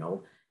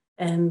Tribunal,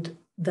 and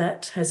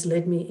that has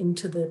led me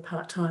into the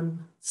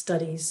part-time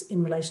studies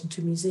in relation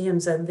to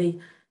museums. And the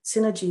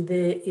synergy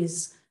there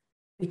is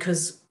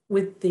because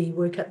with the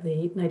work at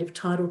the Native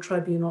Title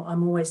Tribunal,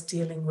 I'm always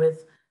dealing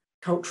with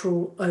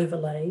cultural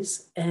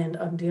overlays, and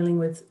I'm dealing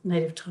with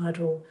native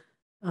title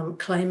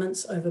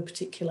claimants over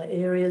particular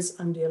areas.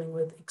 I'm dealing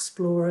with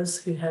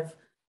explorers who have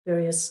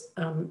various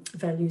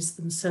values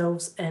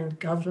themselves, and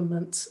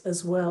governments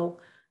as well.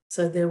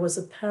 So there was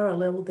a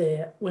parallel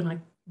there when I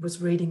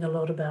was reading a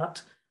lot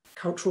about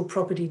cultural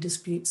property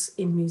disputes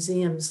in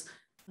museums.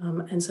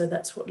 And so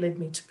that's what led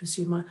me to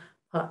pursue my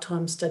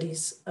part-time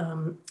studies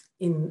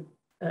in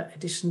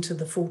addition to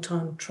the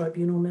full-time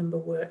tribunal member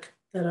work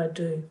that I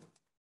do.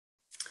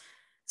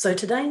 So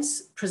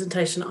today's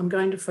presentation, I'm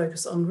going to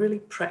focus on really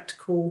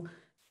practical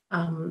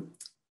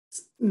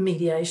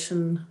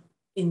mediation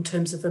in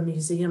terms of a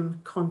museum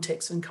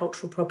context and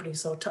cultural property.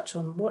 So I'll touch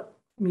on what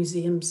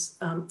museums,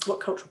 what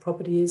cultural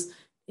property is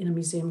in a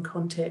museum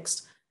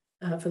context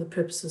for the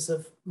purposes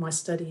of my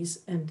studies,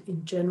 and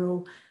in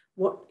general,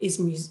 what is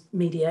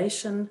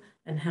mediation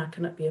and how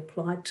can it be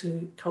applied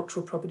to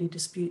cultural property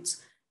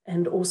disputes,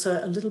 and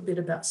also a little bit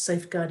about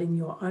safeguarding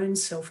your own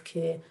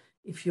self-care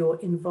if you're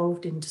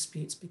involved in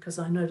disputes, because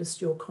I noticed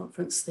your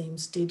conference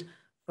themes did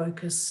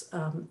focus,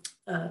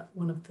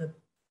 one of the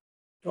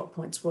dot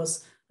points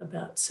was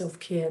about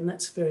self-care, and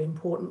that's very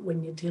important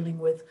when you're dealing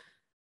with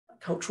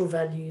cultural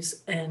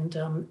values and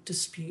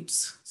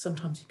disputes.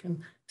 Sometimes you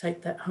can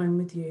take that home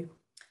with you.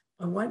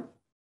 I won't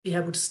be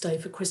able to stay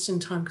for question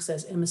time because,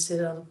 as Emma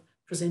said, I'm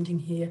presenting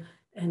here,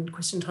 and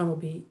question time will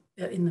be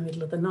in the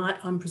middle of the night.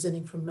 I'm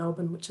presenting from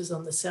Melbourne, which is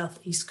on the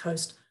southeast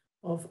coast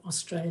of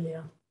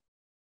Australia.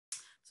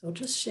 So I'll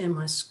just share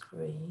my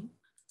screen.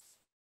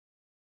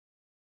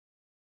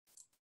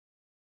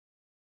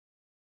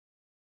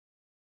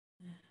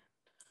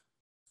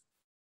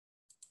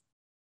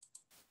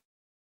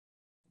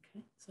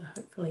 Okay, so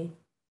hopefully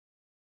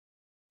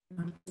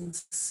everyone can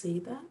see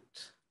that.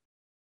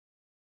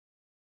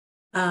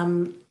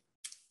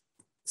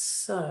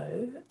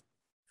 So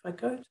if I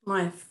go to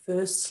my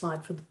first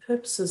slide, for the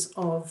purposes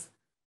of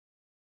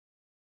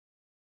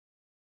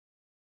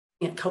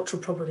at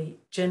cultural property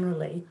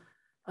generally,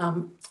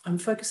 I'm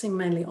focusing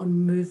mainly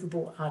on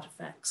movable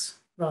artefacts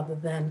rather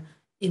than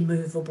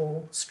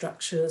immovable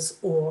structures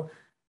or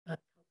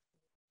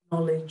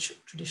knowledge,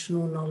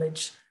 traditional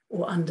knowledge,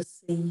 or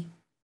undersea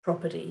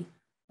property,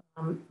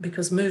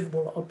 because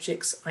movable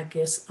objects, I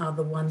guess, are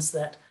the ones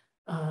that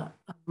are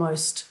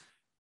most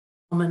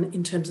common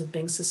in terms of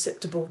being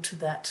susceptible to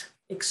that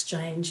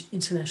exchange,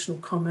 international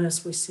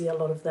commerce. We see a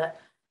lot of that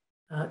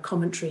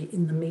commentary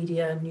in the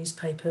media,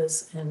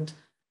 newspapers and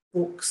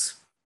books.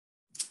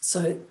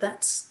 So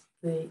that's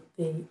the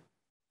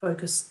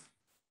focus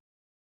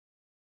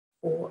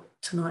for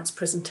tonight's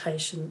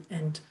presentation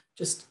and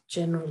just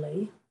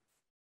generally.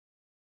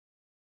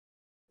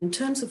 In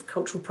terms of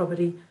cultural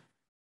property,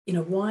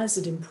 why is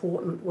it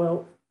important?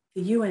 Well,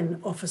 the UN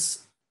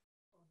Office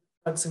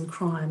of Drugs and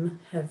Crime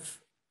have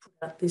put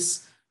out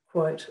this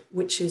quote,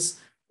 which is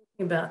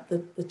talking about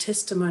the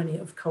testimony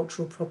of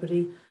cultural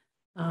property.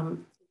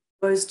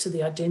 Goes to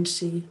the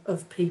identity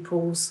of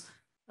peoples.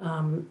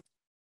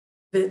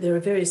 There are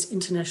various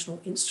international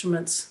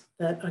instruments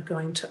that are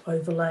going to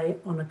overlay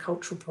on a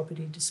cultural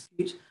property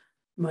dispute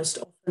most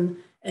often,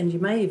 and you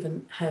may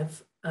even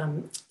have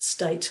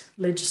state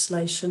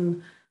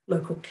legislation,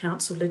 local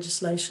council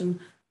legislation,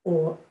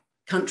 or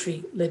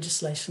country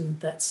legislation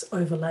that's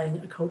overlaying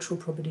a cultural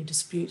property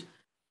dispute.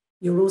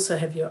 You'll also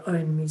have your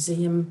own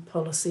museum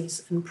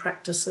policies and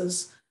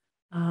practices.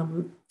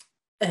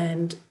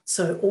 And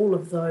so all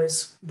of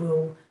those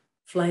will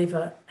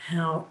flavour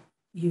how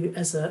you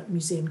as a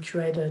museum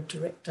curator,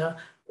 director,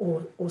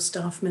 or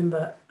staff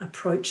member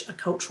approach a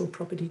cultural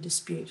property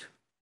dispute.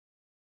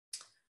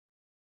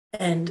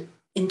 And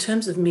in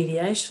terms of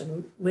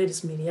mediation, where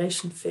does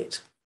mediation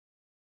fit?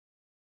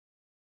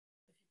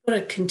 You've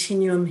got a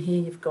continuum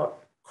here. You've got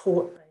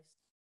court-based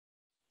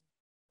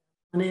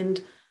one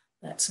end,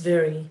 that's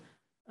very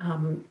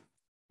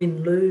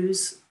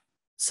win-lose.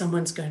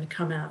 Someone's going to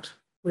come out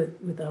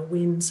with a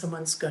win,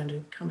 someone's going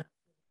to come out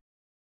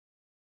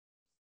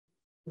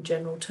in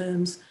general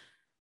terms.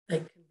 They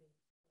can be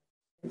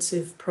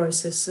expensive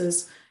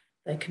processes.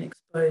 They can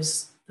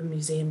expose the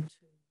museum to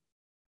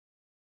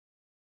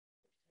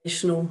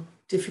additional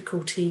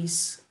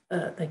difficulties.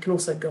 They can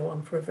also go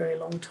on for a very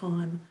long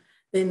time.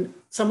 Then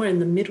somewhere in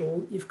the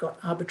middle, you've got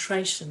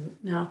arbitration.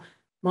 Now,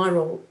 my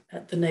role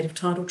at the Native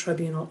Title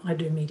Tribunal, I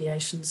do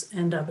mediations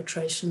and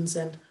arbitrations,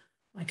 and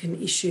I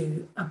can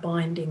issue a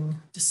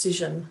binding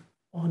decision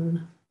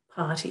on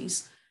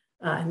parties,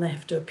 and they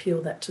have to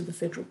appeal that to the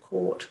federal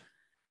court.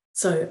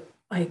 So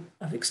I've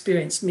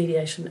experienced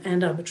mediation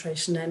and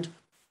arbitration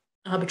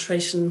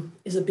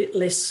is a bit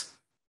less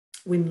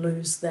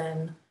win-lose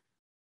than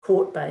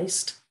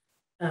court-based.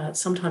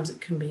 Sometimes it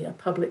can be a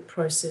public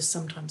process,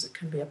 sometimes it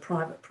can be a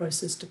private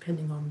process,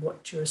 depending on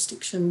what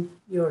jurisdiction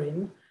you're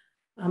in.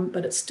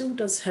 But it still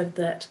does have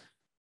that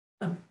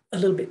a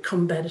little bit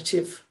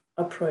combative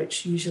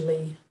approach.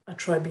 Usually a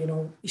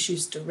tribunal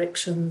issues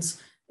directions,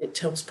 it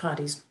tells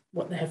parties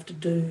what they have to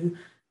do,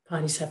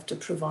 parties have to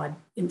provide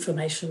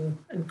information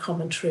and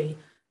commentary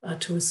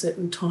to a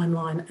certain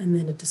timeline, and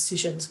then a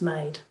decision's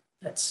made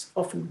that's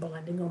often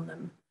binding on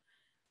them.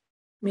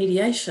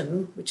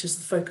 Mediation, which is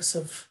the focus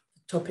of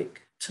the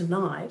topic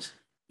tonight,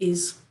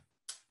 is,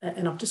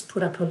 and I've just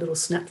put up a little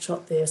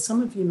snapshot there.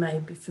 Some of you may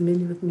be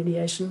familiar with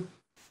mediation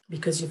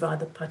because you've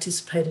either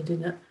participated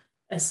in it,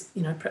 as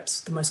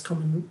perhaps the most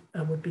common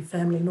would be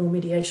family law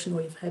mediation,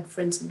 or you've had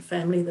friends and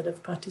family that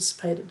have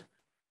participated.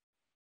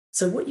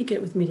 So what you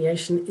get with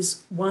mediation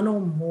is one or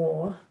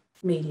more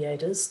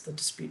mediators, the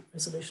dispute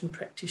resolution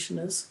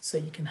practitioners. So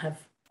you can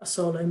have a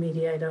solo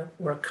mediator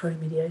or a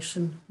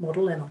co-mediation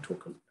model, and I'll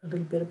talk a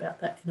little bit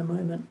about that in a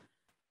moment.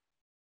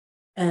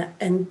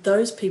 And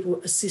those people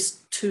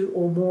assist two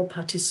or more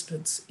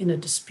participants in a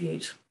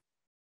dispute.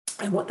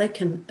 And what they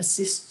can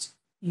assist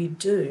you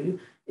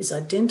do is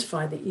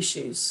identify the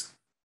issues,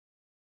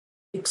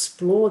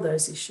 explore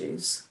those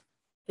issues,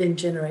 then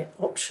generate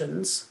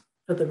options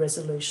for the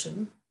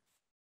resolution,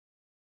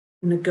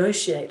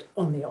 negotiate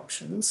on the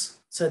options.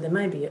 So there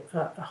may be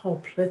a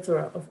whole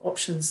plethora of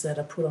options that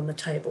are put on the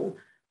table,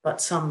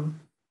 but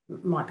some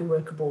might be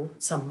workable,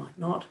 some might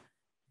not.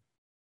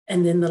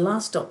 And then the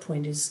last dot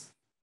point is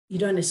you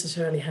don't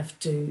necessarily have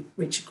to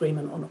reach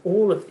agreement on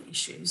all of the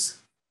issues.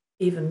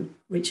 Even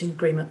reaching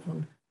agreement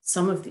on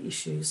some of the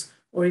issues,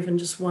 or even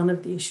just one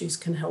of the issues,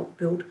 can help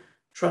build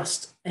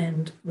trust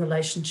and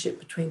relationship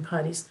between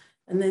parties.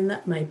 And then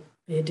that may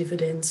bear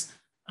dividends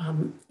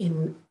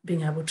in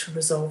being able to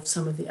resolve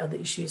some of the other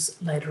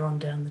issues later on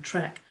down the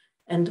track.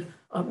 And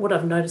what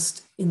I've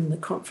noticed in the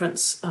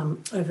conference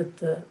over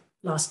the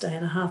last day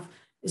and a half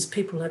is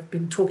people have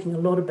been talking a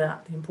lot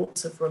about the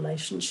importance of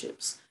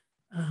relationships.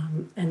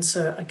 And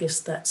so I guess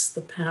that's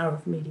the power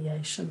of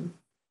mediation.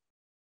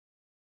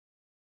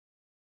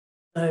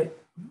 So I'm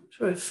not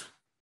sure if...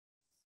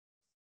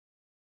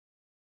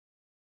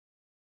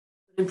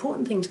 The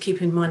important thing to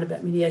keep in mind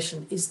about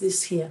mediation is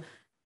this here.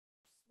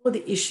 For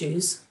the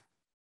issues,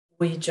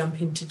 we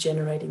jump into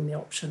generating the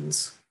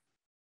options.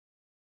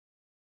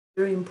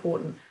 Very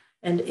important.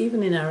 And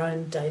even in our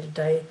own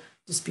day-to-day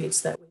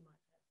disputes that we might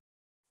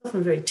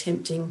often very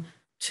tempting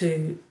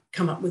to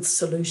come up with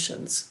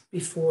solutions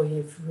before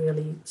you've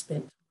really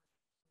spent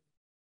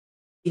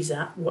tease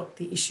out what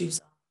the issues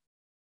are.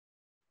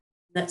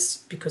 That's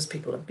because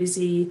people are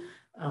busy,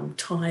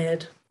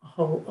 tired, a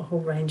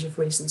whole range of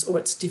reasons, or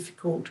it's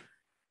difficult.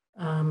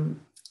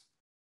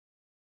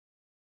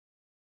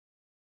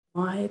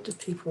 Why do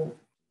people?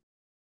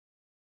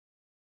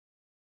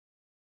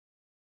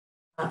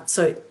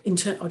 So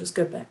I'll just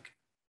go back.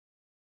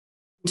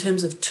 In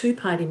terms of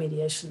two-party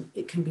mediation,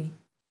 it can be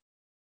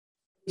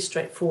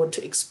straightforward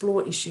to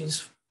explore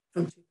issues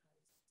from two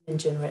parties and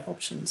generate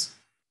options.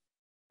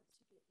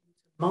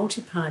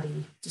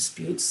 Multi-party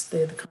disputes,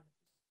 they're the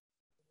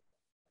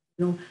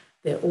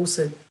they're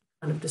also the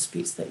kind of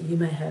disputes that you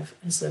may have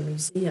as a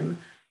museum.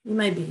 You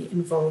may be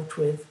involved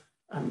with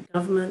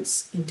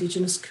governments,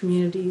 Indigenous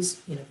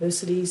communities,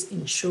 universities,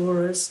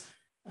 insurers,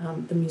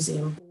 the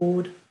museum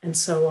board, and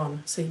so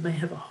on. So you may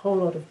have a whole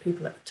lot of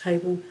people at the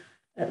table,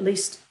 at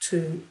least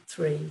 2,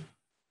 3,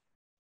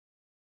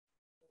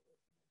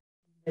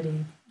 where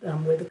the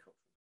culture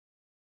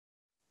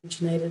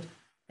originated,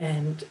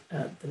 and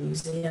the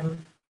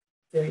museum,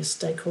 various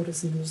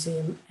stakeholders in the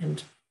museum,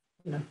 and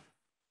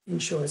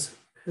insurers,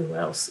 who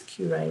else,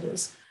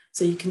 curators.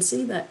 So you can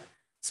see that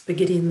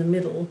spaghetti in the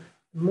middle.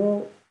 The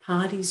more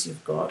parties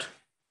you've got,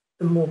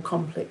 the more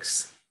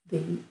complex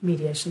the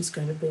mediation is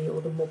going to be, or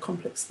the more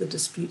complex the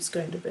dispute's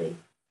going to be.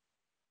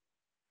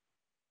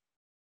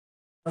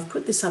 I've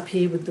put this up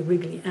here with the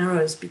wriggly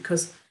arrows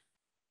because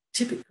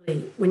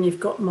typically when you've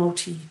got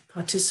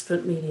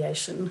multi-participant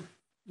mediation,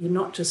 you're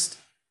not just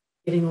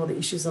getting all the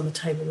issues on the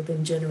table and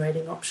then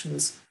generating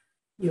options.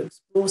 You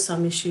explore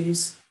some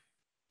issues,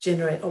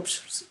 generate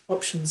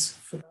options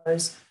for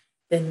those,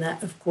 then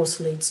that of course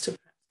leads to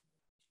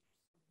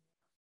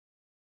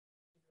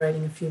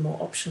generating a few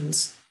more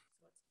options.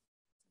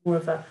 More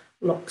of a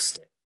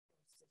lockstep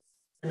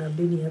and a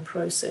linear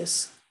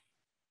process.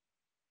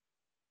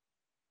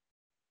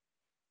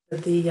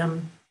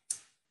 The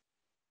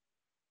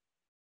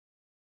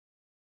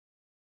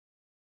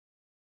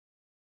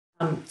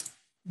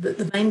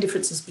main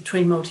differences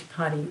between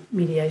multi-party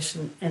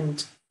mediation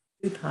and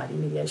two-party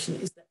mediation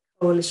is that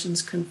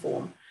coalitions can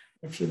form.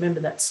 If you remember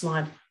that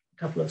slide a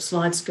couple of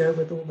slides ago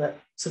with all that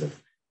sort of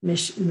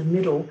mesh in the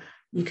middle,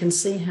 you can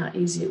see how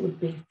easy it would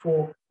be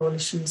for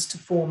coalitions to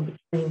form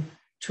between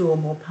 2 or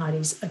more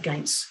parties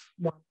against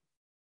one.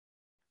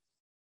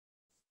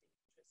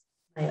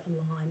 They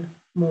align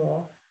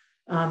more.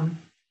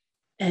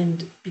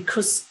 And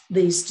because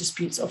these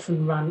disputes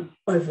often run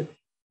over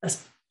a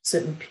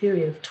certain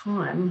period of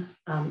time,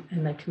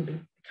 and they can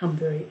become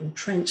very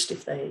entrenched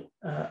if they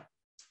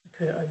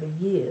occur over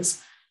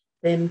years,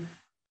 then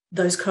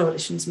those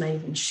coalitions may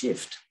even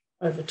shift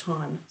over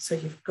time. So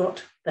you've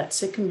got that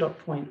second dot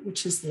point,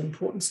 which is the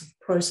importance of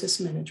process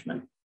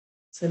management.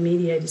 So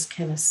mediators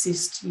can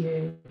assist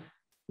you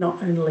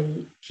not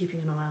only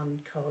keeping an eye on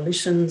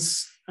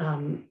coalitions,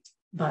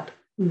 but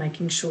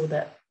making sure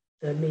that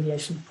the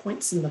mediation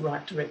points in the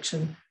right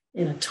direction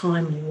in a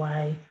timely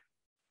way.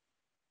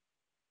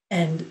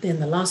 And then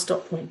the last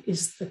dot point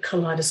is the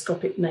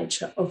kaleidoscopic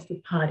nature of the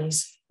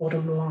party's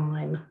bottom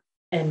line.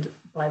 And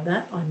by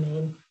that, I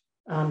mean,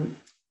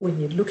 when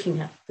you're looking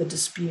at the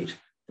dispute,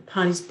 the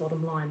party's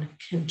bottom line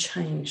can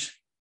change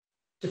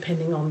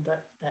depending on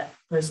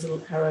those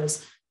little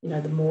arrows.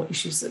 The more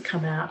issues that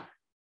come out,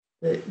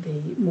 the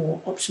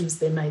more options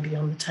there may be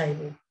on the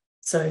table.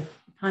 So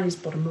the party's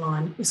bottom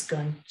line is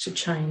going to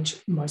change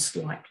most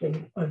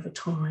likely over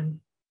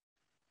time.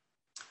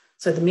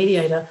 So the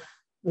mediator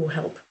will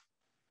help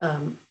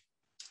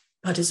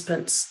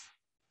participants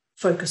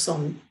focus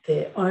on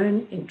their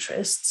own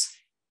interests,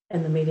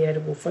 and the mediator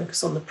will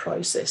focus on the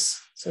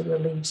process. So it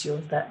relieves you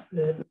of that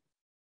burden.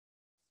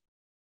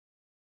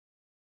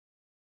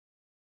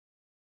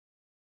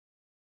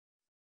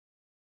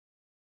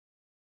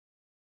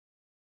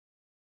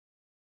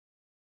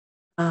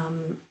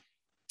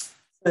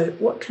 So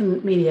what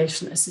can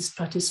mediation assist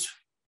participants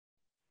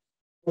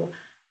for?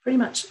 Pretty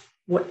much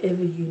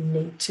whatever you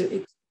need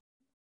to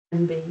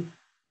can be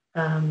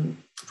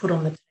put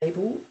on the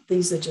table.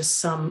 These are just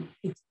some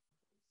examples.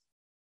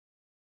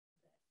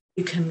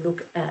 You can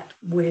look at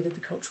where did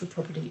the cultural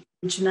property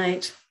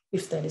originate,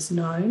 if that is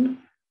known,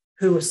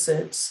 who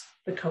asserts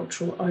the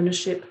cultural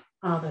ownership,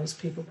 are those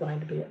people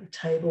going to be at the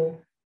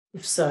table?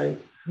 If so,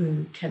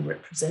 who can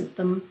represent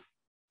them?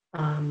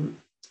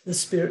 The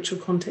spiritual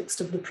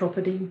context of the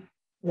property,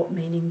 what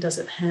meaning does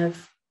it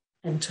have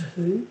and to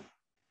who?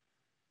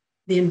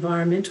 The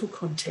environmental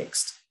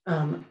context,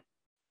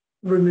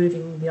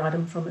 removing the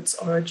item from its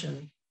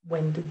origin,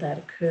 when did that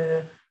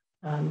occur?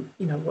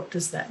 What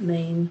does that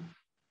mean?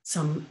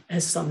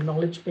 Has some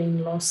knowledge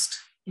been lost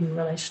in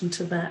relation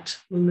to that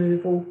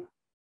removal?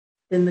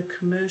 Then the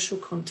commercial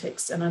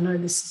context, and I know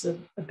this is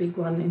a big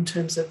one in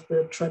terms of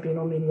the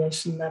tribunal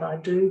mediation that I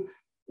do,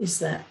 is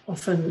that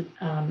often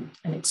an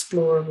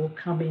explorer will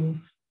come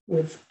in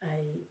with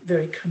a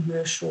very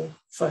commercial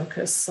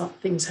focus. Some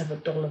things have a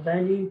dollar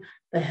value,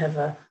 they have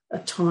a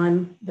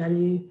time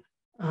value,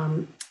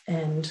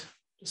 and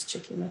just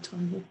checking my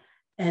time here,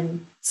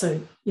 And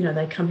so, you know,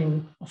 they come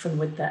in often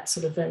with that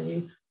sort of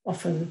value.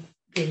 Often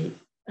the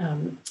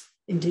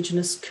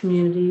Indigenous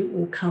community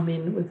will come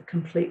in with a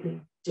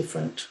completely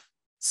different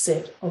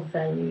set of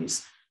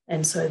values.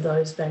 And so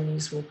those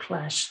values will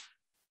clash.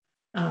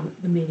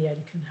 The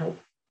mediator can help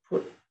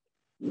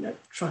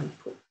try and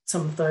put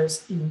some of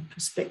those in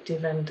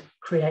perspective and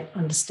create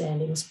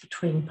understandings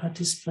between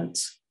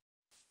participants.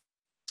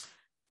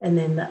 And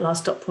then that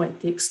last dot point,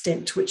 the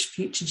extent to which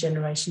future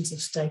generations of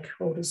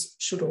stakeholders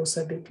should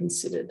also be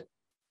considered.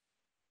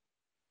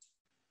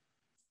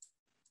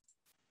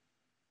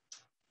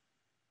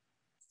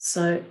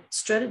 So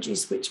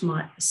strategies which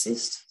might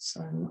assist, so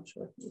I'm not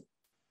sure if you've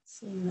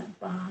seen that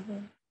bar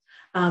there,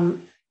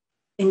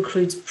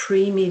 includes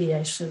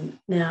pre-mediation.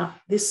 Now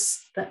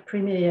that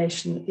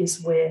pre-mediation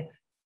is where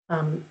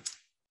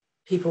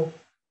people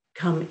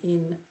come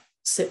in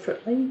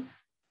separately.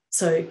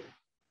 So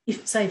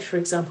if, say, for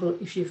example,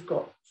 if you've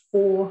got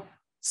 4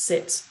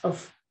 sets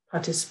of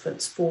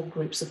participants, 4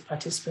 groups of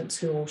participants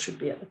who all should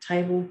be at the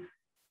table,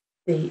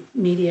 the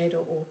mediator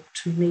or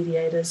 2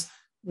 mediators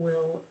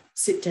will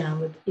sit down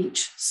with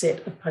each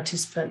set of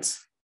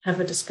participants,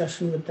 have a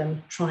discussion with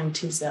them, try and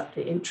tease out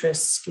their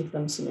interests, give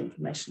them some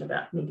information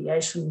about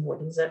mediation,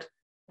 what is it,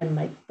 and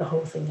make the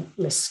whole thing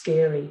less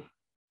scary.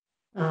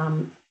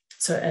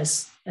 So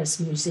as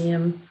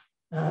museum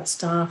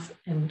staff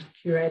and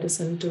curators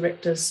and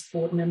directors,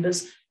 board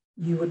members,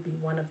 you would be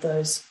one of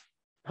those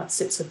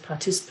sets of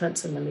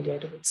participants, and the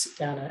mediator would sit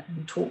down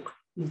and talk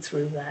you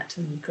through that,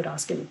 and you could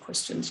ask any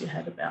questions you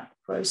had about the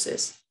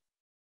process.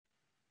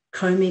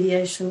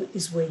 Co-mediation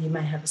is where you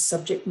may have a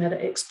subject matter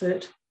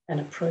expert and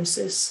a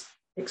process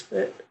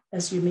expert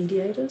as your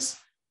mediators.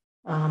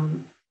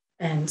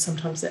 And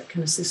sometimes that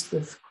can assist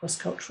with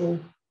cross-cultural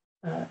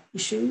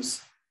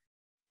issues.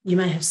 You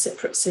may have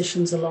separate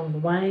sessions along the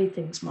way.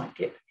 Things might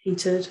get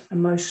heated,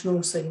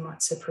 emotional, so you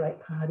might separate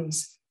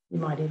parties. You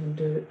might even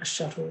do a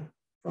shuttle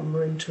from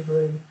room to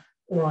room,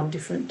 or on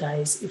different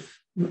days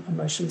if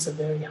emotions are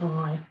very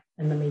high,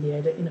 and the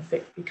mediator in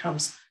effect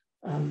becomes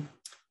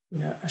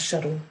a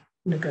shuttle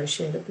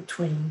negotiator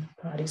between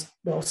parties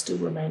while still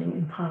remaining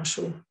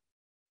impartial.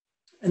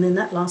 And then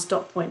that last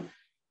dot point,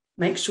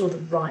 make sure the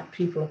right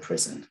people are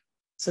present.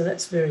 So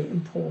that's very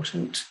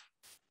important.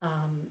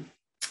 The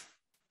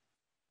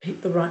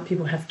right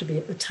people have to be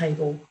at the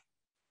table,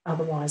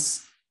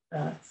 otherwise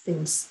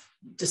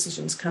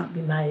decisions can't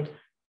be made.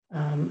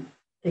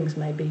 Things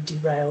may be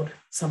derailed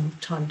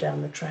sometime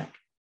down the track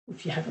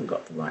if you haven't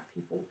got the right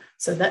people.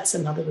 So that's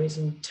another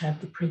reason to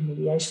have the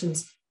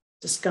pre-mediations,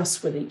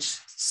 discuss with each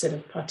set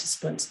of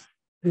participants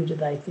who do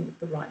they think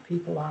the right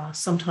people are.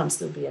 Sometimes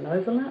there'll be an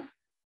overlap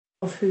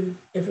of who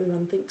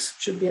everyone thinks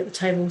should be at the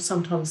table.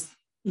 Sometimes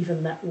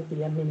even that will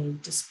be a mini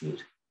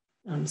dispute.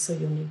 So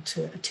you'll need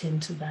to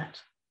attend to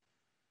that.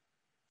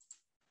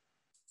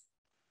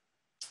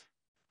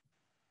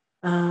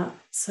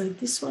 So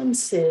this one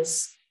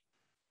says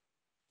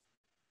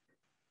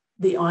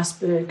the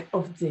iceberg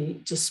of the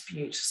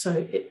dispute.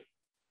 So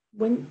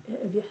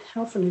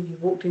how often have you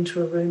walked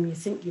into a room, you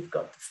think you've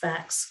got the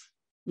facts,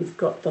 you've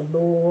got the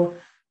law,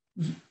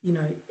 you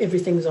know,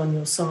 everything's on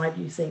your side,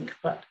 you think,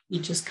 but you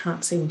just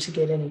can't seem to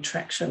get any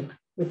traction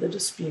with the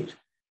dispute.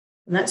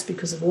 And that's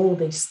because of all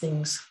these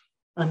things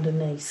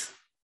underneath,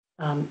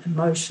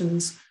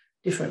 emotions,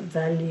 different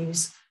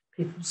values,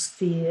 people's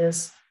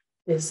fears.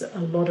 There's a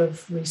lot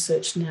of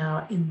research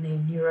now in the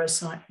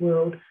neuropsych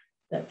world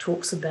that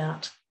talks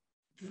about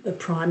the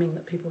priming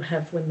that people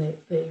have when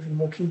they're even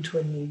walking into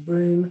a new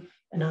room,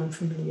 an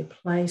unfamiliar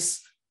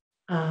place,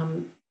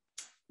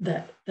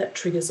 that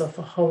triggers off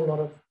a whole lot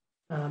of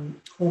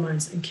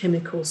hormones and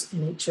chemicals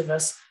in each of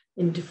us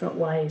in different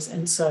ways.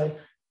 And so,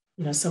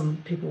 you know, some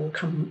people will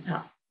come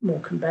out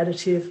more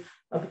combative,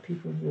 other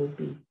people will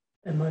be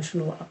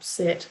emotional,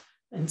 upset,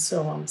 and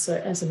so on. So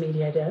as a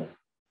mediator,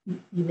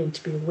 you need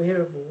to be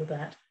aware of all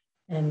that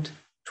and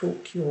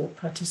talk your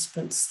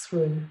participants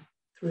through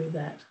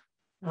that.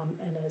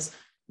 And as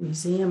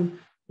museum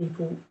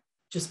people,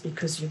 just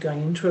because you're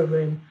going into a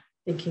room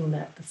thinking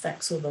that the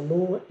facts or the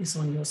law is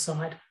on your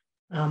side,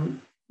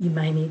 you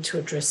may need to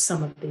address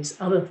some of these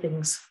other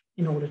things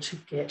in order to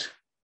get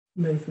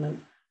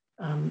movement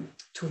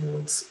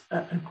towards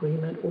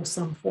agreement or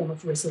some form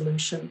of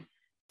resolution.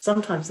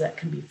 Sometimes that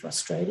can be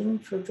frustrating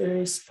for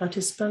various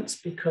participants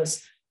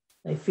because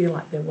they feel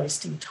like they're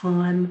wasting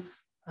time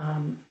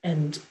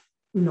and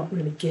not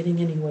really getting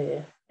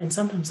anywhere. And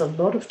sometimes a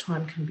lot of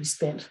time can be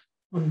spent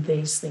on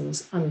these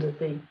things under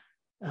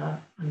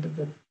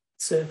the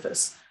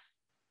surface.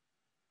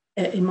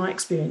 In my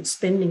experience,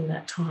 spending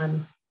that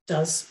time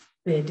does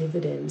bear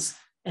dividends,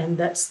 and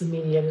that's the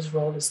mediator's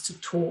role, is to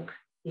talk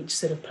each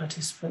set of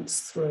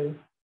participants through.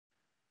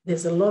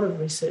 There's a lot of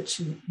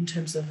research in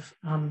terms of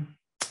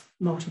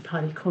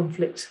multi-party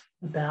conflict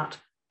about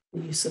the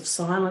use of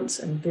silence,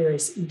 and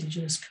various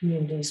Indigenous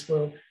communities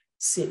will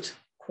sit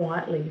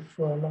quietly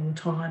for a long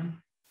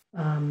time.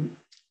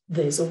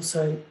 There's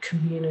also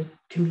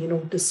communal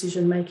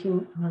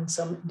decision-making among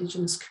some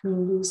Indigenous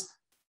communities,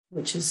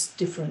 which is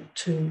different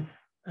to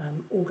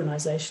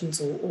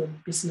organisations or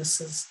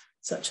businesses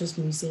such as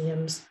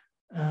museums,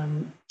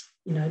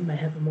 you know, may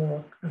have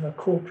more of a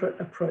corporate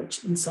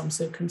approach in some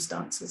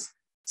circumstances.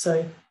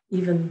 So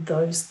even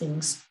those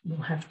things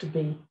will have to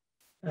be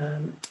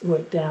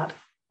worked out.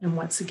 And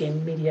once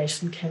again,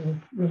 mediation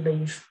can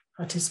relieve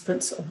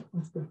participants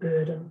of the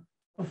burden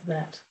of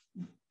that.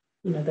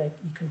 You know,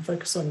 you can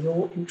focus on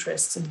your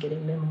interests and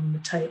getting them on the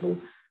table,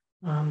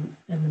 and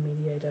the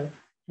mediator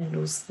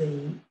handles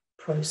the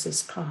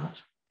process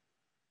part.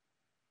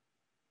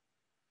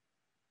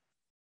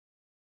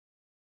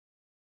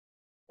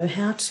 So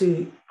how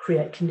to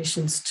create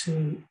conditions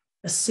to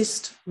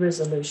assist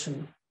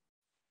resolution.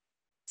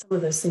 Some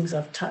of those things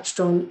I've touched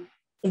on: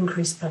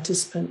 increase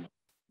participant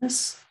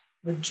awareness,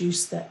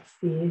 reduce that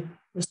fear,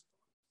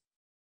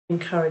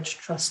 encourage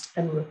trust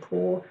and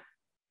rapport.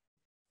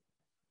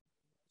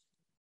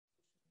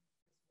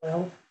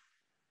 Well,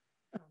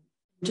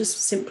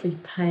 just simply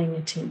paying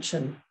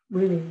attention,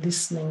 really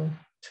listening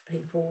to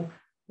people,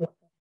 what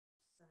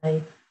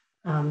they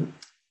say,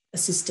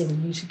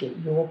 assisting you to get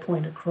your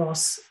point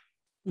across.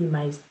 You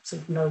may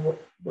sort of know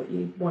what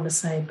you want to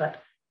say,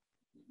 but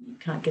you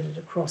can't get it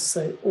across.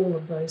 So all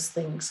of those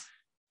things,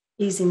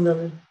 easing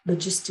the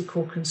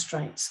logistical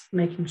constraints,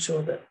 making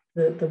sure that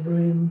the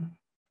room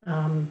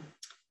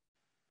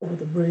or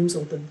the rooms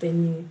or the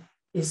venue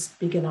is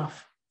big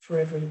enough for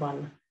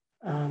everyone,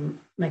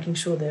 making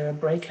sure there are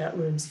breakout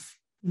rooms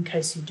in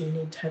case you do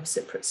need to have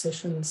separate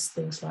sessions,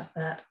 things like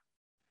that.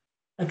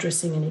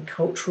 Addressing any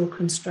cultural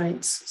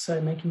constraints,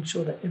 so making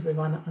sure that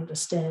everyone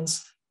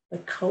understands the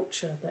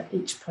culture that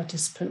each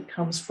participant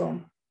comes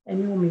from.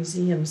 And your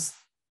museums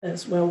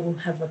as well will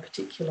have a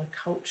particular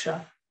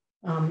culture,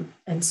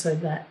 and so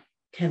that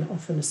can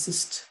often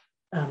assist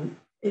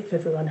if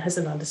everyone has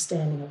an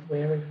understanding of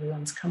where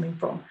everyone's coming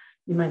from.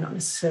 You may not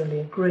necessarily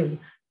agree,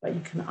 but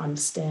you can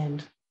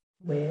understand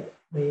where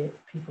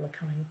people are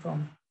coming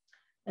from.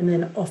 And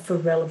then offer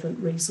relevant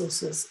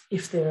resources.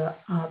 If there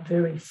are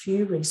very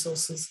few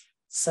resources,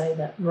 say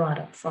that right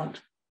up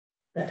front.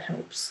 That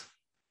helps,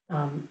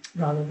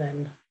 rather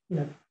than, you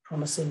know,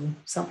 promising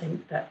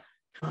something that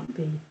can't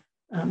be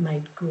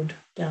made good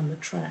down the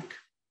track.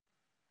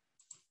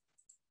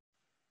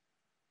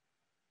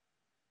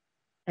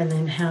 And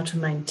then how to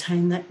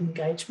maintain that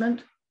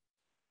engagement,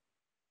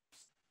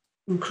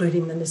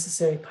 including the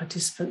necessary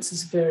participants,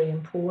 is very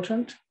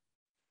important.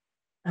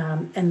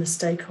 And the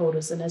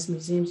stakeholders, and as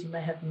museums, you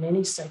may have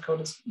many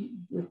stakeholders.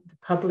 The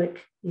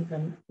public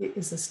even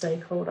is a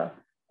stakeholder,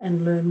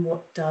 and learn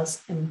what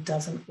does and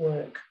doesn't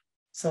work.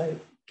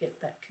 So get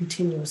that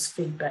continuous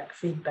feedback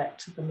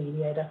to the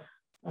mediator,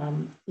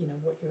 you know,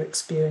 what you're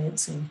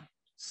experiencing.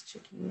 Just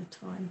checking the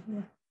time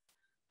here.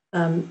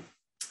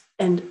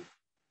 And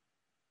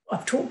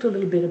I've talked a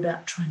little bit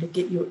about trying to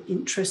get your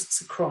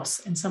interests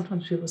across, and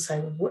sometimes people say,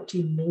 well, what do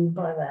you mean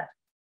by that?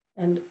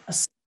 And a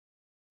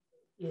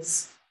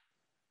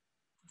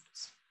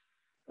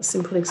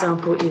simple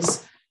example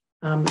is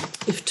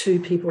if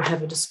two people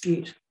have a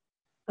dispute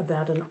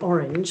about an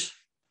orange,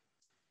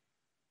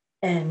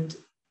 and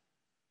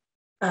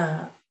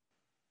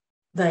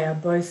they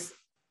both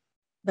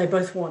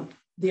want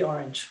the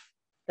orange.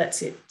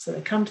 That's it. So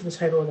they come to the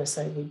table and they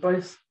say, we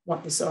both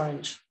want this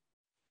orange.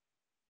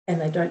 And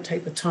they don't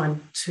take the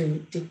time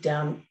to dig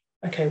down,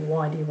 okay,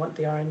 why do you want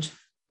the orange?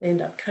 They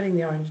end up cutting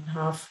the orange in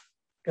half,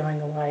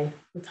 going away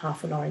with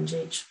half an orange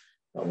each.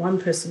 But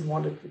one person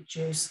wanted the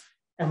juice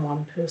and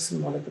one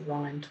person wanted the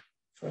rind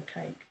for a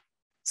cake.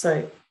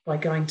 So by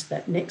going to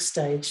that next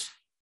stage,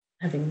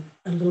 having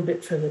a little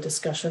bit further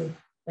discussion,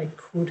 they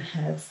could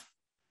have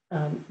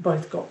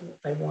both got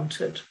what they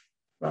wanted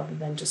rather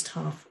than just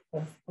half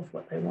of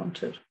what they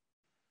wanted.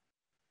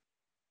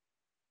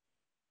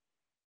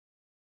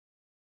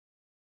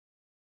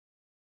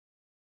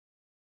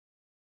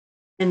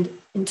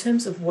 And in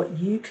terms of what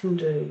you can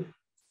do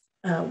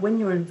when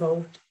you're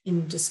involved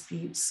in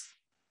disputes,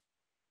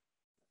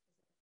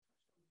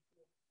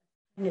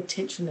 paying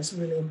attention is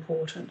really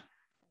important.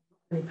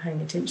 Not only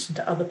paying attention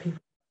to other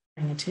people,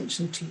 paying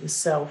attention to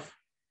yourself.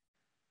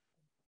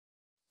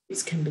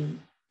 This can be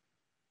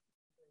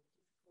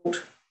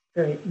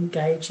very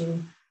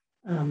engaging,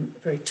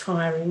 very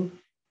tiring.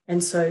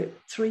 And so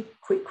 3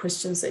 quick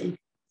questions that you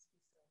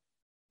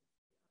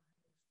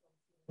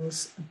can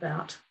ask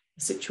about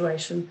the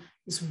situation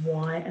is,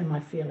 why am I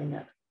feeling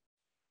it?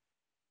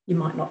 You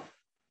might not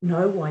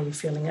know why you're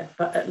feeling it,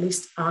 but at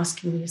least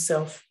asking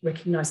yourself,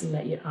 recognizing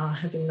that you are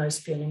having those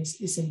feelings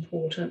is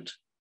important.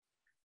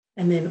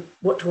 And then,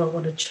 what do I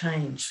want to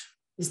change?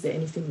 Is there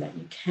anything that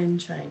you can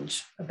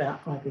change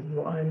about either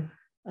your own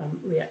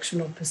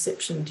reaction or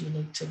perception? Do you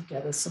need to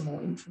gather some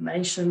more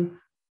information?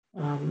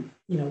 You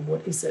know,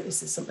 what is it? Is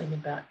there something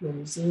about your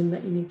museum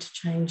that you need to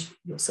change,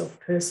 yourself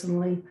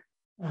personally,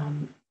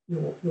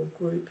 your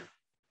group?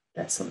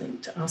 That's something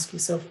to ask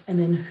yourself. And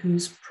then,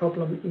 whose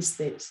problem is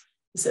this?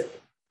 Is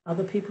it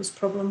other people's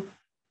problem,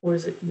 or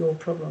is it your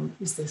problem?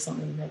 Is there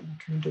something that you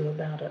can do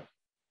about it?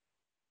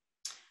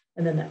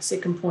 And then that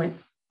second point,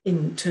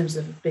 in terms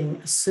of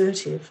being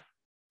assertive,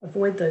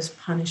 avoid those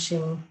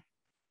punishing,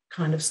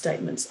 kind of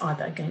statements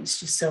either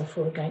against yourself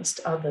or against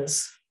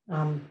others.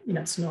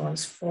 It's no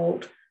one's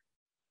fault.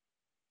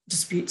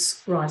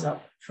 Disputes rise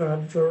up for a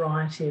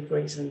variety of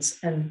reasons,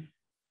 and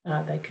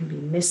they can be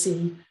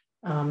messy,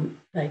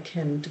 they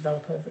can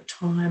develop over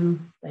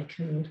time, they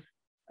can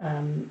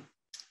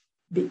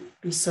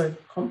be so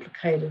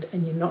complicated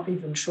and you're not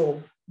even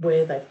sure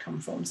where they've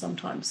come from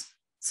sometimes.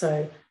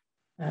 So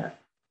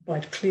by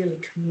clearly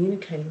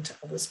communicating to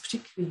others,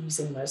 particularly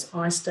using those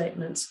I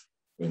statements,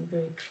 being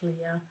very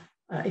clear,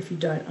 if you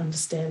don't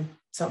understand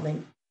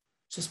something,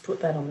 just put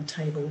that on the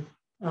table.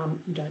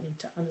 You don't need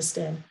to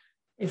understand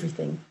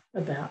everything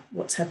about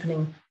what's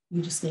happening.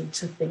 You just need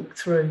to think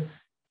through,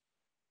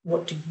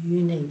 what do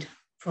you need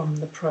from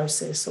the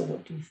process, or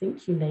what do you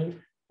think you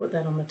need? Put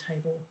that on the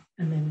table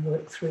and then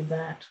work through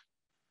that.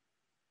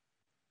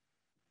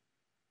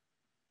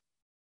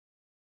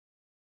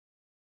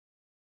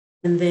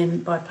 And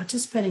then by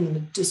participating in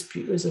the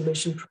dispute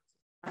resolution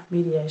process,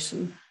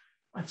 mediation,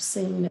 I've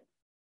seen it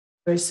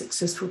very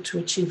successful to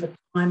achieve a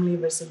timely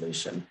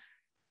resolution.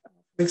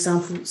 For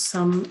example,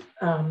 some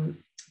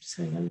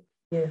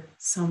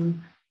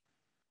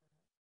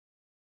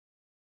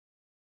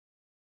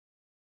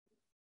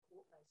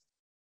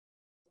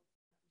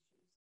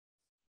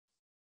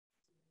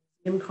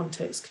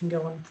context can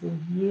go on for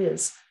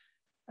years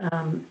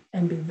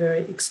and be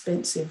very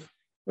expensive,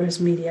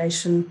 whereas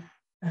mediation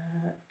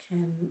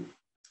can,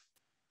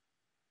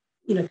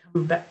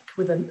 come back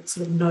with a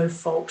sort of no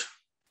fault.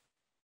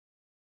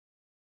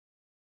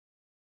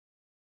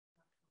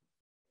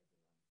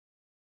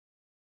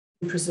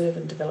 Preserve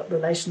and develop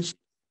relationships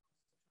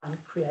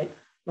and create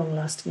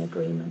long-lasting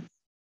agreements.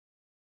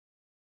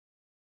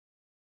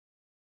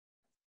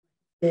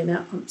 Yeah,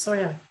 now I'm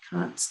sorry I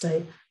can't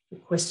stay for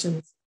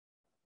questions.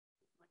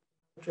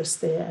 Address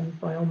there, and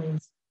by all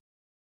means,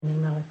 an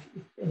email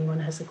if anyone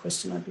has a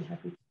question, I'd be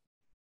happy.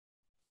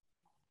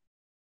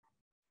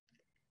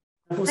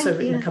 I've also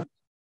written a couple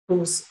of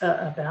articles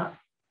about.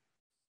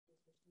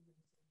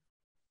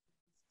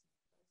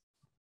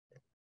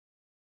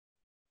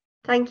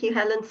 Thank you,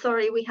 Helen.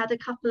 Sorry, we had a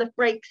couple of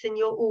breaks in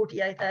your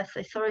audio there,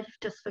 so sorry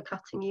just for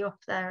cutting you off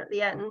there at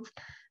the end.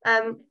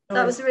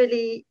 That was a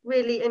really,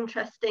 really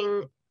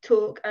interesting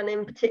talk, and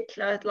in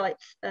particular, I'd like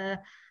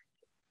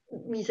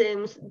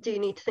museums do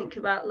need to think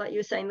about, like you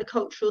were saying, the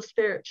cultural,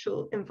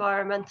 spiritual,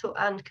 environmental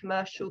and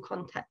commercial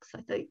context.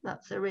 I think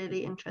that's a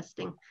really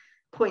interesting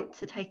point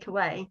to take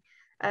away.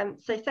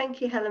 So thank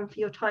you, Helen, for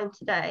your time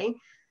today.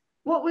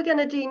 What we're going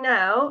to do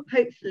now,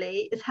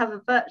 hopefully, is have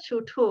a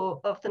virtual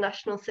tour of the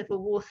National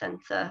Civil War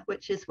Centre,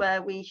 which is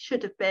where we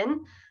should have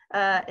been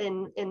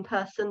in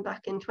person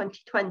back in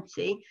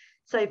 2020.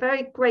 So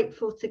very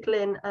grateful to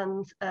Glyn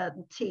and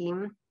the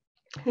team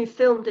who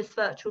filmed this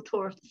virtual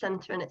tour of the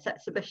centre and its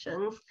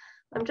exhibitions.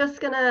 I'm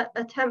just going to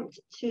attempt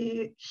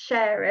to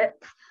share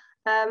it.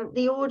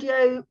 The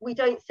audio we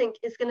don't think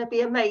is going to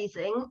be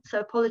amazing, so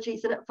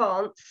apologies in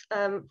advance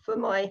for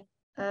my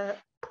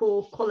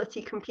poor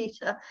quality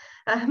computer,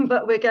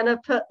 but we're going to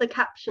put the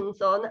captions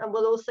on, and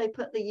we'll also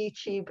put the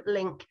YouTube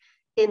link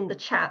in the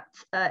chat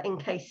in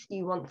case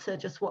you want to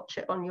just watch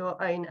it on your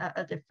own at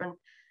a different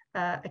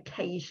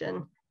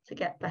occasion to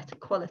get better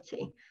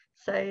quality.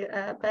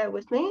 So bear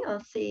with me,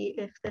 I'll see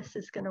if this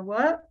is going to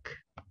work.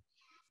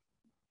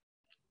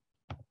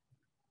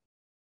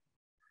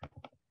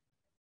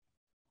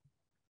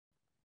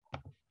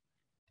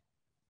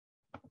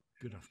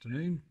 Good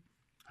afternoon.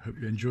 Hope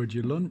you enjoyed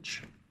your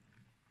lunch.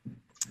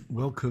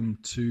 Welcome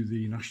to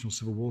the National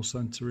Civil War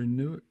Centre in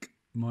Newark.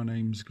 My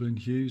name's Glyn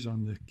Hughes,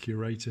 I'm the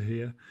curator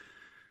here,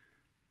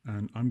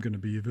 and I'm going to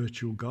be your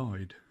virtual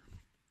guide.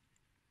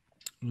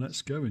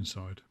 Let's go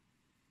inside.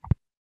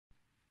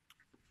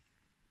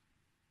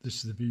 This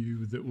is the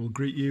view that will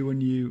greet you when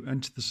you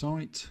enter the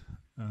site.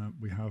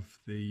 We have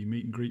the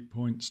meet and greet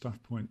point,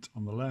 staff point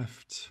on the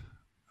left,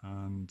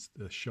 and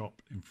the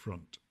shop in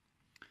front.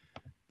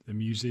 The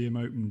museum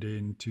opened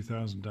in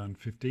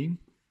 2015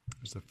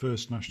 as the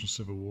first National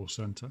Civil War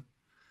Centre.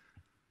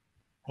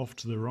 Off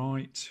to the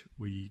right,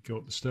 we go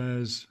up the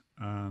stairs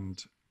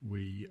and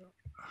we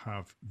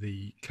have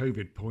the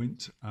COVID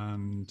point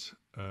and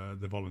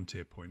the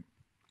volunteer point.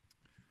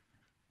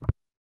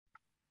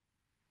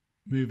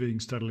 Moving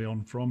steadily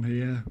on from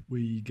here,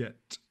 we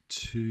get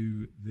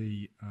to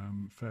the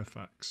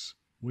Fairfax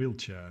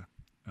wheelchair.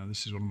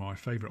 This is one of my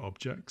favourite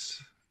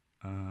objects.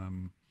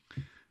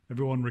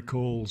 Everyone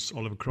recalls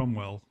Oliver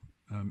Cromwell.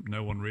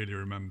 No one really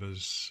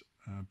remembers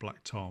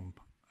Black Tom,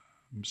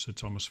 Sir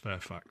Thomas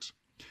Fairfax.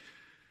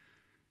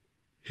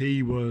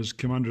 He was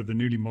commander of the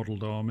newly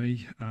modelled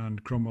army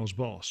and Cromwell's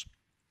boss.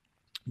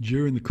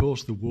 During the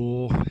course of the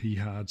war, he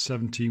had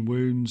 17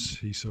 wounds.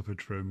 He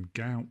suffered from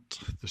gout,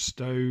 the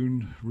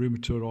stone,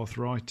 rheumatoid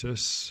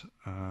arthritis,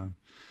 and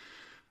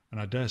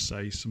I dare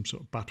say some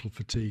sort of battle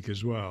fatigue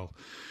as well.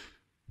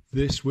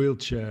 This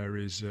wheelchair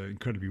is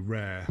incredibly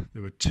rare.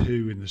 There were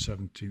two in the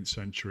 17th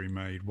century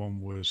made. One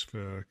was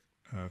for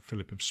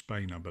Philip of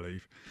Spain, I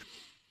believe.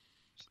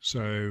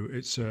 So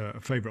it's a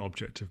favourite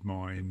object of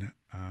mine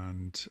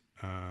and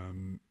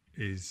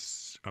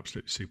is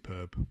absolutely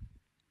superb.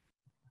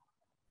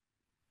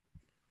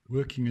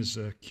 Working as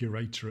a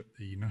curator at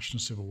the National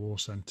Civil War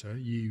Centre,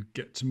 you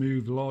get to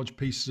move large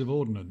pieces of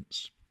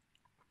ordnance.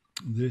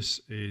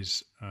 This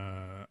is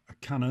a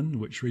cannon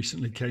which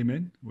recently came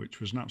in, which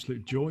was an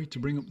absolute joy to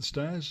bring up the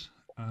stairs,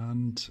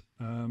 and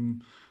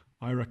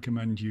I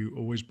recommend you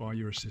always buy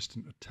your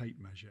assistant a tape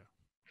measure.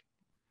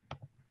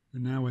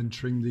 We're now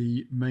entering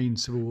the main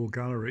Civil War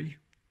gallery.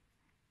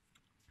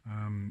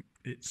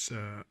 It's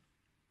a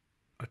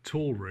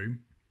tall room,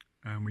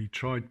 and we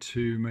tried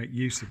to make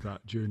use of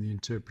that during the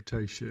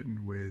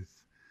interpretation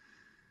with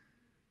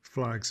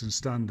flags and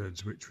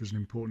standards, which was an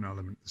important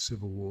element of the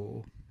Civil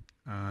War.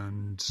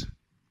 And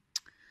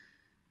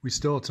we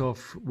start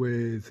off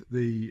with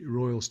the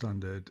Royal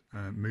Standard,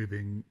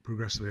 moving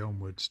progressively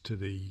onwards to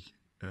the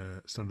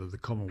Standard of the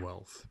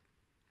Commonwealth.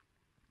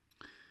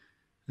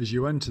 As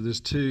you enter,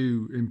 there's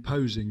two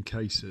imposing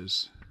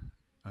cases.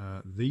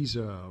 These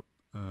are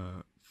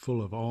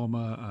full of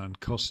armour and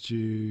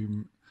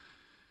costume.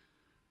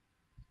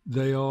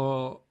 They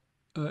are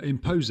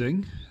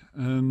imposing,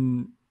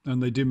 and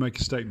they do make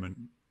a statement.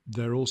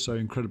 They're also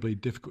incredibly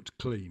difficult to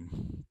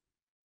clean.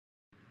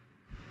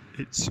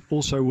 It's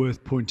also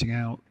worth pointing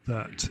out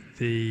that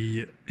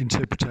the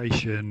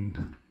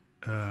interpretation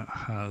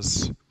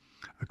has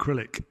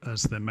acrylic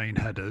as the main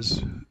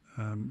headers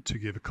to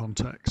give a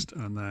context,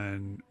 and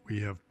then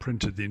we have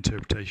printed the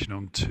interpretation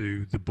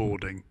onto the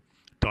boarding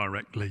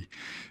directly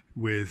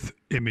with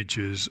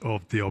images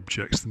of the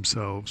objects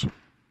themselves.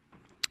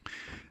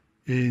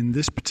 In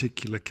this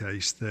particular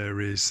case,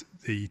 there is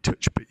the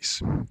touch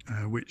piece,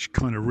 which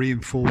kind of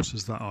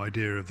reinforces that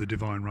idea of the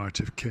divine right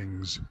of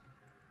kings.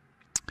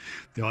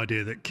 The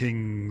idea that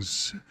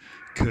kings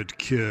could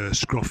cure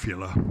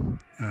scrofula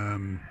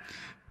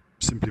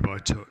simply by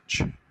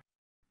touch.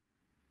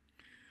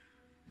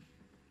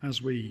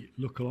 As we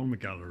look along the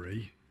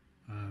gallery,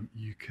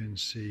 you can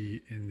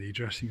see in the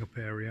dressing up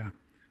area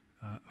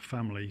a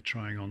family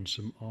trying on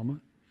some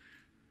armour.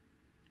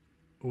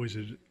 Always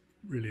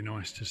really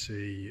nice to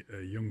see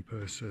a young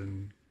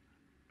person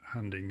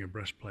handing a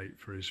breastplate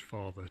for his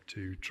father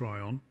to try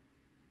on,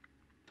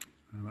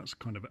 and that's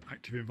kind of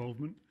active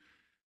involvement.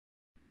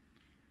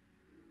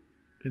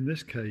 In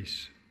this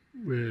case,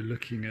 we're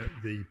looking at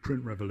the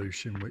print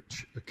revolution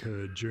which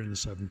occurred during the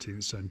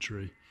 17th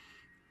century.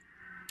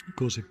 Of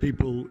course, if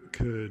people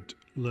could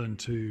learn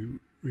to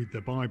read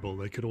their Bible,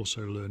 they could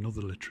also learn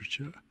other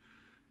literature,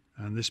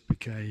 and this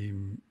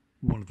became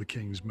one of the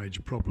king's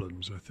major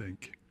problems, I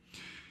think.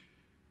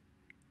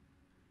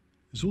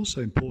 It's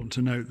also important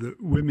to note that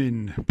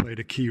women played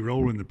a key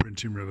role in the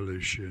printing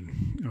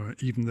revolution,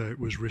 even though it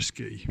was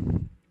risky.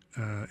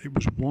 It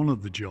was one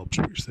of the jobs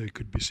which they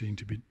could be seen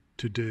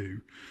to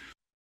do.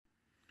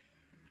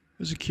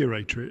 As a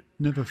curator, it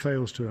never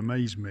fails to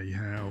amaze me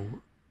how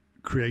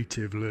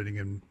creative learning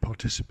and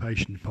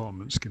participation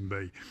departments can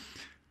be.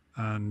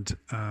 And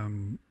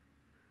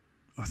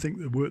I think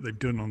the work they've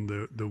done on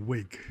the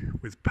wig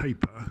with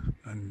paper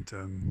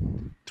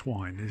and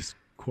twine is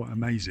quite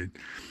amazing.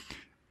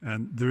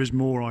 And there is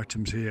more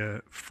items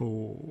here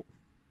for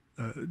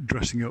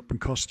dressing up and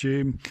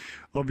costume,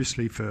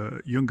 obviously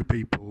for younger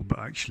people, but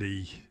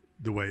actually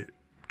the way it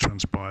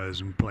transpires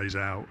and plays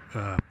out,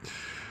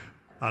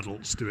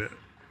 adults do it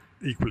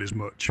equally as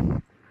much.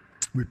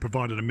 We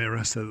provided a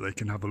mirror so that they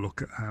can have a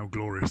look at how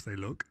glorious they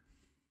look.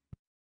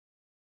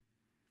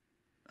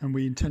 And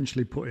we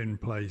intentionally put in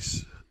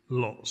place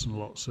lots and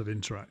lots of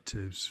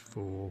interactives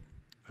for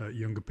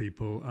younger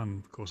people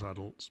and, of course,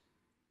 adults.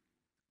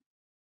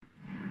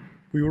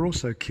 We were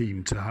also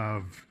keen to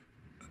have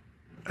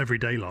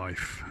everyday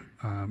life,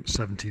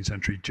 17th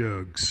century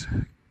jugs,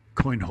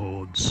 coin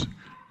hoards,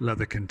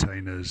 leather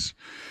containers,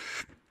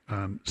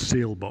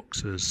 seal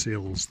boxes,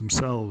 seals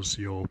themselves,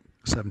 your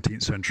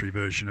 17th century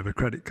version of a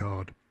credit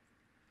card,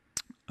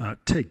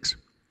 tigs,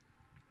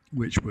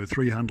 which were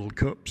three-handled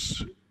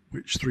cups,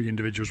 which three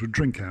individuals would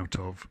drink out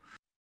of.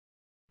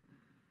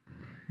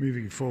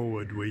 Moving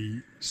forward,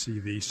 we see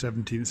the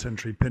 17th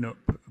century pin-up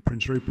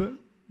Prince Rupert,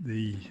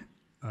 the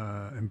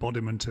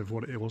embodiment of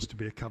what it was to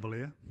be a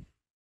cavalier.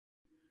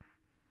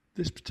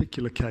 This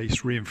particular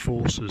case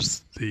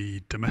reinforces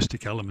the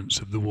domestic elements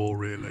of the war,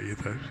 really,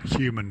 the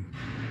human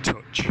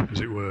touch,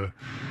 as it were.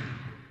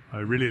 I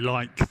really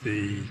like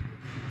the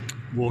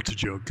water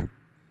jug,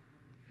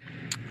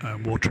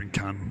 watering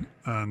can,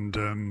 and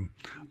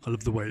I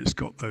love the way it's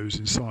got those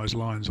incised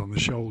lines on the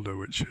shoulder,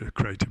 which are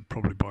created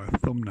probably by a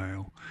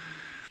thumbnail.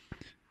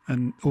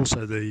 And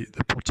also the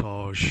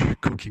potage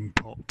cooking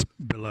pot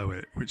below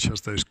it, which has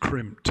those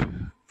crimped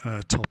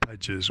top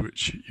edges,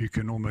 which you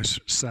can almost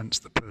sense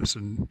the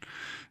person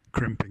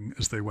crimping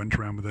as they went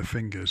around with their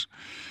fingers.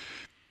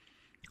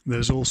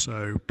 There's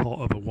also part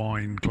of a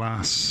wine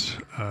glass,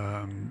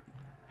 a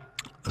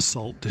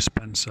salt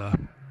dispenser,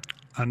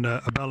 and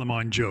a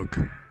Bellarmine jug,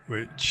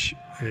 which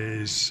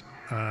is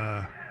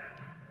an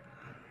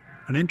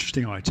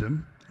interesting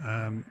item.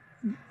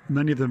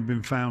 Many of them have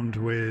been found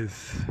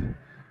with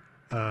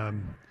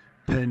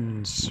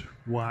pins,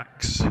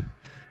 wax,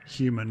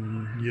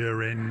 human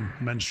urine,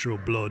 menstrual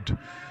blood,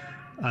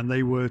 and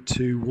they were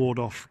to ward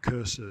off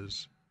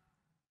curses.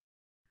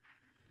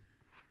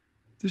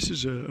 This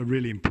is a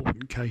really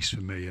important case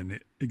for me, and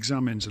it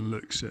examines and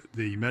looks at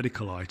the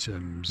medical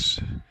items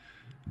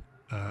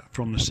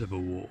from the Civil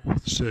War,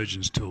 the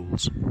surgeon's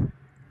tools.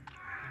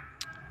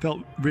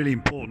 Felt really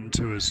important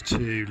to us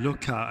to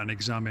look at and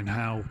examine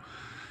how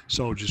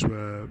soldiers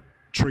were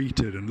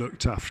treated and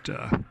looked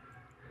after.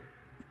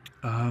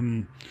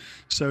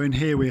 So in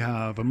here we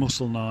have a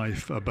muscle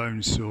knife, a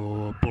bone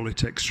saw, bullet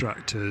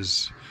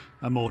extractors,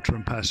 a mortar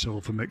and pestle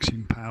for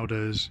mixing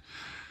powders.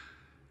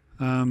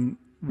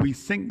 We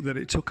think that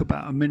it took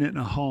about 1.5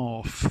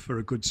 minutes for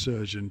a good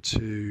surgeon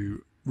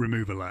to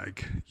remove a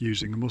leg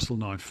using a muscle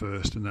knife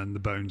first and then the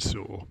bone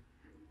saw.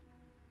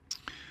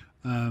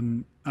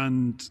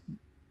 And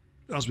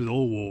as with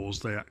all wars,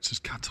 they act as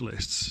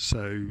catalysts.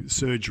 So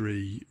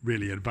surgery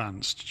really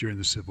advanced during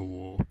the Civil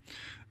War.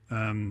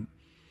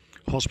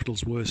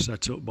 Hospitals were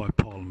set up by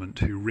Parliament,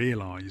 who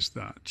realised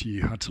that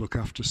you had to look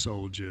after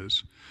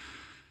soldiers.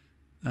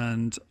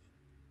 And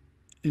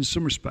in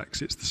some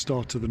respects, it's the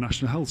start of the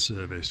National Health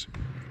Service.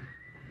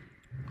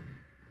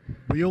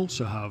 We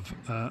also have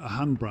a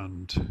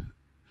handbrand.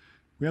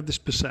 We have this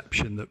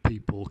perception that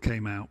people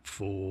came out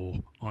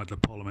for either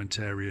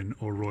parliamentarian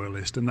or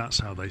royalist, and that's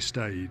how they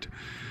stayed.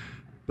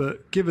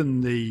 But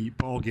given the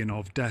bargain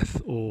of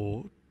death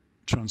or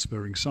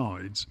transferring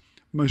sides,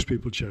 most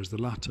people chose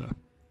the latter.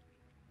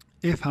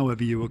 If,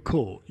 however, you were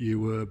caught, you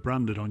were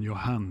branded on your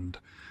hand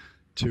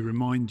to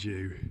remind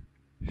you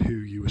who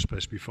you were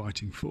supposed to be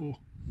fighting for.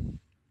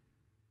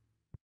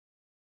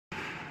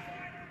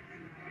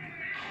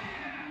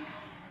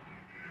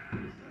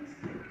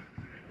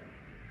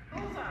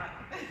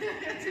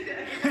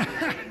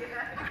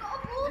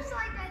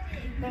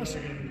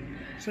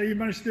 So you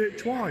managed to do it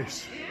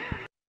twice.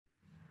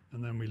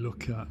 And then we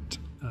look at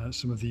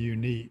some of the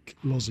unique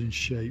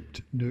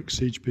lozenge-shaped Newark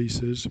siege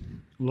pieces.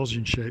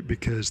 Lozenge-shaped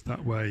because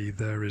that way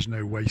there is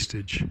no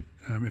wastage.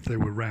 If they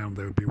were round,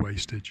 there would be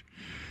wastage.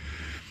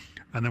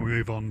 And then we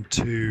move on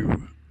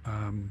to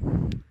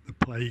the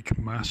plague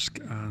mask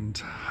and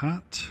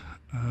hat.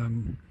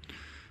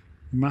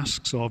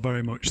 Masks are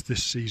very much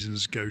this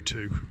season's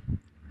go-to.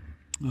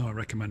 Oh, I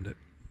recommend it.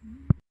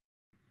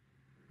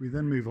 We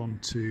then move on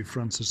to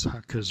Francis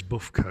Hacker's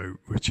buff coat,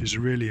 which is a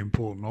really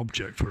important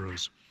object for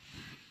us.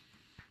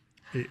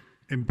 It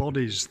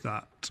embodies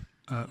that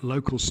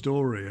local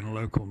story and a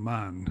local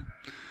man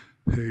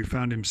who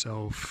found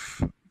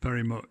himself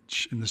very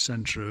much in the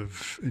centre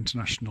of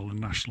international and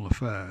national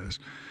affairs.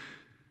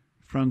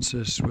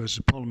 Francis was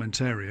a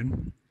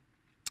parliamentarian.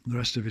 The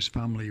rest of his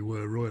family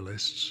were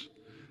royalists.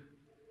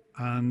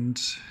 And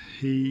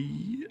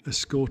he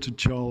escorted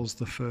Charles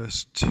I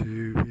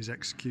to his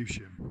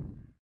execution.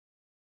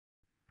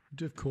 We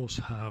do, of course,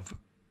 have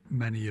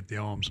many of the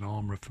arms and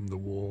armour from the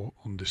war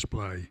on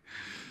display.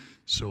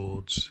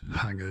 Swords,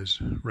 hangers,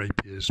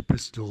 rapiers,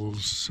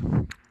 pistols,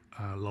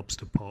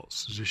 lobster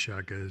pots,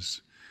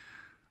 zishaggers,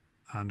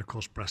 and of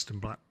course breast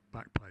and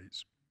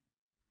backplates.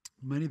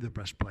 Many of the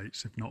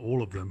breastplates, if not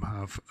all of them,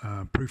 have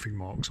proofing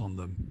marks on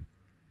them.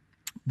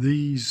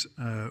 These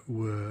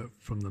were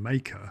from the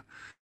maker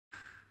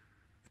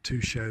to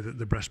show that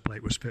the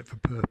breastplate was fit for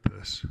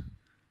purpose.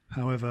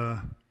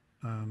 However,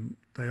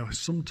 they are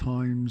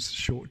sometimes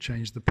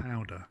shortchanged the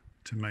powder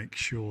to make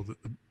sure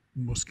that the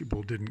musket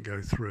ball didn't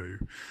go through,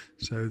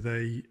 so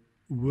they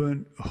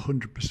weren't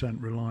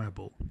 100%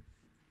 reliable.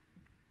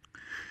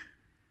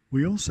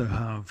 We also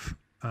have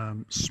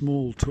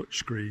small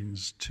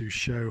touchscreens to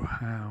show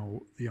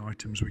how the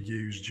items were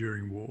used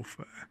during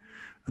warfare,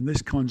 and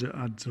this kind of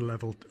adds a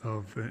level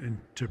of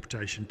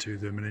interpretation to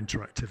them and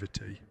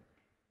interactivity.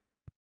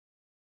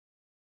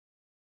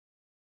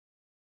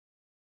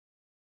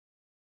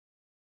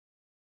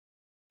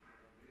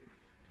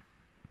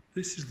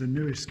 This is the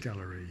newest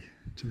gallery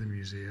to the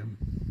museum.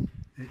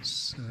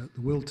 It's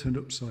The World Turned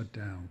Upside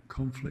Down,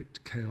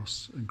 Conflict,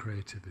 Chaos and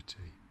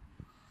Creativity.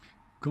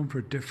 Gone for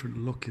a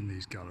different look in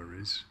these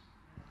galleries.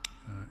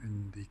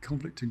 In the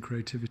Conflict and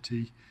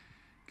Creativity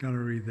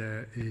gallery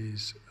there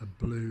is a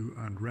blue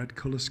and red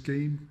colour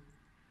scheme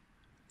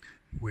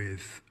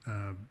with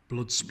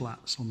blood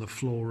splats on the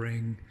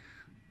flooring,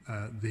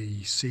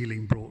 the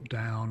ceiling brought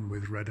down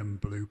with red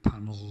and blue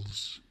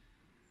panels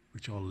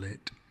which are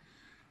lit.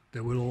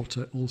 There will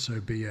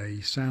also be a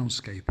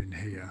soundscape in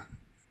here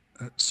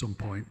at some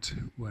point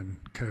when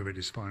COVID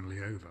is finally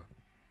over.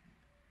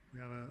 We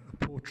have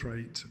a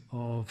portrait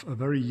of a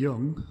very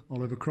young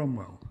Oliver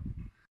Cromwell.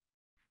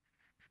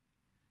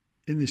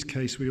 In this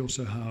case, we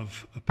also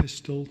have a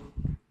pistol,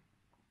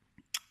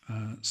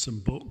 some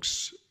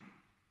books,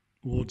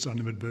 Ward's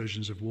animated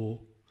versions of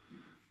war,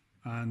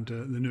 and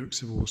the Newark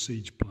Civil War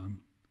siege plan.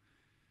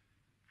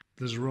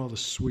 There's a rather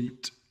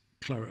sweet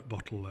claret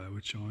bottle there,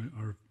 which I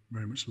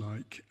very much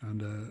like,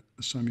 and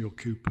a Samuel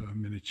Cooper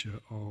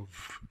miniature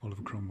of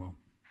Oliver Cromwell.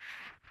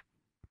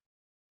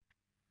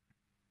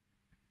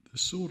 The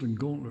sword and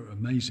gauntlet are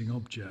amazing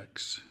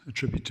objects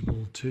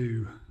attributable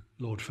to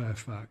Lord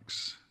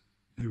Fairfax,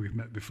 who we've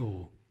met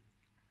before.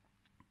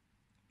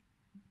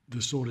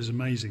 The sword is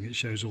amazing. It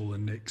shows all the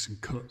nicks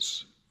and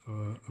cuts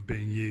of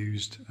being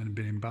used and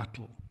being in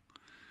battle.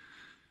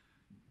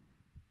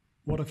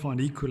 what I find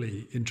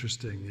equally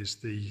interesting is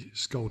the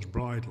Scold's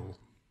Bridle,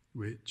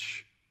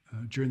 which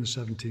during the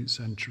 17th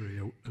century,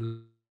 a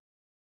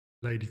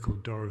lady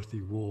called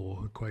Dorothy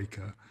Waugh, a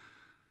Quaker,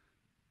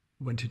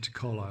 went into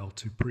Carlisle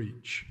to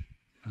preach.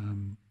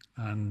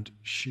 And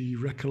she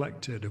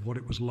recollected of what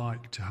it was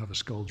like to have a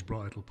Scold's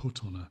Bridle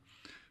put on her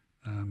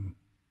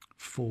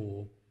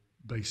for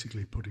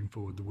basically putting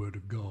forward the word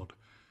of God.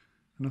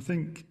 And I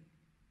think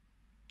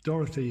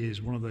Dorothy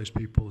is one of those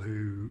people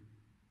who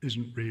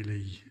isn't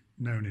really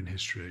known in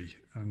history,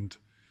 and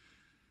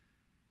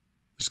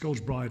the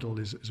Scold's Bridle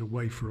is a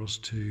way for us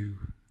to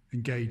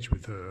engage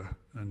with her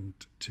and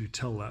to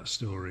tell that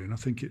story, and I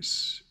think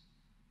it's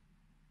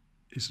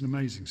an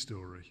amazing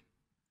story.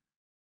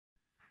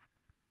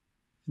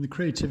 In the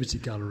Creativity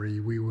Gallery,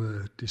 we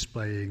were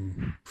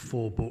displaying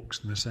 4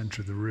 books in the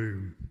centre of the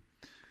room.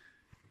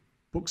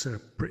 Books are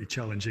pretty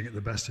challenging at the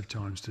best of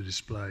times to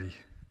display,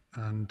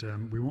 and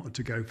we wanted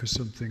to go for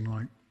something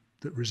like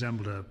that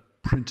resembled a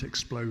print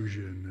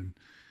explosion, and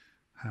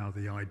how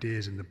the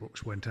ideas in the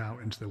books went out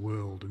into the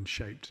world and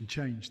shaped and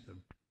changed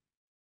them.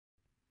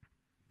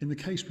 In the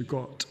case, we've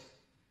got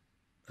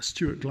a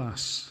Stuart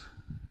glass,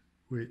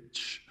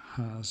 which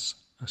has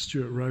a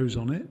Stuart rose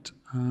on it,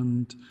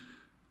 and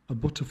a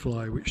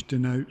butterfly, which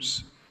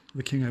denotes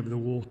the King over the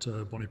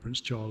Water, Bonnie Prince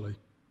Charlie.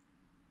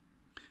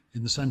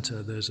 In the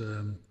centre, there's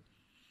a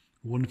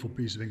wonderful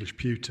piece of English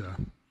pewter,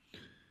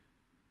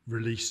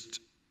 released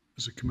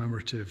as a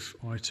commemorative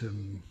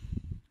item,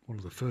 one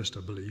of the first,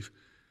 I believe,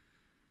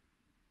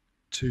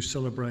 to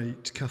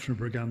celebrate Catherine of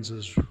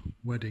Braganza's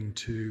wedding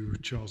to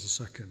Charles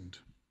II.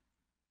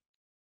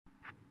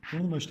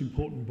 One of the most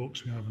important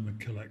books we have in the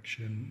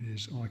collection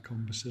is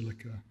Icon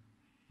Basilica.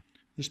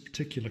 This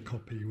particular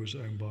copy was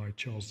owned by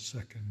Charles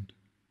II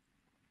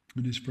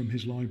and is from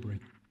his library.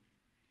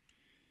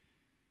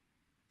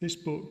 This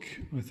book,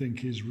 I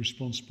think, is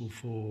responsible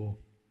for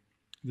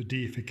the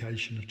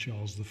deification of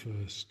Charles I,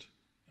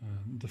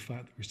 the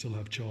fact that we still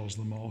have Charles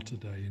the Martyr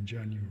Day in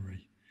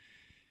January.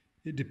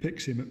 It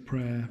depicts him at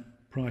prayer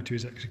prior to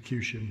his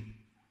execution.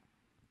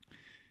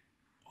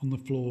 On the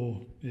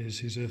floor is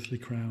his earthly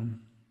crown.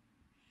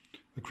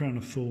 A crown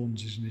of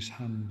thorns is in his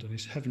hand, and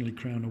his heavenly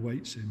crown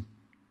awaits him.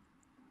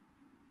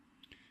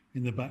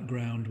 In the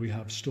background, we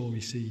have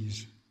stormy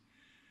seas,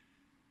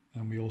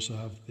 and we also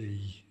have the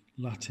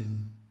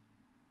Latin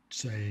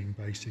saying,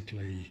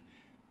 basically,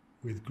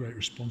 with great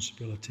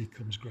responsibility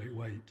comes great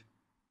weight.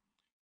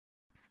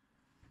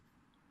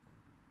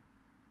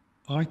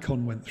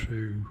 Icon went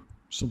through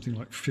something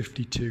like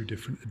 52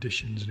 different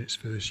editions in its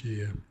first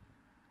year.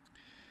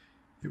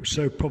 It was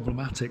so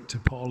problematic to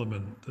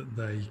Parliament that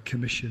they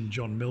commissioned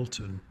John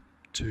Milton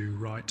to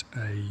write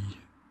an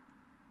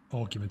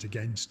argument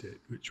against it,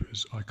 which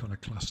was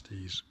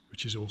Iconoclastes,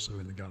 which is also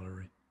in the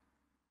gallery.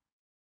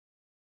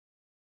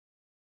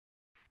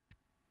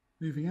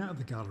 Moving out of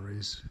the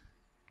galleries,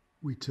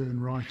 we turn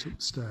right up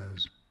the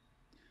stairs.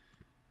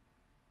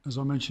 As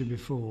I mentioned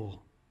before,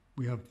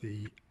 we have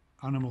the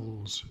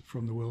animals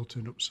from the world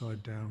turned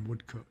upside down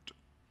woodcut,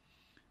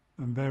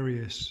 and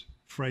various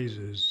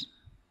phrases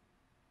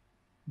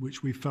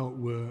which we felt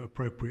were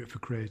appropriate for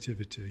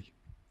creativity.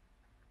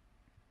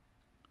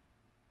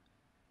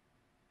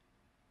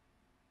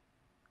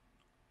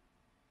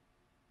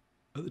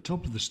 At the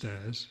top of the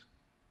stairs,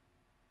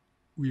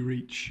 we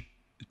reach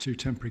the 2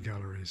 temporary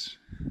galleries.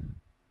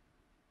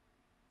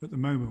 At the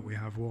moment, we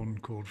have one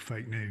called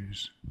Fake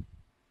News.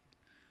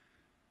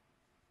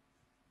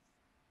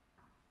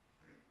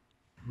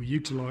 We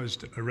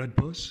utilised a red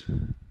bus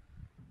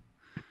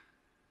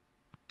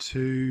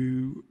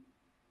to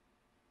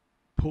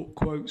put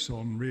quotes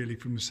on really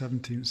from the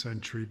 17th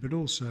century, but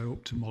also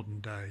up to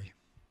modern day.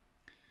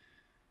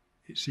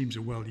 It seems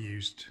a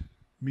well-used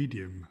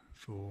medium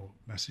for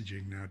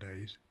messaging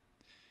nowadays.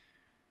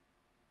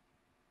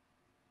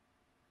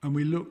 And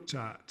we looked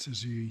at,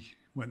 as we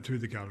went through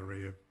the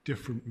gallery, of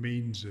different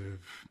means of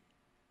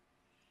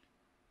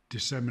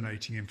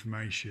disseminating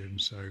information,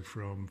 so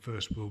from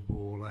First World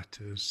War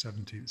letters,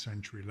 17th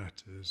century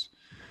letters,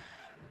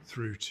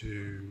 through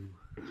to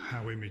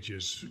how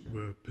images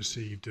were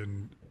perceived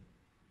and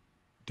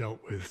dealt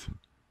with,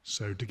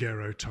 so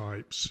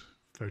daguerreotypes,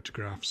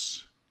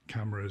 photographs,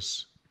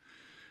 cameras,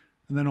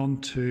 and then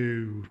on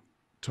to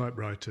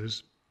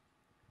typewriters,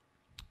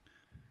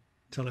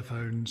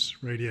 telephones,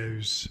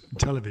 radios, and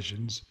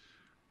televisions,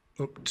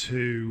 up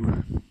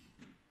to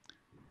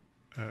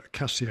a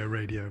Casio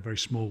radio, a very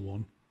small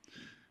one,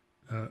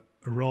 a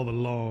rather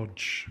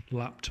large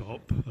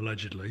laptop,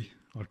 allegedly.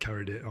 I've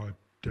carried it, I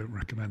don't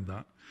recommend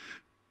that,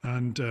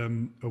 and a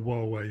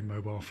Huawei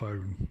mobile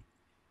phone.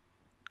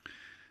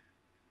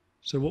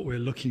 So what we're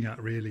looking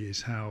at really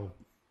is how,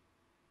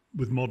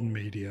 with modern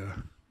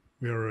media,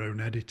 we are our own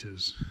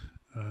editors,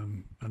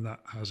 and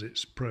that has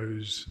its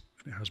pros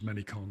and it has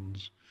many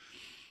cons.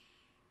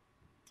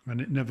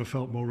 And it never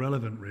felt more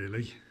relevant,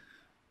 really.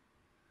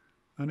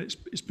 And it's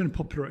been a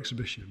popular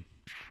exhibition.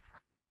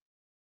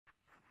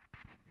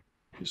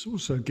 It's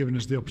also given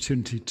us the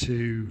opportunity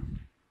to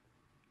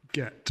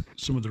get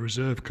some of the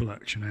reserve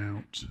collection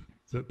out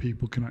that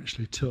people can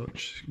actually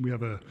touch. We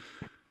have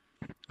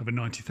over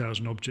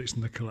 90,000 objects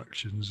in the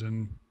collections,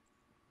 and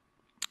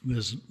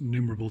there's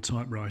innumerable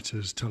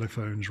typewriters,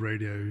 telephones,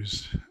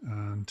 radios,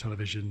 and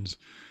televisions,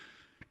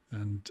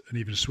 and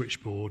even a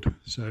switchboard.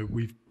 So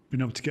we've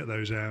been able to get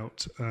those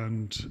out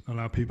and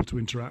allow people to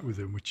interact with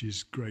them, which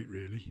is great,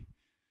 really.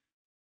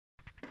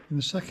 In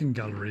the second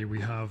gallery,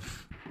 we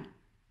have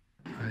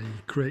a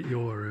create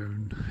your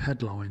own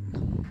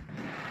headline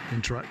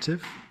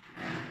interactive,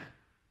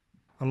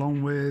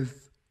 along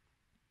with,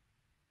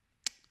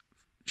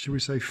 shall we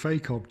say,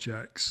 fake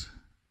objects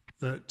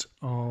that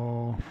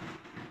are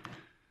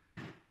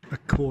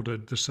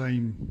accorded the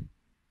same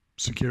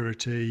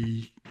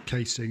security,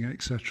 casing,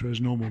 etc.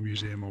 as normal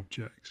museum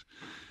objects,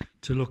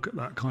 to look at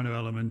that kind of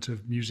element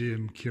of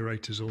museum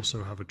curators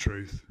also have a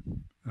truth,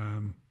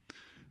 and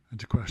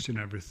to question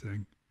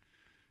everything.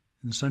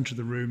 In the centre of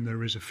the room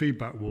there is a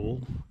feedback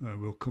wall.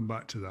 We'll come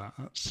back to that.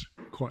 That's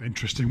quite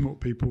interesting what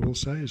people will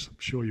say, as I'm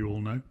sure you all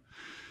know.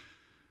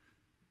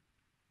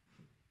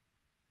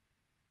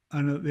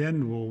 And at the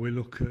end wall we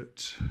look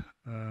at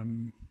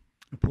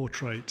a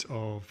portrait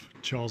of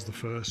Charles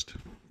I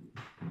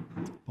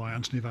by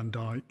Anthony van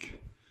Dyck,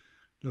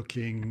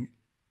 looking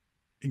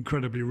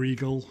incredibly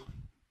regal,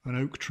 an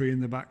oak tree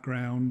in the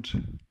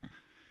background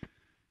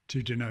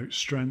to denote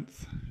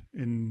strength.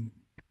 In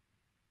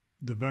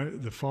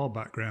the far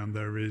background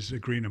there is a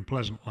green and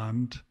pleasant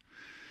land.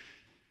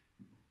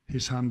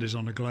 His hand is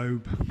on a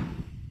globe,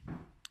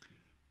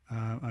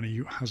 and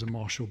he has a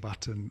martial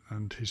baton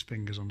and his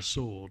fingers on a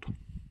sword.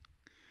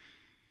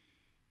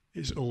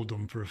 It's all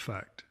done for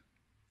effect.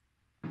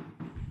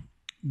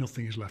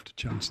 Nothing is left to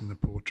chance in the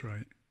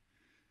portrait.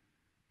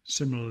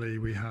 Similarly,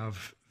 we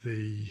have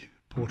the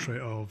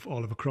portrait of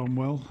Oliver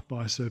Cromwell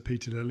by Sir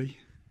Peter Lilly,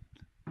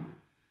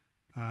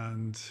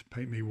 and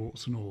Paint Me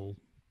Warts and All.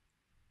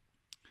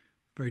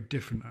 Very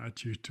different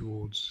attitude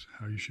towards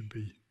how you should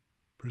be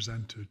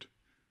presented.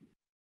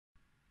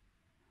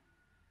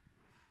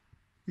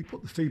 We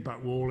put the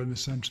feedback wall in the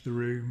centre of the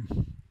room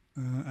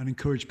and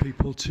encourage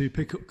people to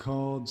pick up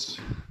cards,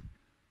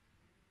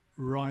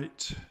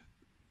 write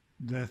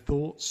their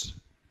thoughts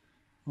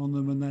on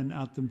them, and then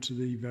add them to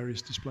the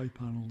various display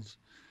panels.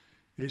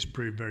 It's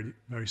proved very,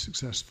 very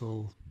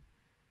successful,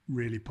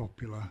 really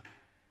popular.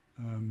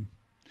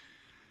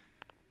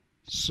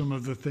 Some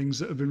of the things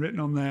that have been written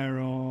on there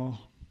are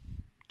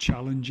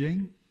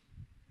challenging,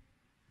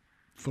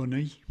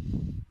 funny,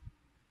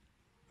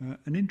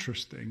 and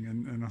interesting,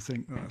 and I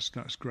think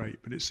that's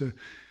great. But it's a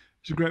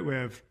great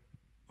way of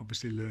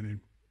obviously learning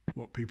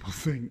what people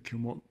think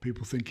and what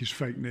people think is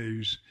fake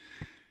news.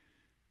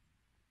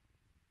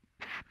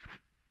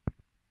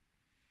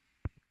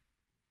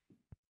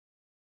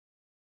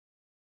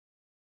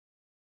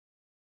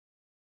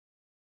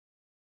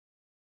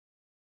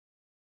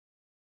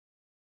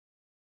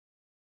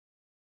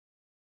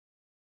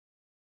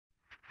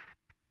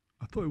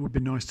 I thought it would be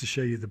nice to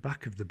show you the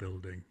back of the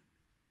building.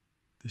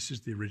 This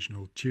is the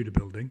original Tudor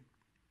building,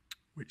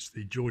 which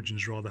the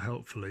Georgians rather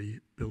helpfully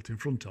built in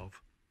front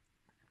of.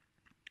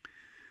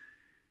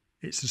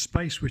 It's a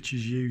space which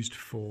is used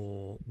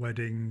for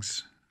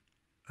weddings,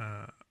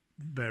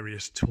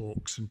 various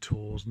talks and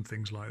tours and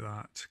things like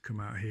that come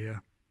out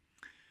here.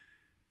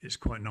 It's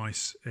quite a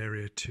nice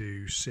area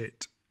to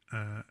sit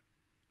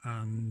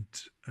and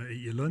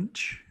eat your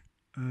lunch.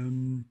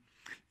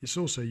 It's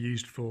also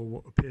used for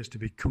what appears to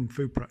be kung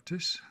fu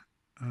practice,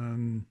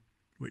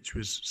 which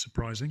was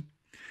surprising.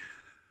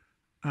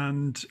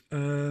 And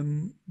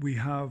we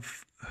have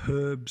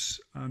herbs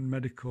and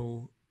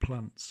medical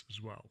plants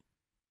as well.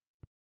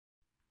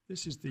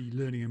 This is the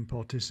learning and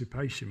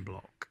participation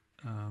block.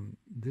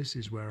 This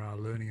is where our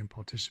learning and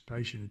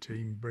participation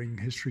team bring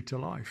history to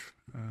life.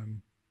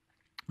 And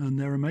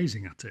they're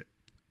amazing at it.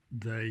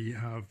 They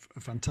have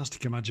a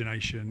fantastic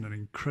imagination and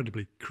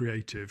incredibly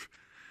creative.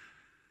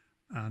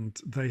 And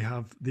they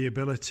have the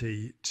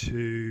ability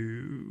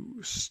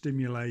to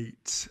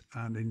stimulate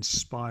and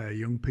inspire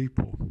young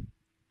people.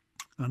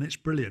 And it's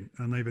brilliant.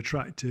 And they've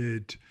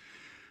attracted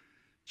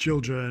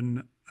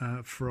children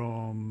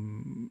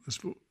from as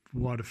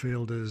wide a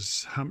field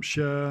as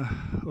Hampshire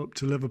up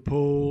to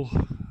Liverpool.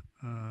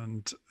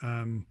 And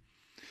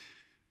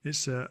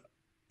it's an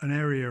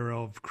area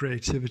of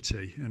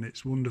creativity. And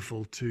it's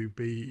wonderful to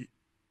be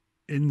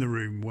in the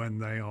room when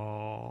they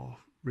are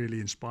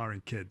really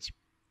inspiring kids.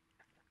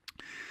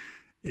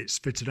 It's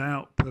fitted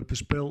out,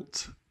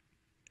 purpose-built.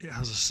 It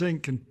has a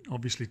sink and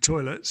obviously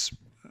toilets.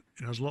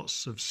 It has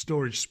lots of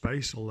storage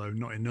space, although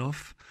not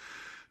enough,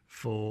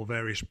 for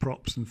various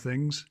props and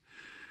things.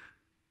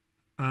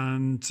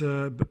 And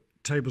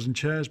tables and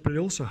chairs, but it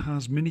also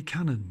has mini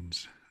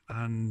cannons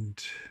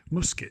and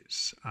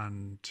muskets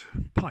and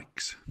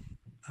pikes.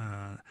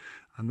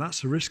 And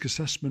that's a risk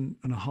assessment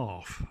and a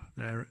half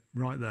there,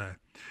 right there.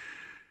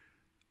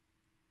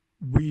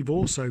 We've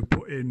also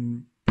put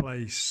in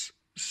place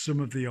some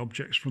of the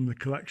objects from the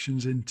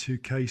collections into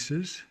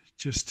cases,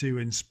 just to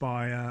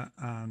inspire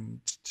and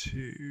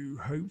to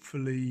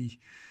hopefully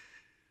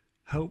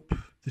help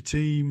the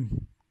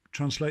team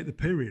translate the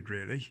period,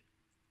 really.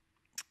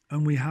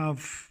 And we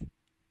have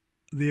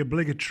the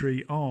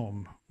obligatory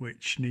arm,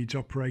 which needs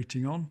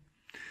operating on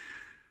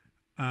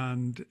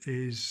and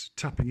is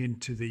tapping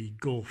into the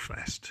Gore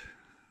Fest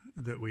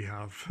that we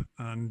have.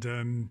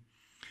 And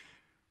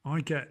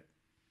I get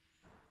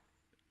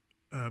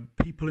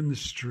people in the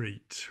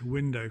street,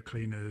 window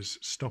cleaners,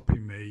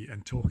 stopping me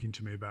and talking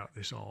to me about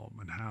this arm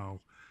and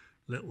how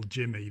little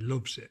Jimmy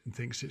loves it and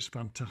thinks it's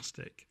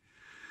fantastic.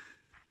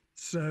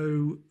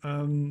 So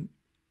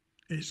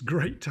it's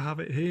great to have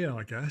it here,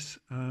 I guess.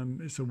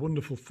 It's a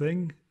wonderful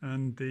thing,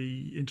 and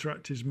the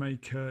interactives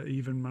maker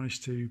even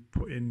managed to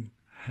put in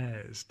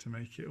hairs to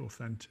make it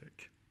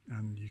authentic,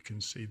 and you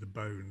can see the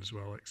bones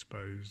well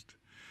exposed.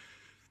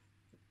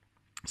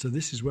 So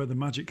this is where the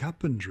magic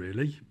happens,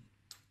 really.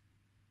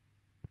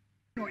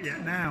 Not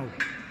yet now.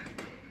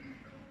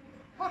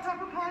 Hot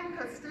apple pie and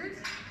custard.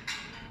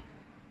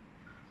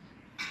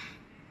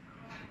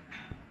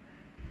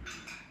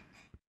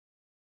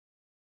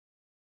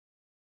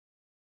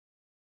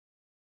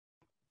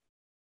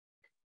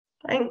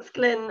 Thanks,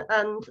 Glyn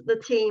and the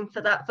team,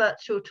 for that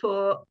virtual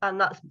tour. And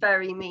that's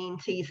very mean,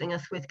 teasing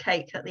us with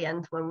cake at the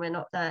end when we're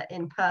not there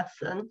in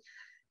person.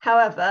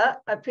 However,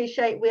 I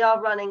appreciate we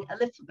are running a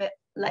little bit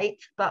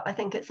late, but I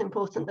think it's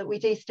important that we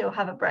do still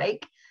have a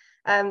break.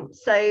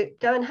 So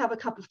go and have a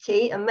cup of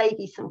tea and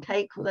maybe some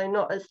cake, although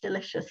not as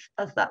delicious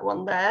as that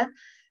one there.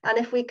 And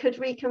if we could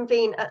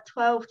reconvene at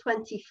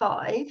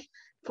 12:25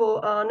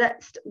 for our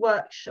next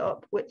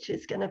workshop, which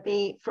is going to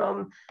be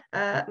from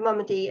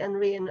Mamadi and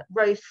Rhian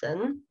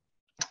Rowson.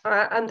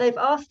 And they've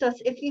asked us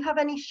if you have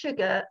any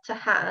sugar to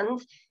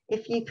hand,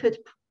 if you could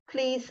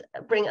please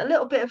bring a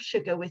little bit of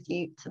sugar with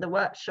you to the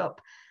workshop,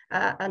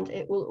 and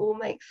it will all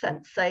make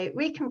sense. So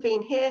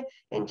reconvene here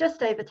in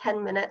just over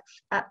 10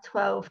 minutes at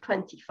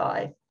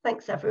 12:25.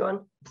 Thanks,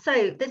 everyone.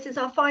 So this is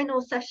our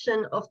final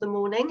session of the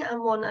morning,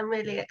 and one I'm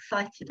really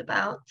excited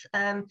about,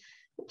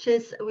 which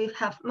is we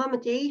have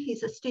Mamadi,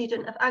 who's a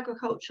student of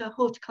agriculture,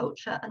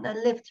 horticulture, and a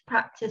lived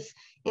practice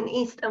in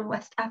East and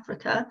West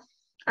Africa,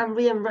 and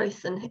Rhian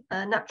Rowson,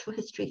 a natural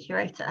history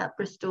curator at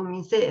Bristol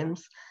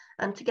Museums.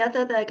 And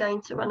together they're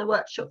going to run a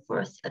workshop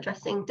for us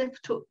addressing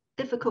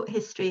difficult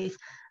histories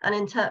and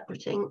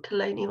interpreting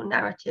colonial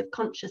narrative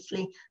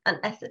consciously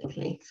and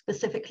ethically,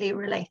 specifically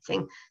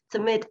relating to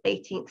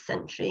mid-18th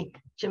century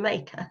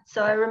Jamaica.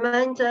 So a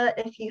reminder,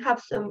 if you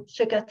have some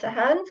sugar to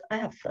hand, I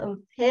have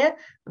some here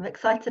I'm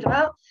excited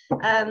about.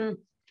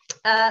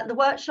 The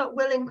workshop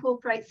will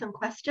incorporate some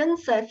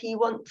questions, so if you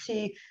want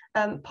to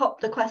pop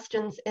the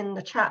questions in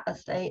the chat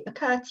as they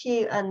occur to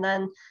you, and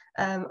then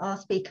our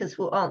speakers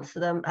will answer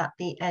them at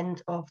the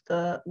end of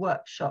the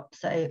workshop,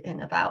 so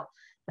in about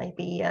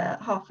maybe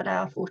half an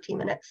hour, 40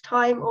 minutes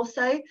time or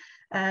so.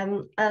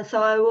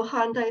 So I will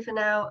hand over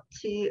now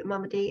to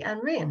Mamadi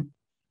and Rhian.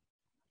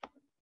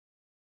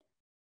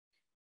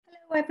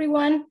 Hello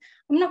everyone.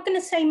 I'm not going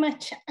to say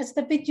much as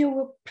the video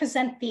will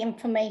present the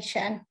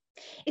information.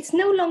 It's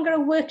no longer a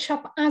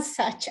workshop as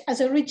such, as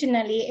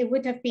originally it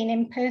would have been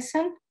in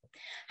person.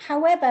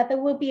 However,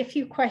 there will be a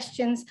few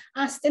questions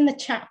asked in the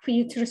chat for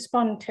you to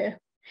respond to.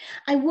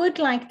 I would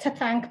like to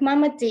thank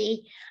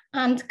Mamadi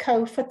and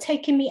co for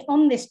taking me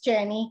on this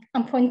journey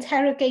and for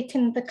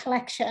interrogating the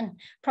collection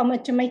from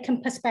a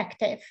Jamaican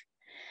perspective.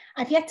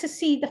 I've yet to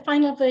see the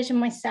final version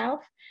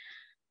myself.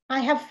 I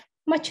have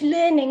much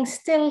learning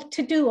still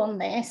to do on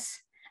this,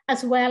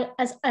 as well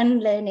as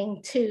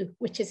unlearning too,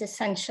 which is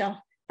essential.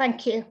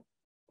 Thank you.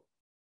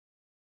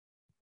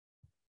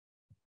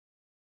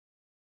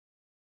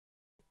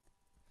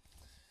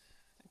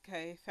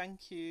 Okay,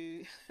 thank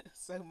you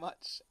so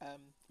much,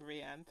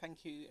 Rhian.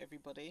 Thank you,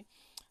 everybody,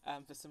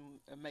 for some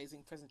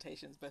amazing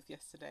presentations, both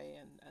yesterday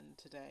and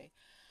today.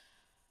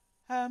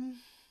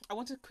 I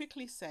want to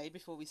quickly say,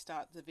 before we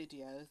start the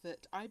video,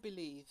 that I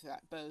believe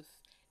that both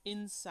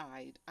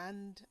inside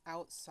and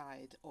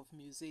outside of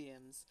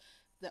museums,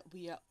 that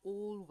we are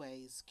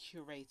always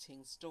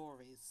curating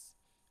stories.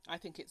 I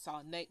think it's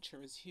our nature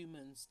as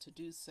humans to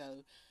do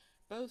so,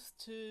 both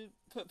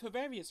for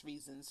various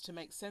reasons, to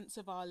make sense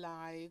of our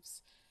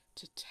lives,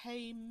 to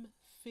tame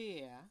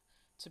fear,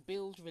 to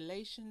build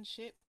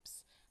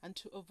relationships, and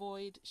to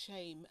avoid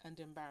shame and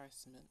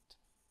embarrassment.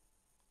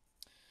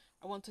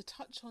 I want to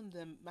touch on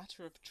the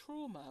matter of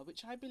trauma,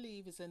 which I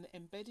believe is an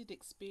embedded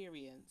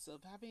experience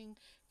of having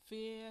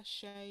fear,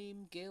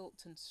 shame,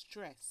 guilt, and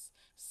stress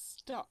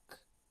stuck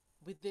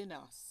within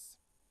us,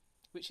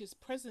 which is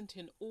present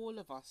in all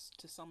of us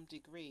to some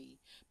degree,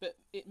 but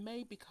it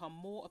may become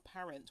more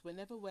apparent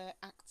whenever we're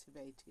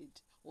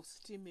activated or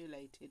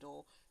stimulated,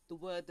 or the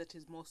word that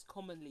is most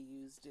commonly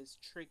used is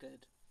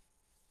triggered.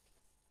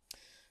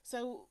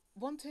 So,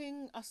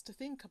 wanting us to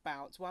think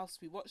about,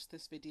 whilst we watch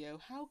this video,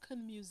 how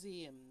can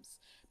museums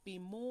be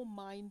more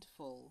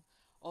mindful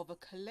of a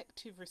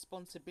collective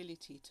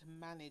responsibility to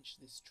manage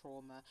this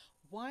trauma,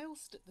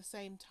 whilst at the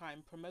same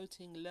time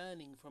promoting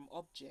learning from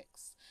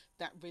objects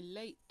that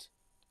relate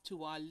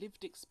to our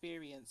lived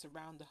experience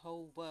around the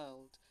whole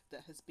world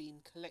that has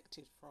been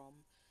collected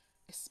from,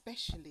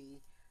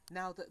 especially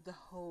now that the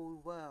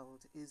whole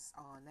world is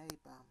our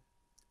neighbour.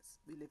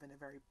 We live in a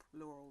very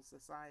plural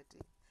society.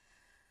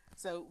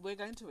 So we're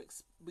going to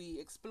we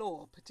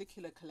explore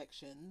particular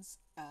collections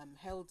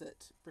held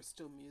at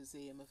Bristol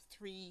Museum of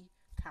 3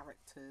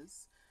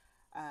 characters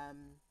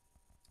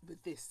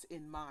with this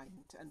in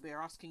mind, and we're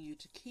asking you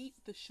to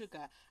keep the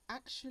sugar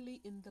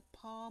actually in the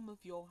palm of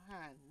your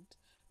hand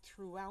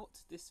throughout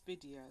this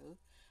video,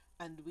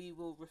 and we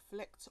will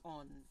reflect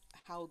on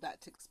how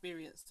that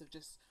experience of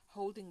just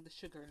holding the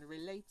sugar and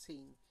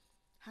relating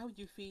how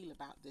you feel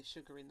about the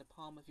sugar in the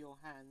palm of your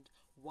hand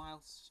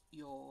whilst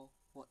you're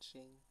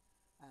watching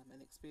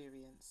and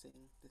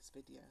experiencing this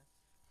video.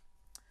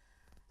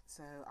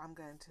 So I'm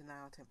going to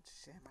now attempt to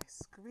share my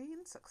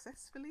screen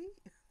successfully.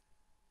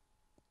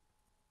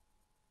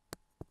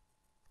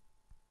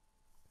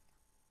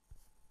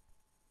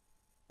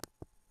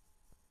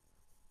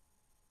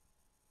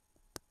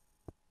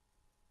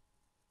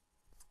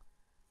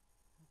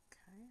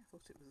 Okay, I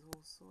thought it was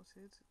all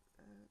sorted.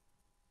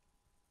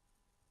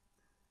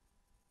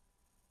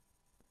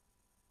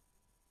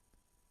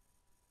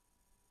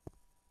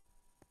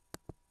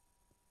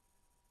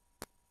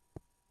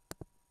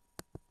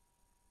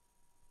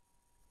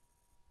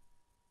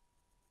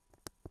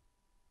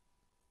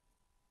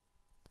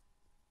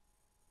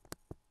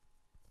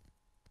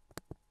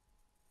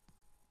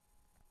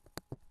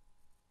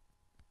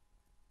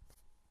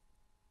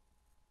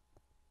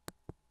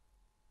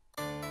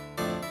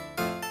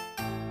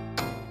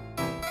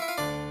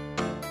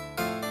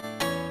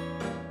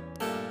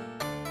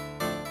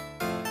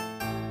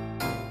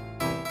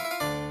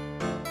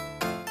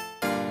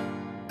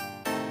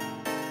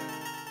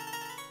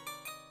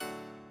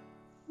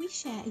 We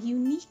share a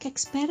unique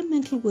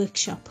experimental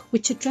workshop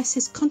which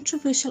addresses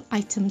controversial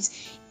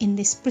items in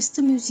this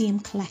Bristol Museum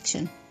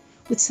collection,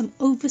 with some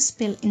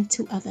overspill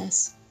into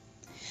others.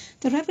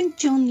 The Reverend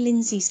John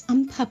Lindsay's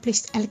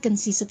unpublished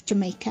Elegancies of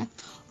Jamaica,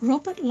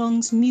 Robert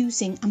Long's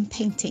Musing and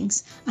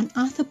Paintings, and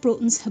Arthur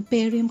Broughton's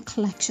Herbarium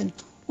collection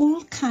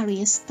all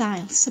carry a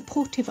style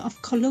supportive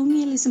of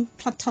colonialism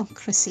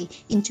plutocracy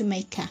in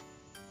Jamaica.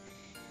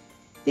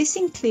 This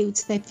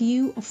includes their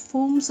view of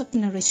forms of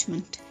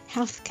nourishment,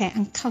 healthcare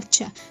and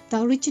culture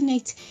that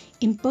originate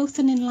in both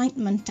an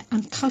Enlightenment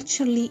and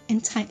culturally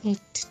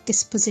entitled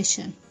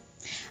disposition.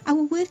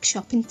 Our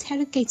workshop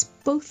interrogates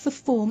both the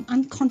form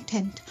and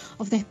content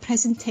of their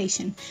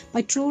presentation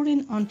by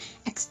drawing on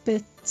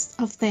experts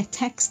of their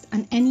text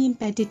and any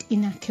embedded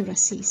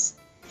inaccuracies,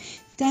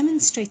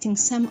 demonstrating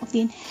some of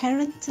the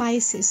inherent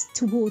biases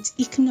towards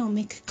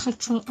economic,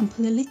 cultural and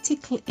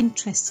political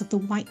interests of the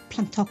white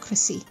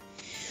plutocracy.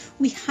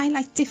 We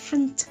highlight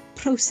different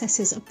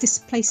processes of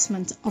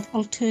displacement of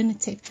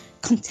alternative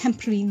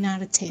contemporary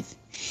narrative,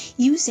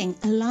 using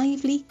a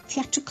lively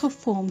theatrical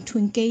form to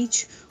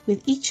engage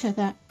with each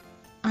other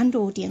and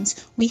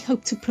audience. We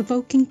hope to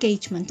provoke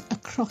engagement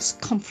across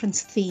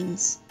conference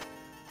themes.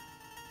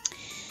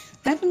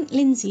 Reverend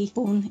Lindsay,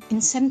 born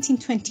in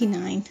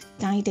 1729,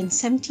 died in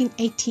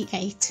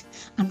 1788,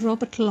 and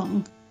Robert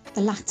Long,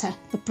 the latter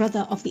the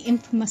brother of the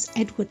infamous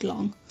Edward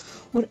Long,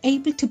 were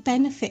able to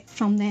benefit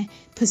from their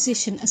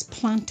position as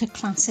planter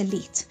class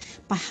elite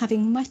by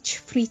having much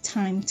free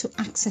time to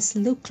access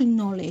local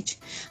knowledge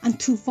and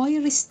to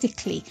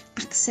voyeuristically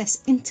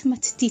access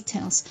intimate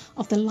details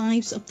of the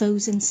lives of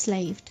those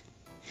enslaved.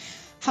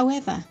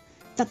 However,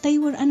 that they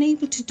were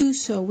unable to do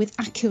so with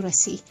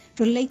accuracy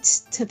relates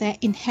to their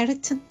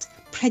inherent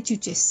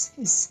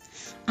prejudices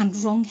and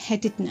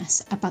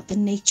wrong-headedness about the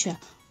nature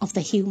of the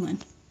human.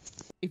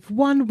 If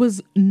one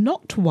was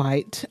not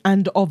white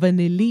and of an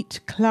elite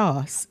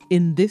class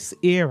in this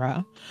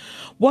era,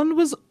 one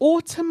was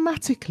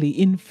automatically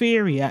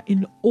inferior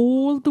in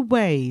all the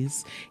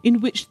ways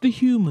in which the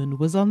human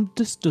was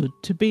understood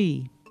to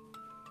be.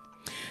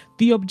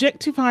 The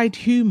objectified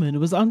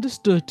human was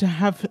understood to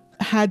have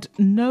had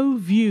no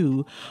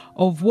view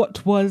of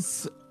what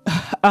was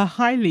a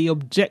highly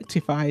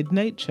objectified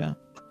nature,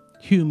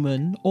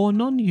 human or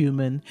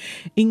non-human,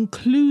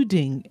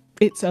 including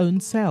its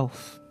own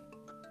self.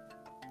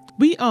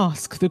 We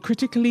ask the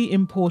critically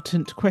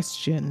important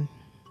question: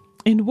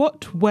 in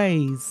what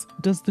ways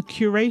does the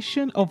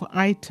curation of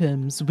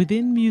items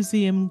within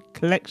museum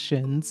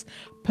collections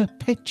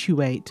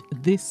perpetuate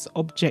this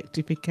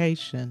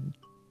objectification?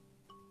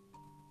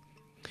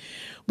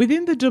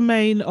 Within the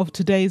domain of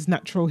today's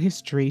natural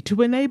history,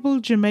 to enable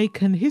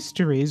Jamaican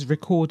histories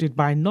recorded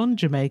by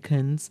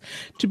non-Jamaicans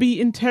to be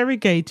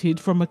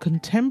interrogated from a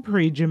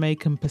contemporary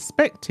Jamaican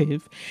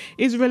perspective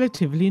is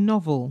relatively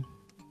novel.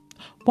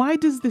 Why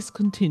does this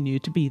continue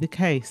to be the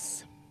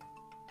case?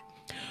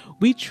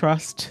 We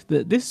trust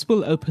that this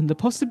will open the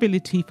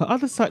possibility for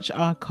other such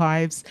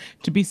archives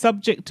to be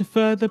subject to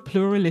further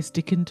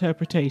pluralistic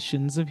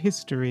interpretations of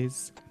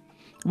histories.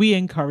 We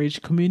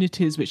encourage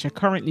communities which are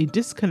currently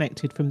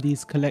disconnected from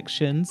these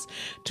collections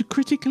to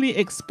critically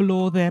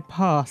explore their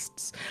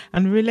pasts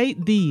and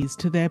relate these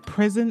to their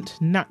present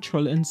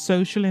natural and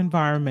social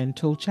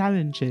environmental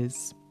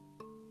challenges.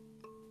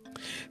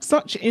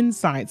 Such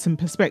insights and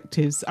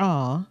perspectives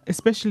are,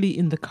 especially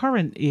in the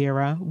current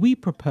era, we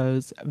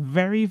propose,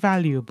 very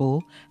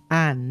valuable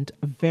and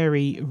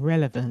very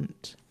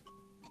relevant.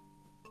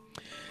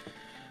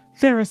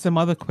 There are some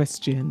other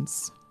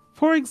questions.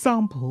 For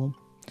example,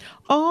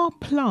 are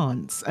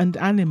plants and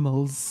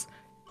animals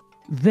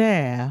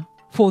there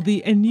for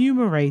the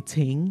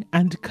enumerating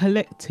and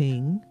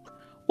collecting,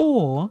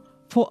 or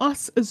for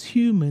us as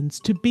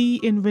humans to be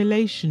in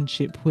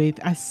relationship with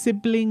as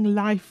sibling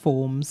life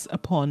forms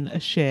upon a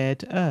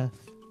shared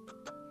earth?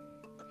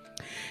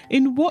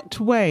 In what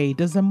way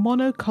does a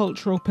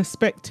monocultural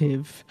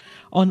perspective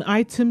on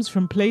items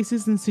from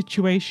places and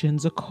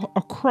situations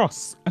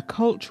across a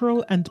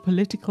cultural and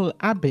political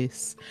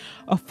abyss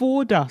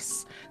afford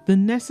us the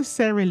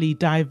necessarily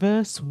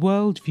diverse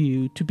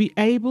worldview to be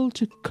able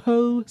to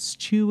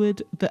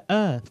co-steward the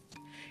earth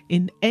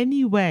in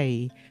any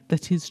way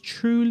that is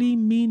truly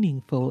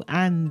meaningful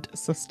and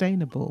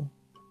sustainable?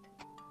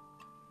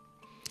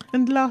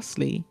 And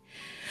lastly,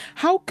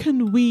 how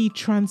can we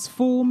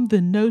transform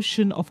the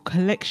notion of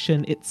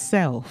collection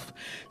itself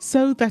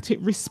so that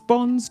it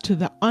responds to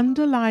the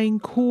underlying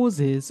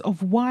causes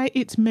of why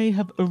it may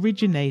have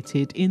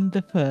originated in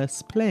the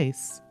first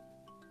place?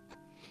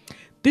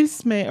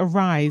 This may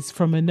arise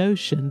from a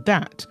notion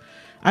that,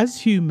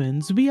 as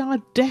humans, we are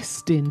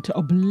destined to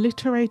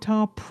obliterate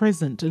our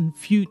present and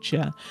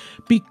future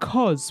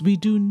because we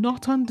do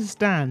not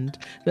understand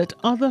that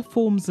other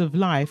forms of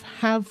life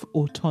have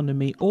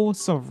autonomy or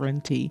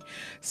sovereignty,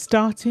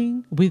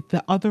 starting with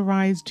the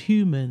otherized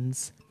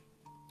humans,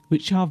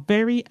 which our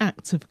very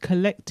act of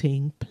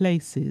collecting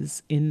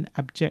places in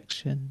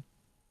abjection.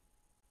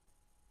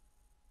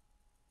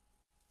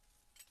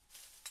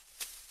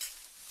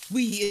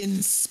 We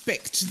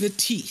inspect the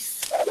teeth.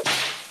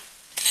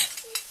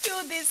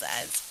 Feel this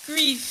as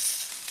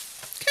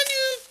grief.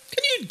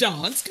 Can you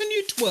dance? Can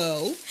you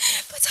twirl?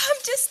 But I'm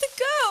just a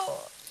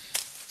girl.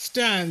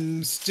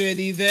 Stand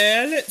steady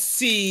there. Let's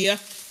see.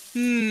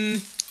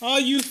 Are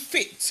you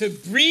fit to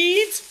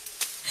breed?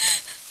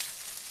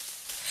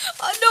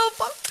 Oh no,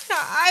 but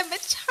I'm a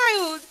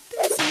child.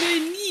 There's no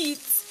need.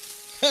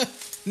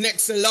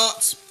 Next a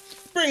lot.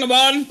 Bring 'em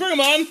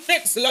on.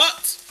 Next a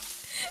lot.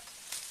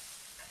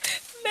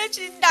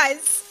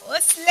 Merchandise or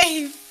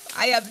slave,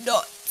 I am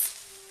not.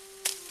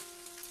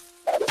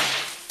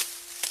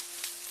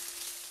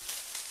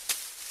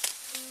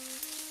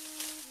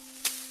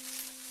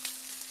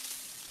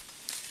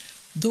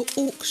 The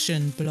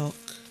auction block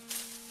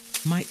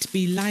might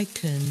be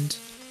likened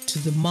to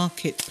the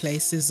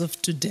marketplaces of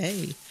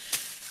today,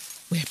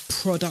 where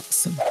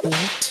products are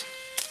bought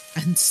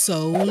and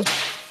sold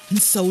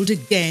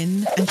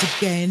again and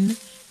again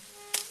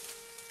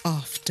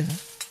after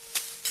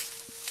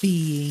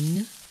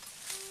being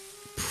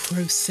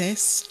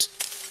processed.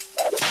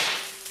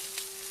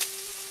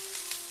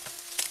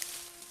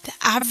 The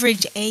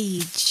average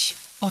age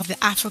of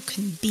the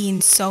African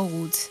being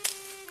sold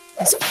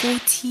was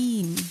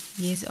 14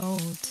 years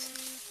old.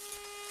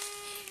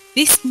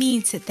 This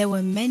means that there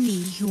were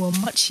many who were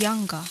much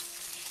younger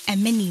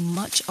and many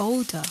much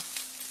older,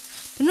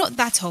 but not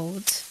that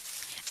old,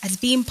 as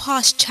being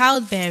past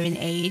childbearing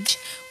age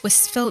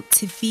was felt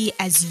to be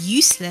as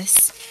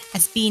useless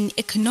as being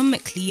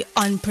economically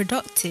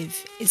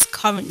unproductive is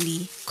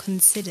currently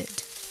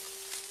considered.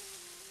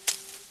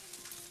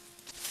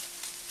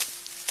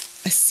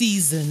 A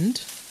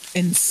seasoned,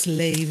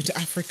 enslaved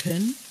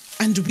African,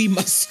 and we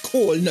must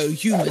call no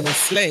human a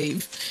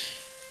slave,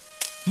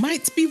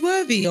 might be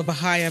worthy of a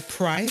higher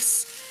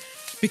price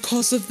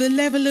because of the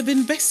level of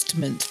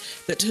investment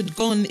that had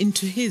gone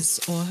into his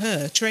or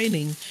her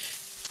training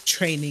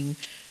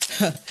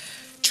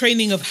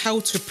of how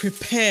to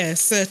prepare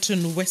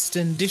certain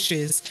Western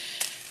dishes,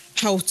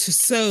 how to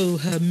sew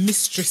her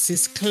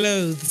mistress's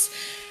clothes,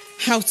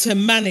 how to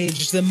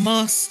manage the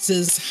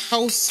master's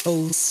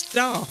household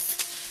staff.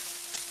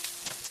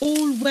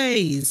 All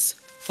ways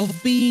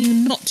of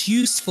being not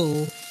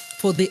useful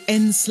for the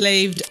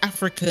enslaved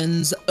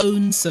African's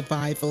own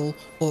survival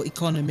or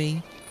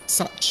economy,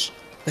 such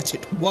that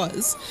it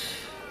was.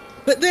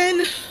 But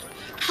then,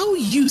 how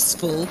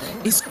useful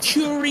is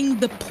curing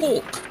the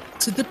pork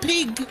to the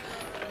pig?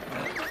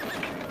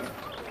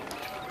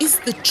 Is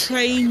the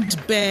trained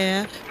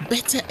bear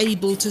better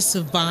able to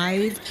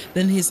survive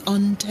than his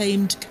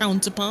untamed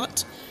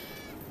counterpart?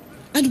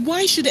 And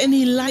why should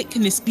any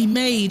likeness be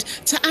made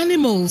to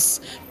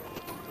animals?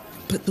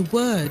 But the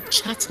word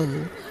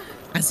chattel,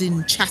 as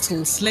in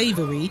chattel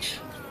slavery,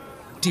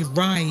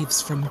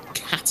 derives from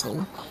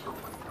cattle.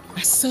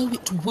 As so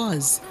it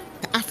was,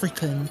 the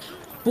African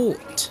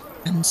bought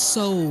and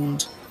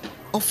sold,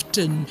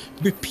 often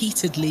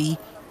repeatedly.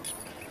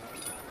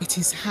 It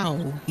is how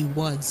he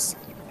was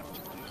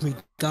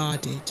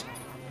regarded.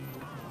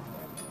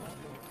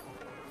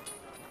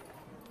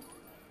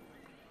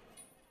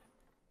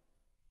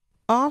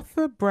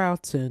 Arthur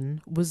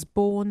Broughton was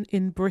born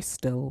in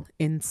Bristol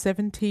in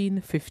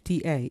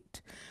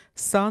 1758,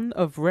 son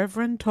of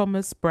Reverend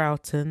Thomas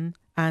Broughton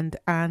and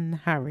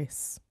Anne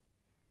Harris.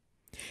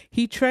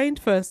 He trained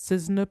first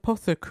as an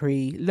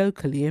apothecary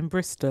locally in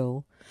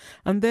Bristol,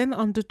 and then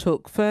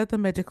undertook further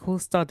medical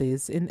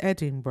studies in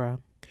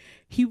Edinburgh.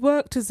 He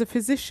worked as a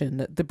physician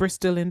at the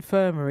Bristol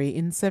Infirmary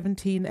in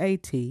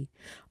 1780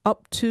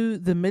 up to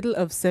the middle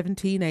of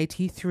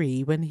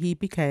 1783 when he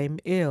became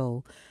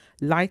ill,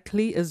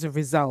 likely as a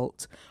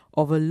result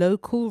of a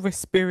local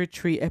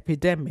respiratory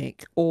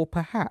epidemic or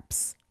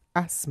perhaps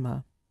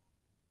asthma.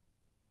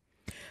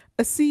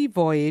 A sea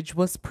voyage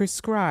was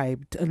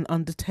prescribed and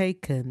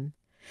undertaken,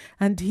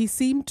 and he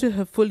seemed to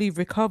have fully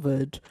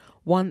recovered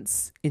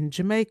once in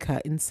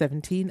Jamaica in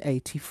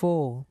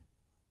 1784.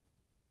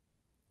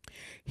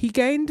 He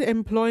gained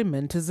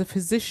employment as a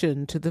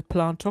physician to the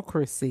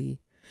plantocracy,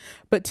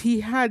 but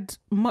he had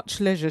much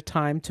leisure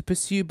time to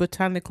pursue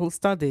botanical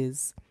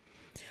studies,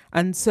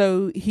 and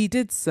so he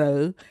did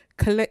so,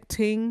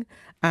 collecting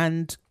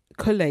and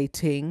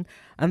collating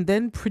and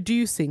then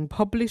producing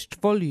published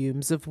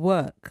volumes of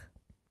work.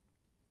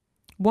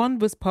 One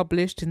was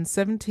published in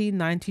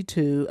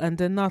 1792 and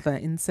another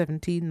in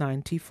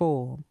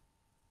 1794.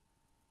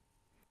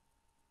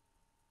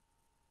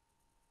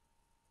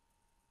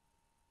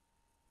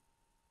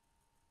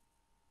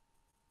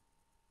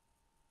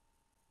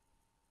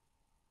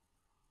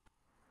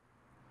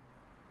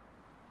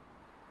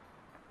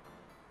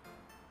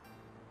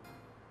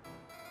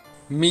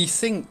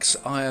 Methinks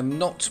I am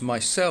not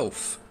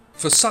myself,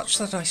 for such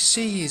that I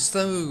see as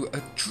though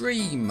a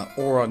dream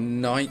or a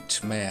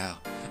nightmare,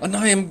 and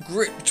I am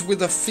gripped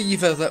with a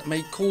fever that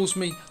may cause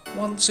me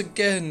once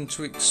again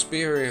to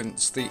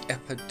experience the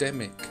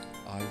epidemic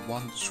I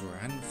once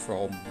ran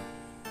from.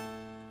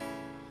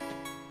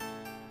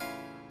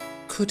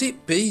 Could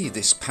it be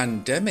this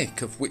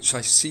pandemic of which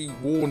I see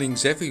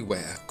warnings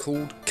everywhere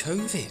called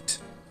COVID?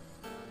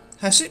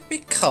 Has it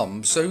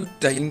become so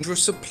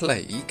dangerous a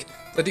plague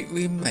that it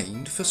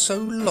remained for so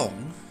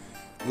long?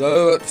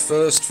 Though at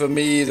first for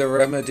me the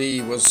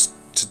remedy was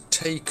to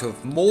take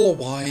of more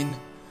wine,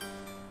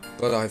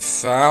 but I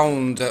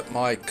found at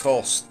my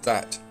cost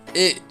that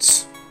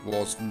it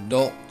was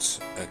not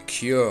a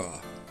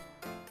cure.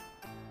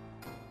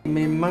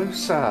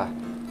 Mimosa!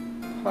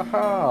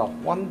 Haha,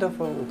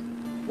 wonderful!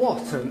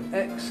 What an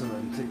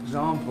excellent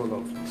example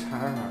of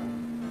taro.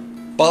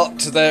 But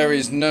there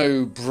is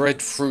no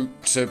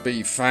breadfruit to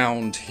be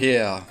found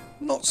here.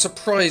 Not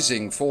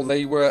surprising, for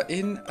they were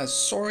in as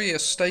sorry a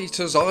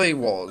state as I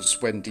was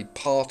when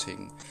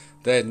departing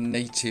their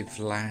native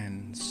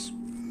lands.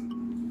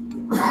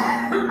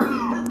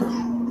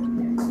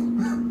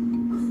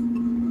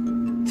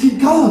 Ye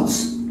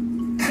gods!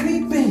 Can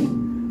it be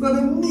that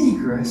a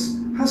negress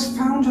has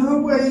found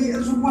her way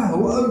as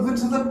well over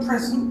to the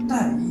present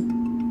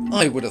day?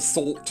 I would have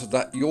thought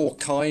that your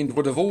kind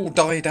would have all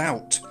died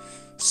out.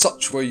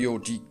 Such were your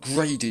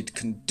degraded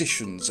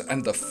conditions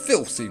and the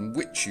filth in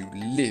which you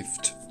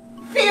lived.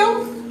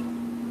 Filth?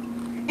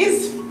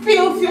 Is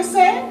filth, you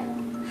say?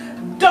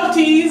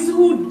 Dirty is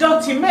who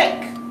dirty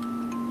make.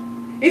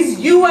 Is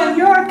you and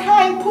your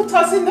kind put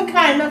us in the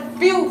kind of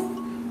filth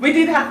we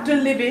did have to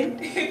live in?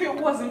 If it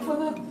wasn't for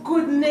the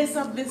goodness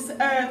of this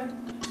earth,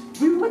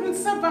 we wouldn't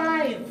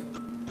survive.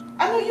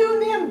 I know you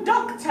named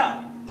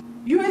doctor.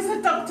 You as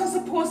a doctor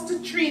supposed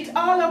to treat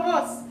all of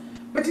us.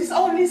 But it's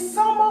only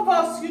some of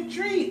us you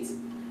treat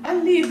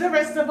and leave the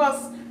rest of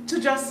us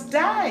to just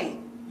die.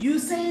 You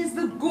say it's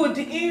the good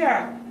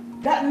air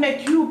that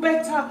make you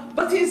better,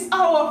 but it's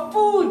our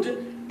food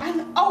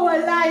and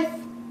our life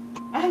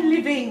and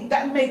living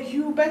that make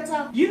you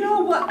better. You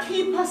know what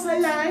keep us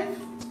alive?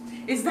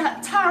 Is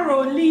that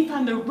taro leaf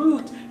and the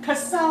root,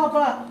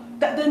 cassava,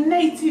 that the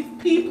native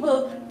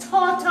people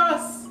taught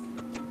us.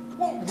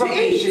 What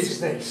rubbish is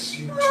this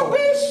you talk?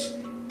 Rubbish?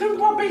 The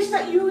rubbish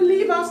that you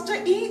leave us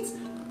to eat?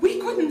 We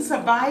couldn't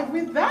survive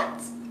with that.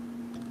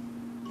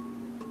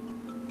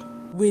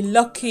 We're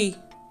lucky.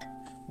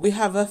 We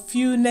have a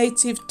few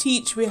native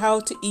teach we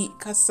how to eat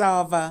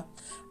cassava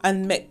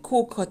and make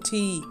cocoa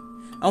tea.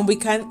 And we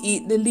can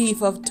eat the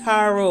leaf of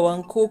taro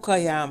and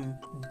cocoyam.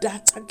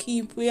 That'll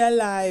keep we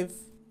alive.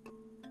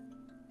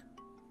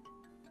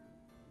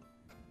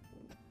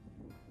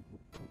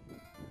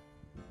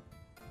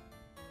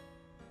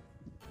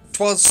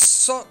 'Twas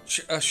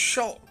such a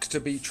shock to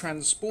be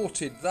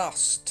transported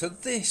thus to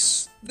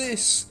this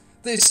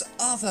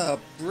other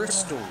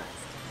Bristol.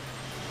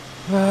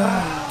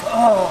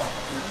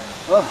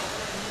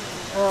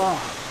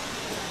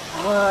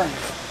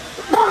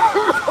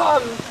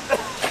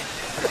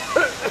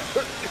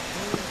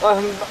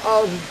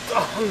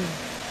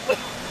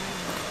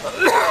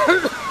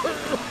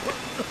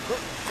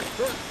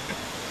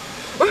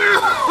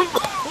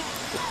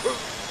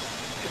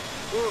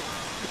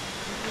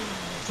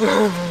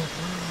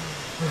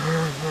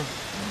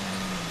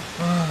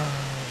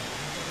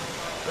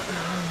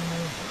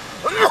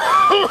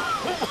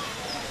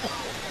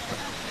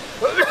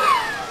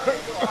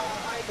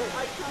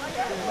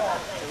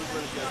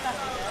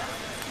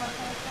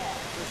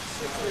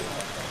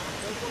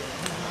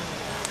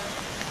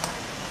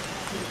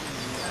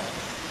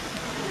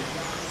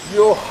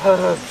 Your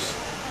herbs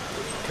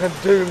can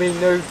do me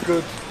no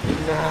good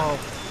now.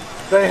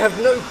 They have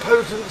no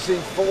potency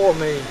for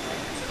me.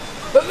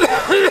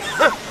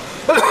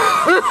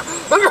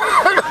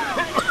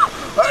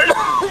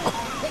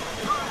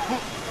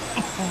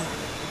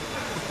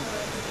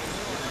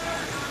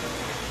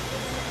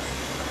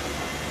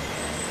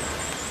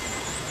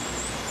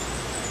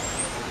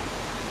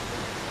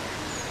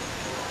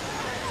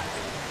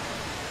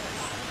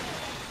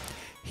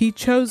 He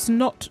chose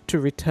not to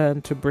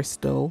return to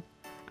Bristol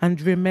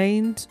and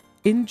remained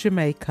in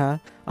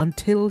Jamaica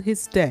until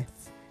his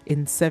death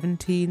in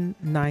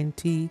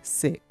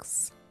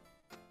 1796.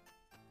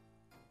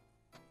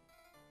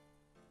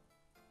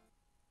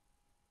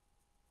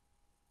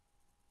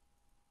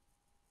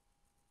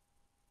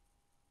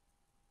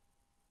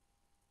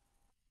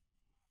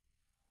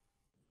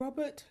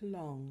 Robert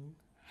Long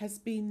has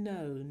been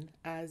known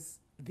as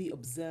the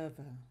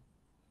observer.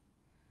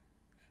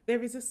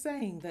 There is a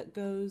saying that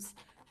goes,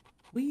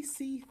 "We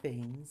see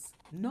things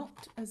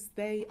not as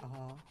they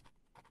are,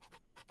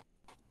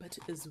 but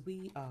as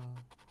we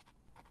are."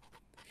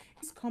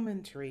 His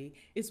commentary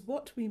is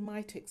what we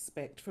might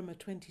expect from a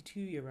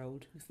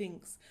 22-year-old who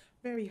thinks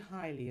very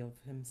highly of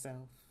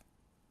himself.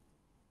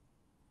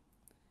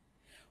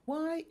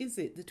 Why is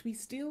it that we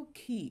still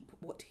keep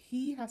what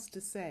he has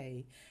to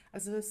say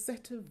as a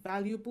set of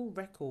valuable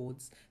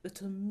records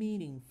that are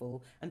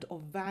meaningful and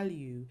of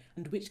value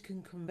and which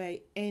can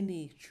convey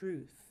any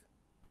truth?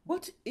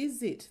 What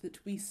is it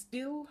that we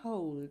still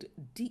hold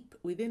deep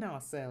within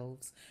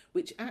ourselves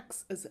which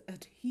acts as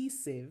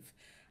adhesive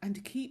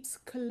and keeps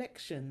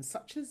collections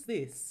such as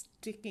this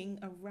sticking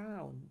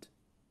around?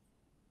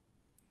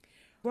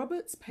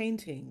 Robert's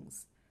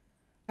paintings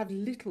have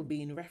little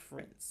been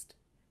referenced.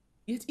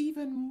 Yet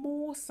even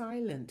more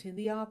silent in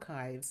the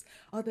archives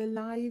are the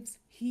lives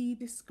he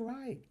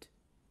described,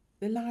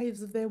 the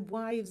lives of their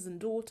wives and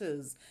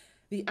daughters,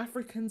 the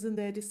Africans and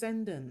their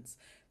descendants,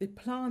 the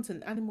plant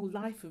and animal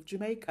life of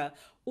Jamaica,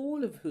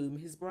 all of whom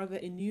his brother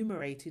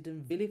enumerated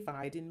and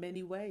vilified in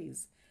many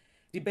ways,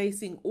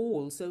 debasing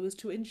all so as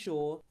to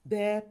ensure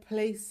their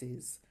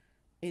places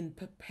in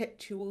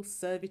perpetual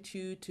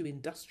servitude to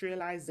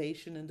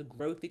industrialization and the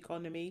growth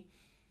economy,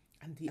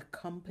 and the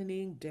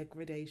accompanying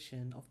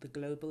degradation of the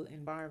global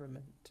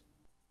environment.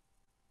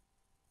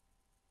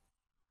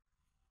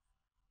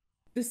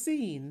 The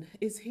scene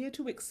is here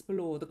to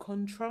explore the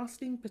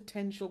contrasting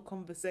potential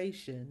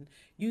conversation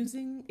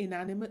using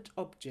inanimate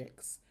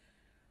objects,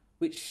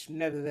 which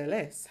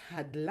nevertheless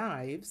had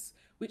lives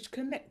which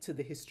connect to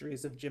the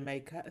histories of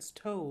Jamaica as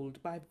told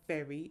by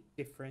very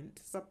different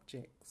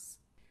subjects.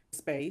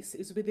 Space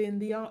is within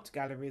the art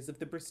galleries of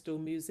the Bristol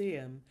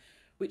Museum,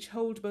 which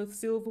hold both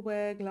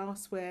silverware,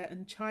 glassware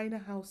and china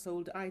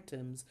household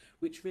items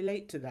which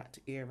relate to that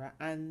era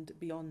and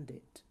beyond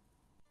it.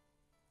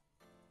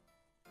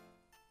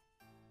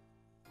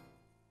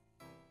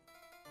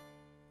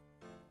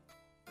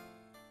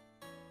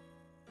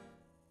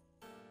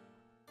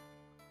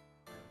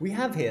 We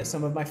have here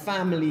some of my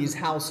family's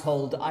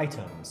household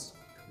items.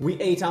 We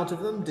ate out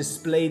of them,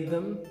 displayed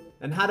them,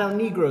 and had our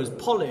Negroes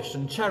polish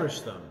and cherish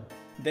them.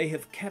 They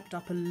have kept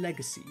up a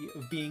legacy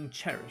of being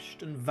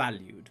cherished and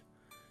valued.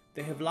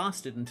 They have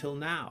lasted until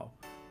now,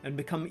 and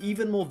become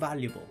even more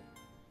valuable.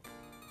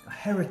 A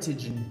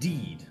heritage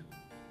indeed.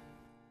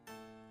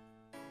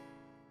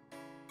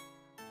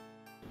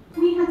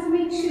 We had to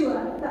make sure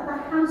that the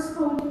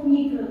household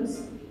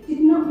Negroes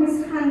did not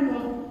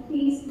mishandle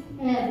these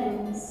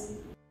heirlooms.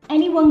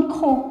 Anyone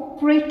caught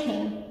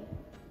breaking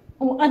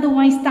or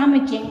otherwise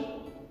damaging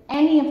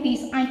any of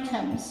these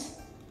items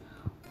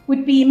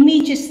would be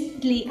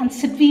immediately and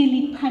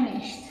severely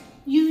punished,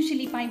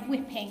 usually by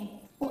whipping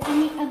or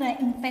any other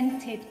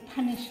invented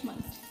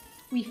punishment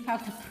we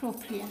felt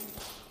appropriate,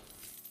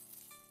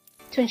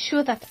 to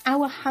ensure that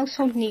our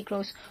household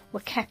Negroes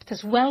were kept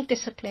as well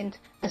disciplined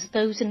as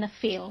those in the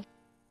field.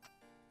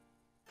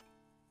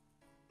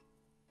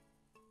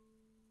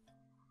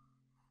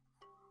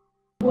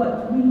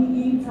 What we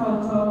eat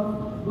out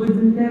of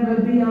would never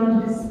be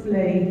on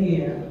display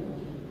here.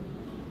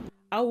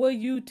 Our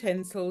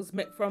utensils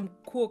made from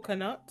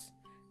coconut,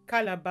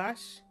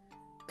 calabash,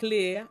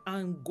 clay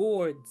and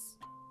gourds.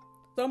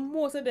 So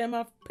most of them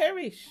have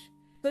perished.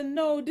 So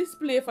no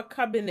display for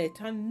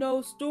cabinet and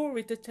no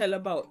story to tell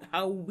about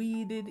how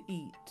we did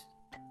eat.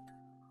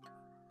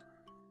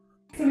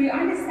 So we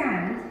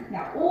understand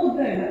that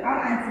although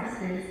our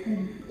ancestors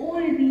can do all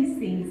of these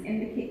things in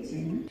the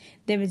kitchen,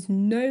 there is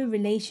no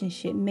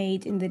relationship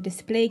made in the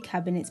display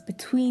cabinets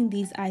between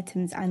these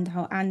items and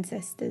our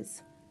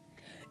ancestors.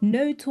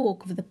 No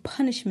talk of the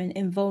punishment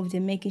involved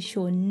in making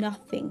sure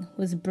nothing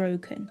was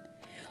broken,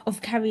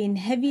 of carrying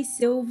heavy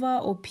silver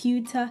or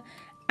pewter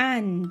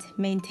and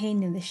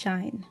maintaining the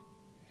shine.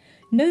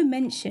 No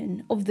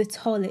mention of the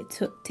toll it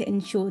took to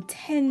ensure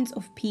tens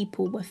of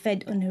people were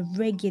fed on a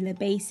regular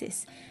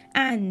basis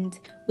and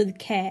with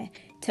care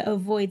to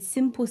avoid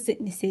simple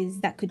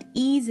sicknesses that could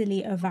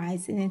easily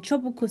arise in a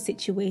tropical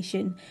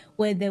situation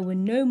where there were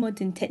no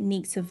modern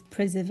techniques of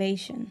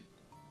preservation.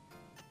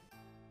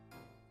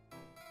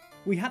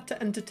 We had to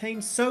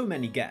entertain so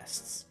many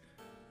guests.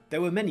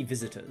 There were many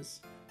visitors,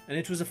 and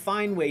it was a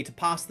fine way to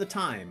pass the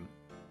time.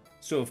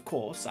 So of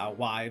course our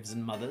wives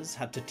and mothers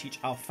had to teach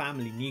our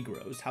family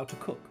Negroes how to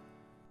cook,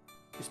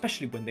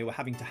 especially when they were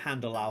having to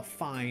handle our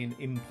fine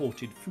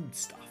imported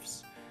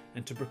foodstuffs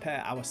and to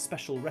prepare our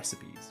special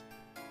recipes.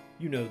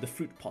 You know, the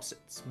fruit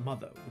possets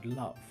mother would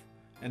love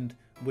and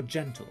were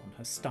gentle on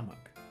her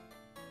stomach.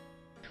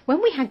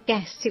 When we had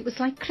guests, it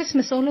was like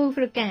Christmas all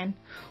over again.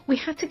 We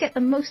had to get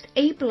the most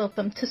able of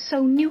them to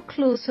sew new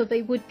clothes so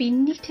they would be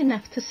neat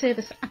enough to serve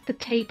us at the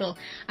table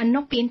and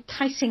not be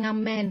enticing our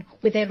men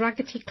with their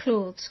raggedy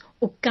clothes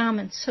or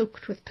garments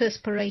soaked with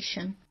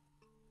perspiration.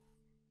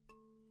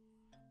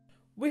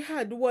 We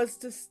had was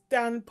to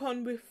stand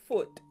upon we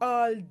foot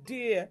all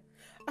day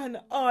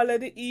and all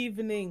of the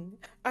evening,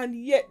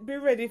 and yet be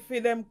ready for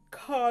them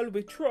call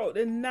we throughout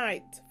the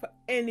night for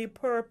any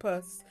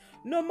purpose.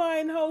 No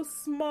mind how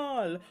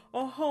small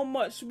or how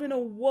much we no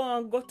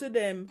want go to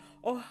them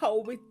or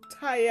how we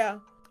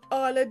tire.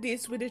 All of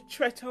this with the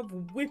threat of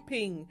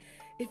whipping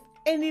if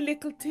any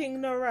little thing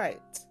no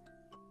right.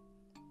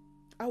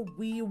 And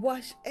we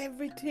wash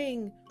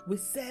everything we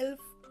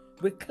self,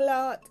 we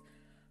cloth,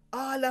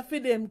 all of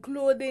them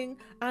clothing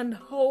and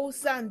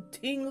house and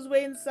things were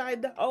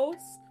inside the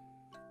house,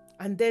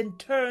 and then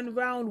turn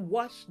round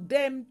wash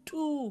them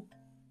too.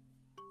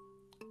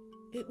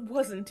 It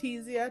wasn't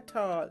easy at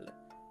all.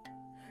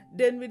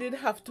 Then we did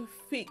have to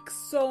fix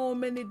so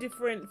many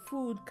different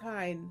food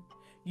kind,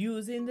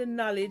 using the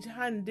knowledge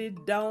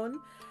handed down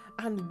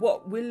and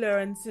what we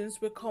learned since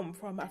we come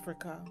from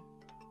Africa.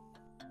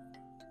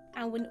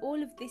 And when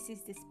all of this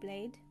is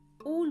displayed,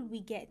 all we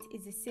get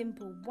is a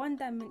simple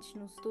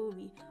one-dimensional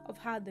story of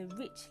how the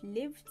rich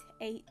lived,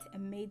 ate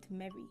and made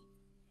merry.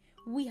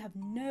 We have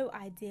no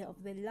idea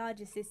of the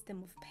larger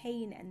system of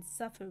pain and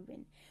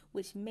suffering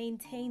which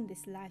maintained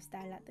this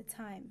lifestyle at the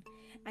time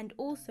and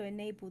also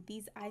enabled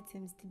these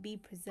items to be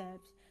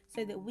preserved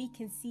so that we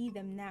can see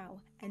them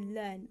now and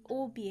learn,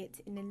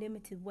 albeit in a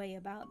limited way,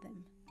 about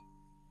them.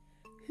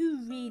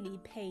 Who really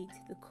paid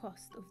the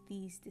cost of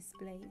these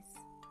displays?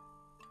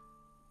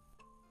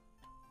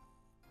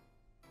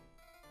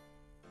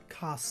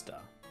 Caster.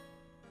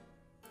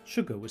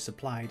 Sugar was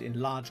supplied in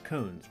large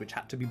cones which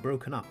had to be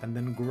broken up and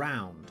then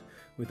ground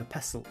with a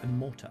pestle and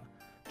mortar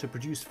to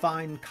produce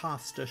fine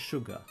caster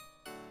sugar.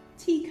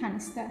 Tea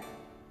canister.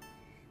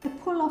 The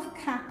pull-off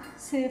cap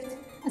served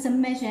as a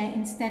measure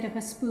instead of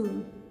a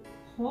spoon.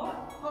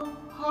 Hot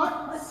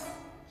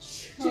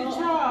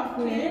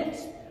chocolate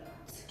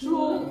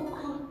took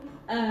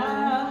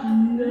a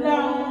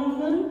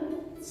long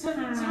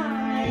time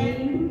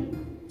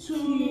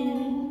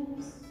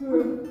to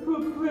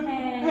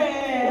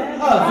prepare.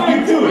 What are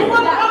you doing?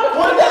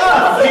 What the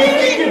earth do you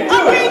think you're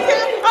doing?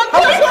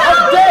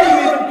 How dare you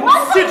even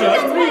consider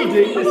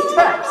reading this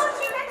text?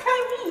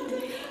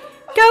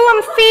 Go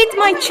and feed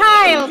my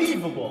child.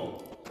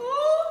 Unbelievable.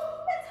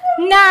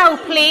 Now,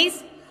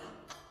 please.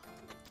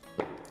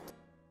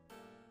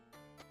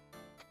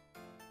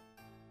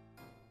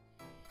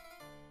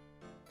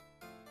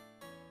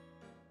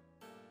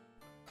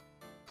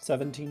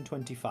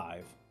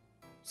 (1725),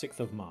 6th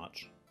of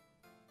March.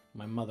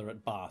 My mother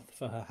at Bath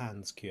for her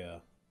hands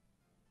cure.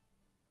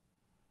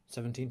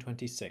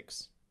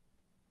 1726,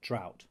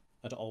 drought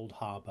at Old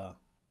Harbour.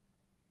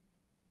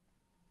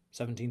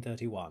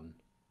 1731,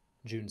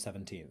 June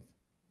 17th.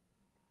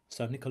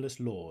 Sir Nicholas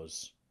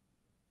Laws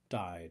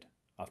died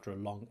after a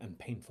long and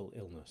painful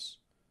illness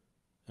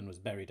and was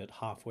buried at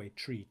Halfway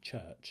Tree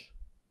Church.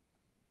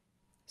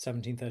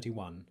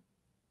 1731,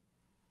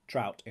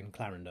 drought in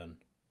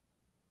Clarendon.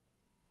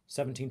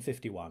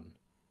 1751,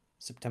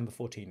 September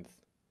 14th.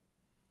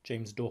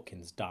 James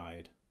Dawkins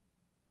died.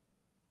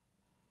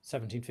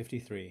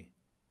 1753,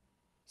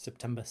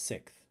 September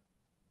 6th.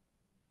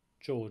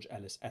 George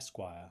Ellis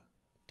Esquire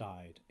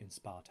died in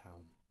Spa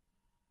Town.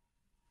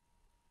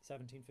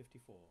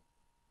 1754,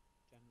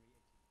 January 18th.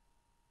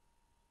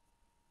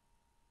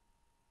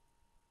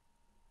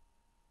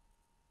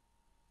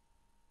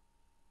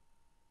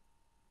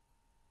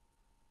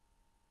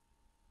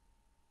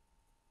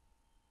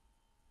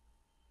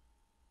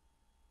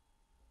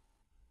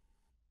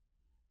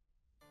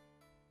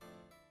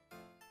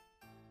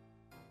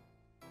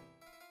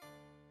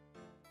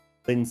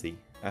 Lindsay,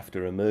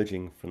 after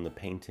emerging from the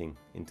painting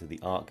into the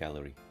art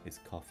gallery, is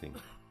coughing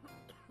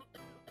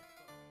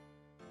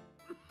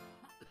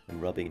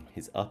and rubbing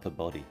his upper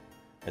body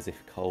as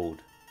if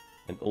cold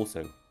and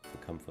also for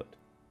comfort.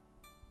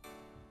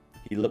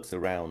 He looks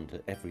around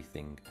at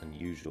everything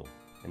unusual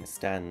and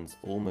stands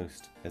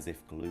almost as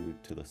if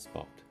glued to the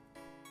spot.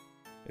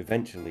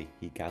 Eventually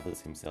he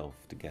gathers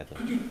himself together.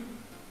 Could you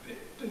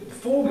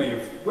inform me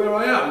of where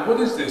I am?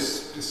 What is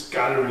this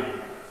gallery?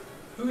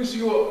 Who's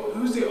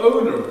the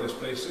owner of this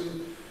place,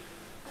 and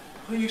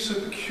why are you so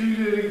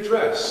peculiarly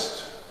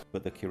dressed?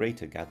 But the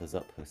curator gathers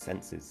up her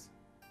senses,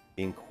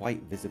 being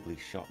quite visibly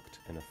shocked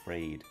and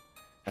afraid,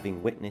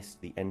 having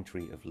witnessed the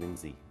entry of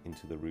Lindsay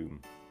into the room.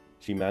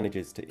 She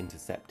manages to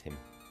intercept him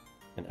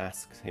and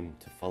asks him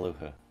to follow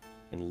her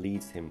and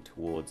leads him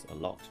towards a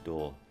locked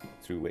door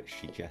through which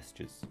she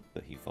gestures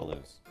that he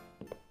follows.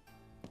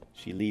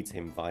 She leads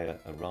him via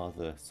a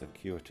rather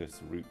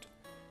circuitous route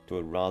to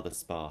a rather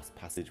sparse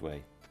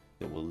passageway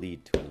that will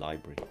lead to a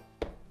library.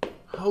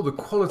 How the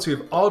quality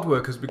of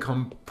artwork has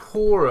become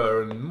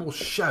poorer and more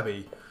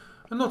shabby,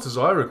 and not as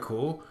I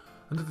recall,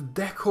 and that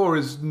the decor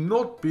is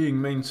not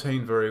being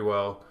maintained very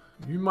well.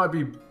 You might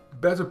be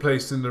better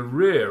placed in the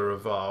rear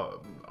of our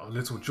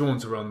little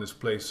jaunt around this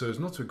place so as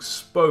not to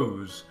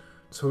expose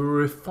to a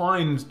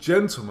refined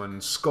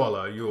gentleman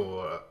scholar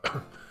your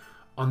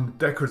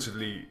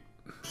undecoratively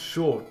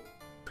short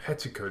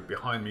petticoat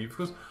behind me,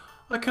 because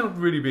I cannot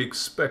really be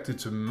expected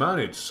to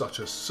manage such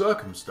a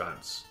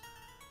circumstance.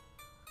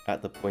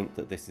 At the point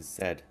that this is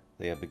said,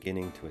 they are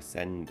beginning to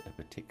ascend a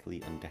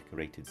particularly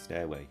undecorated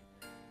stairway.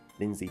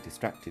 Lindsay,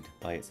 distracted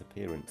by its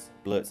appearance,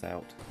 blurts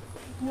out,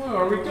 "Where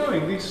are we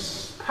going?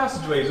 These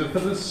passageways are for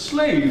the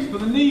slaves, for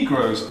the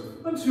Negroes.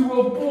 I'm too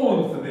well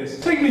born for this.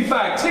 Take me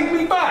back! Take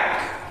me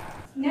back!"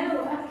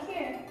 No, up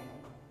here.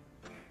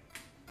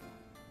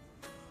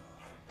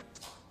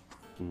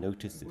 He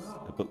notices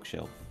a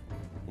bookshelf,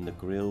 and the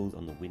grills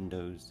on the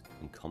windows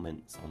and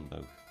comments on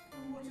both.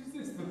 What is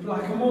this? The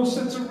blackamoor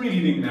set to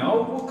reading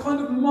now? What kind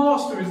of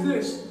master is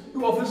this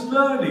who offers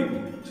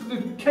learning to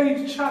the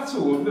caged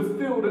chattel of the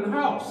field and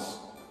house?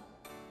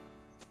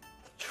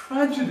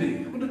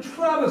 Tragedy! What a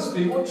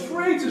travesty! What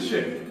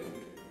traitorship!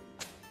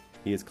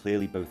 He is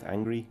clearly both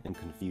angry and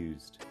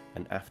confused,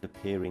 and after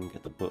peering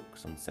at the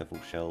books on several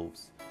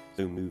shelves,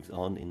 so moves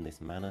on in this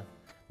manner,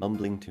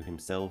 mumbling to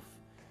himself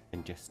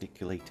and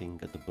gesticulating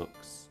at the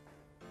books.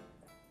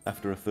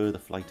 After a further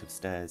flight of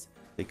stairs,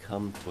 they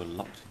come to a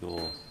locked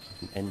door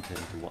and enter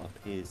into what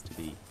appears to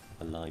be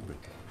a library.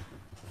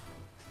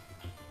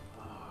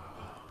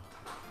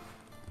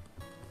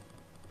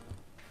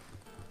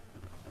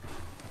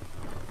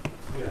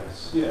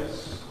 Yes,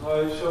 yes.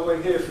 I shall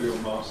wait here for your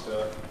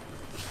master.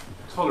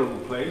 Tolerable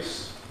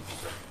place.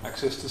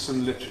 Access to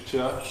some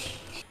literature.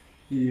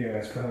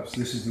 Yes, perhaps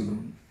this is the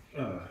one.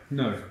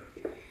 No.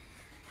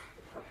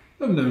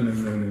 Oh,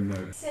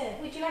 no. Sir,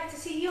 would you like to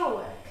see your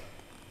work?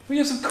 Well,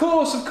 yes, of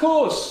course, of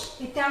course.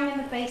 We're down in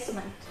the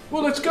basement.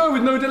 Well, let's go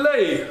with no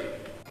delay.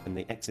 And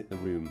they exit the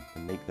room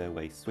and make their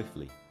way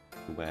swiftly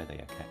to where they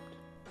are kept.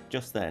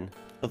 Just then,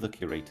 other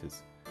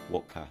curators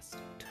walk past,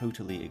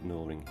 totally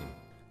ignoring him,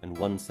 and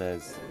one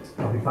says,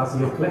 "I'll be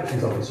passing your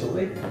collections office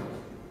shortly."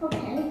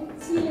 Okay,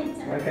 see you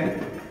later. Okay.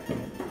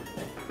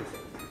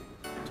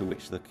 To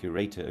which the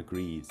curator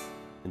agrees,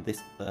 and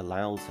this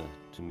allows her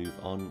to move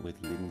on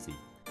with Lindsay.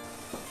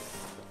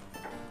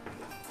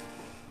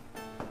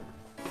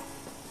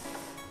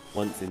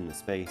 Once in the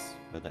space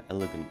where the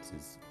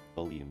Elegance's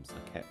volumes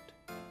are kept,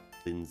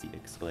 Lindsay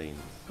exclaims,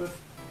 But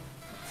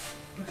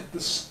look at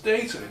the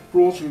state of it.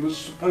 Broughton was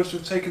supposed to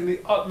have taken the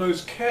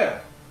utmost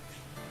care.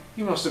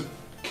 He must have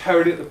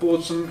carried it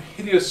aboard some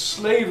hideous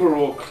slaver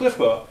or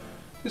clipper.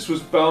 This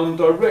was bound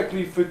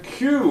directly for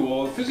Kew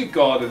or Physic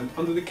Garden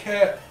under the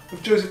care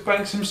of Joseph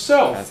Banks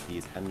himself. As he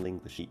is handling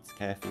the sheets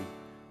carefully,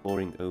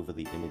 poring over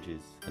the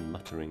images and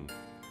muttering,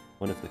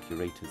 one of the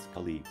curator's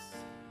colleagues,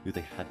 who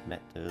they had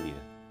met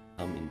earlier,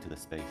 come into the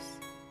space.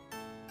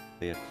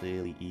 They are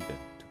clearly eager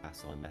to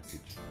pass on a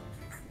message.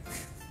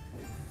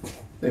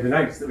 They've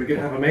announced that we're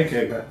going to have a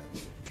makeover.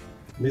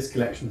 And this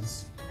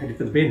collection's headed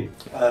for the bin.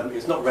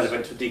 It's not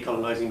relevant to a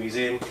decolonising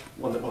museum,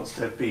 one that wants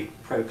to be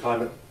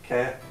pro-climate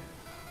care.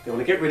 They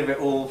want to get rid of it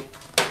all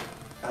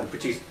and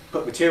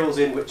put materials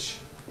in which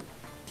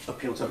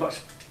appeal to a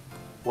much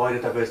wider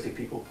diversity of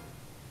people.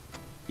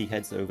 He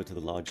heads over to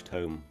the large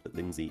tome that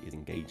Lindsay is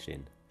engaged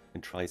in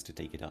and tries to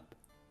take it up.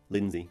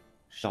 Lindsay,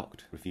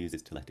 shocked,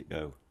 refuses to let it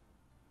go.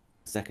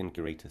 The second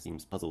curator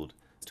seems puzzled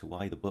as to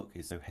why the book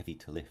is so heavy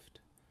to lift.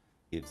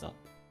 Gives up.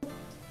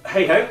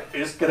 Hey ho,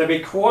 it's going to be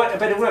quite a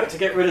bit of work to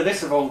get rid of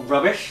this old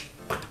rubbish.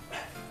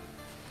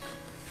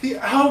 The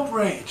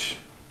outrage!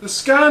 The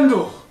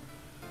scandal!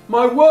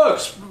 My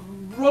works!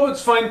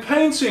 Robert's fine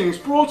paintings!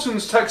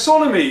 Broughton's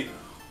taxonomy!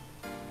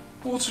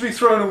 All to be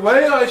thrown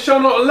away? I shall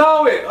not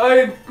allow it!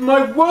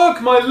 My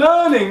work, my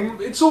learning,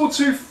 it's all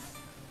too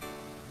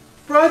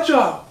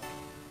fragile!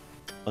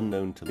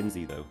 Unknown to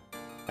Lindsay though,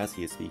 as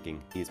he is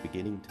speaking, he is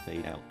beginning to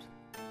fade out.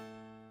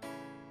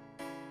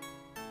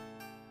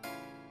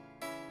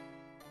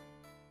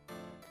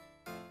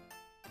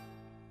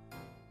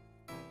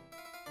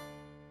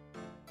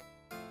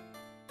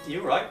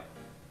 You're right.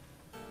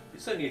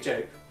 It's only a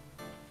joke.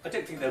 I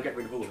don't think they'll get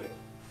rid of all of it.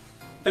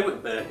 They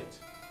wouldn't burn it.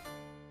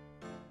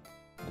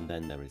 And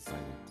then there is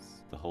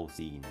silence, the whole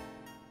scene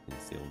in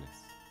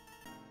stillness.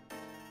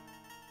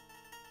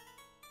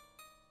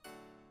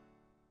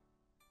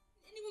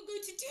 Anyone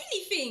going to do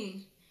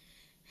anything?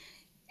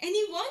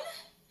 Anyone?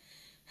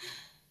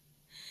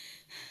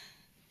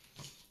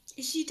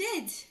 Is she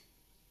dead?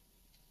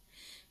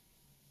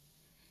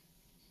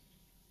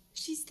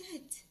 She's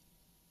dead.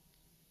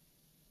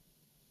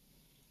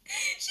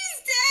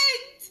 She's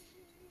dead!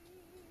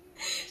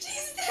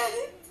 She's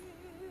dead!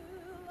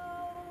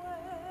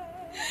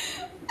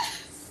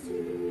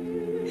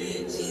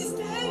 She's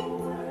dead!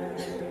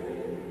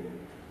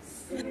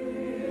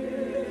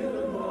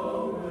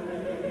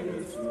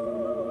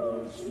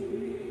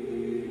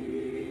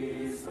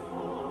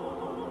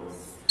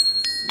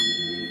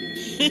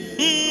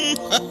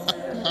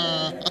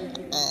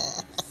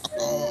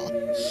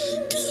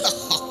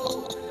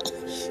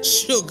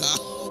 Sugar,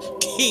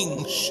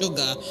 King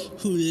Sugar,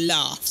 who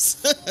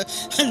laughs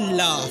and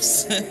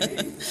laughs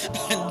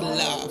and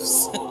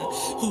laughs,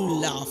 who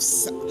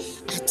laughs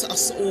at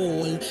us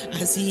all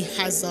as he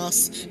has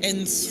us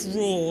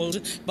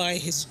enthralled by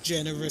his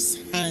generous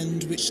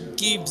hand, which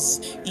gives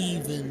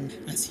even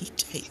as he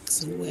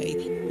takes away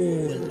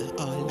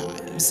all our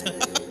lives.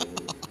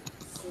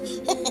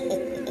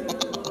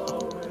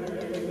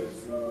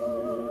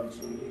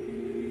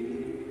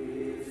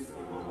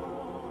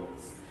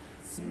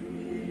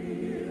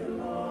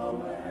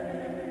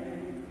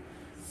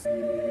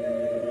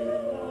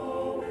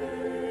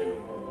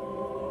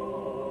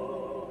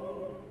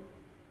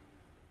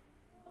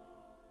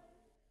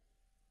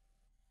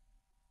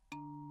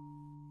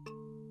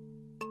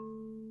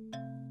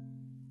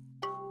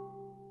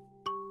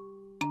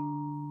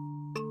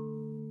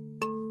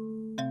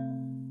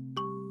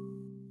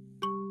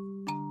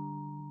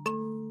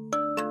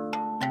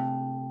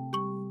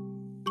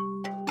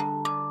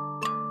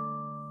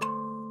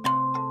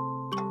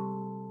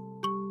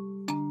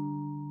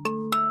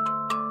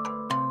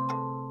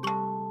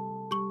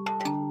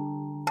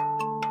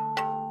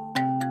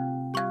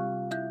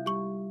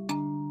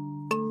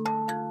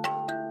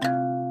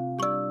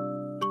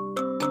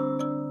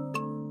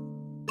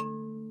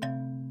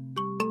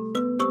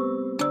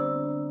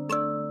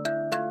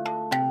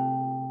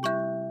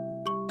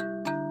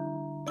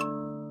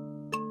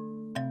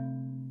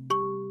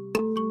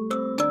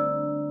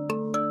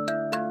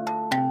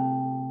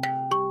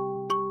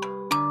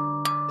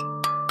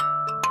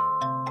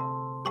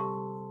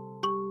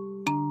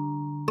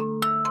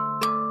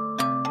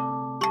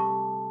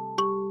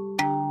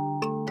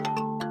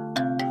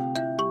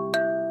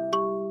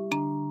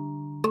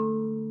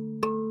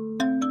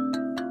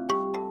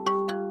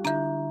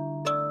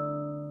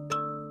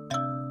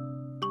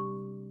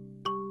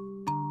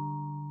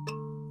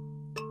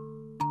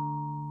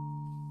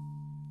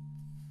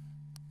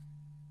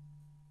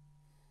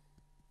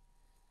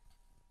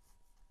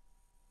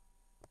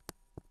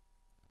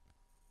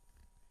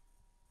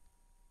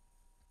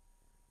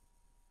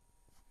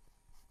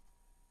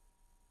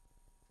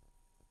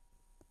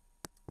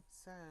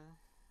 So,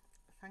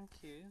 thank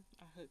you.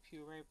 I hope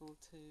you were able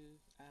to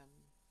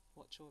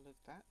watch all of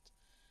that,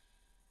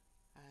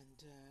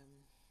 and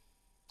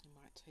you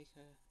might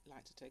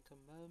like to take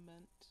a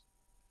moment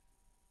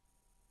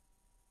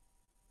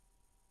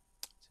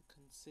to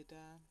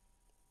consider,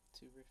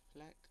 to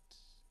reflect,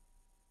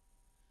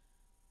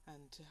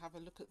 and to have a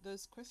look at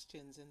those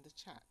questions in the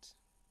chat.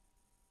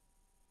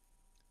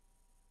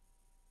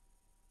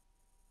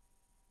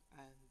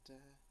 And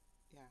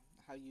yeah,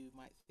 how you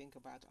might think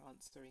about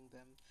answering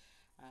them.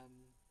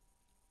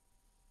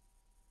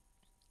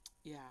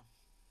 Yeah,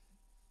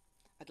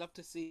 I'd love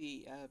to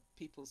see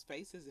people's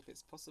faces if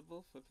it's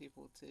possible for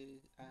people to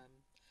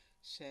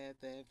share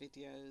their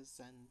videos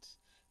and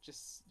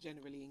just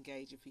generally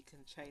engage. If we can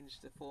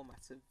change the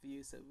format of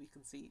view so we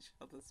can see each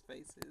other's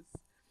faces,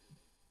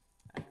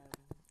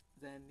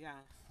 then yeah,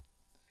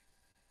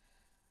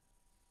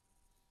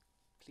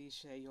 please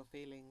share your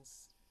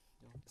feelings,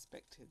 your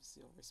perspectives,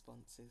 your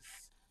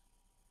responses.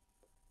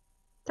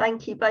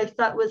 Thank you both.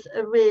 That was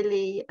a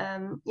really,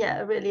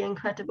 a really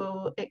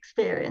incredible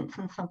experience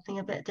and something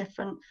a bit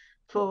different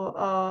for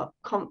our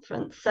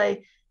conference. So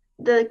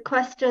the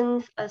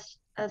questions, as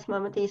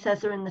Mamadi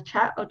says, are in the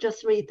chat. I'll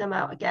just read them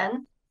out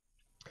again.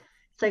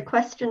 So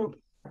question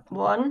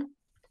 1.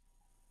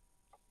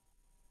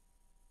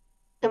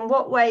 In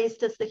what ways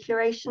does the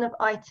curation of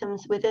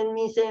items within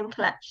museum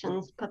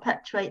collections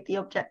perpetuate the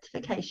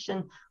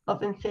objectification of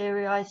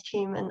inferiorized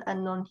human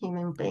and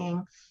non-human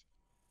beings?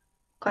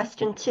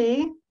 Question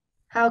 2,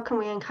 how can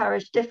we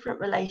encourage different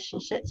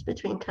relationships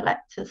between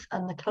collectors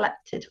and the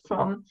collected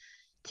from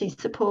to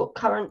support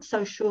current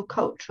social,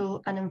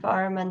 cultural and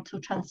environmental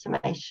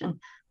transformation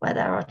where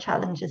there are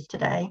challenges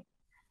today?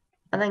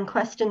 And then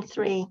question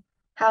 3,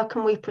 how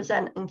can we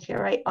present and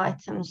curate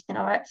items in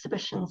our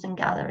exhibitions and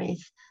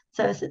galleries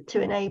so as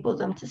to enable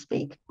them to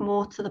speak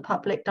more to the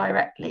public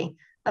directly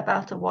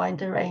about a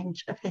wider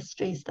range of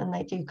histories than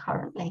they do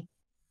currently?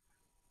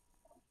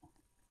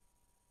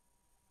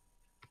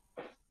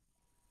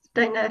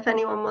 Don't know if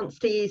anyone wants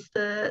to use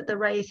the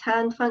raise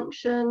hand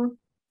function,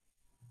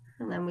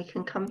 and then we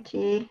can come to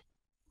you.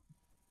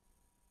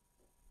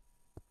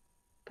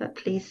 But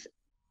please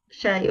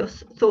share your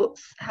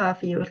thoughts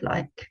however you would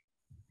like.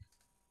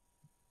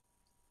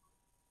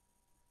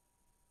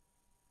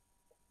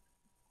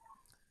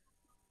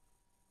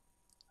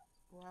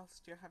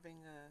 Whilst you're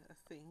having a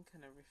think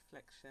and a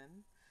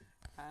reflection,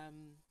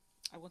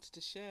 I wanted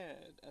to share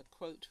a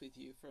quote with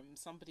you from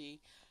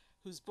somebody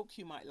whose book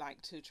you might like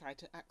to try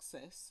to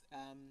access,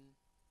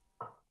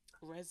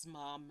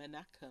 Resmaa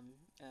Menakem,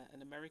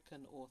 an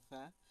American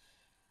author,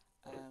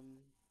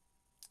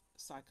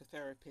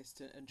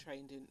 psychotherapist and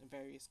trained in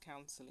various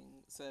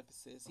counselling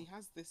services. He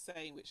has this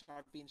saying which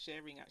I've been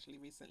sharing actually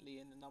recently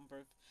in a number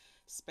of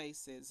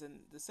spaces, and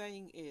the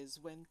saying is,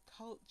 when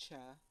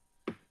culture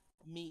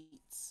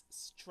meets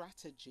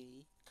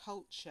strategy,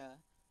 culture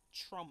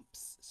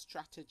trumps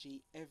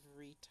strategy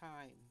every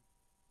time.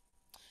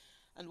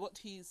 And what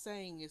he's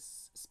saying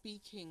is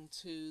speaking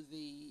to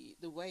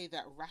the way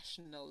that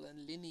rational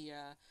and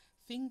linear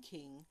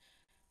thinking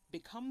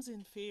becomes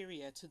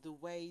inferior to the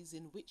ways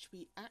in which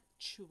we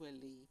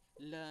actually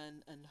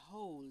learn and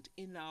hold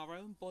in our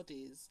own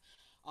bodies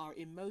our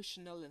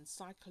emotional and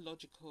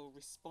psychological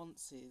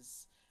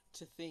responses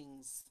to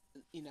things,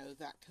 you know,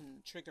 that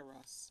can trigger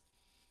us.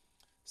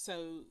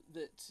 So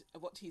that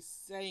what he's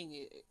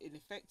saying in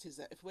effect is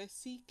that if we're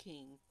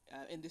seeking,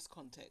 in this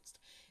context,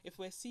 if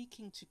we're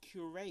seeking to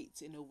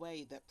curate in a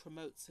way that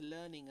promotes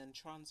learning and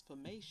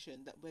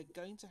transformation, that we're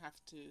going to have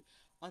to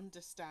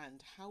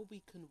understand how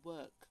we can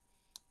work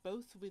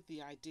both with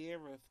the idea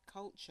of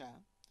culture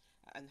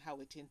and how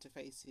it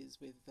interfaces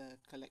with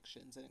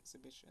collections and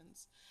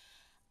exhibitions,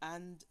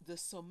 and the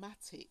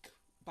somatic,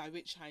 by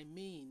which I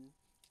mean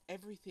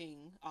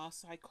everything, our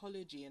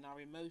psychology and our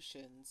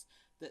emotions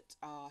that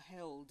are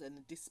held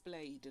and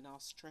displayed in our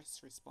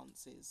stress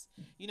responses.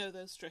 You know,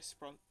 those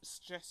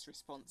stress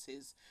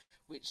responses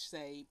which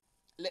say,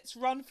 let's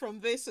run from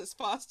this as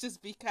fast as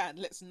we can,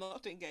 let's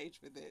not engage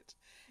with it,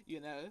 you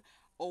know,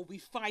 or we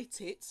fight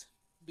it,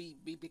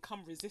 we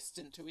become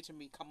resistant to it, and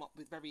we come up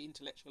with very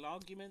intellectual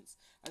arguments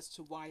as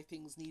to why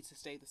things need to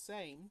stay the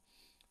same,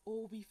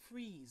 or we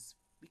freeze,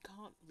 we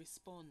can't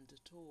respond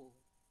at all.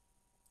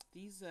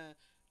 These are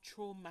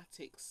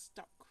traumatic,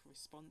 stuck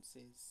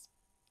responses,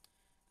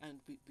 and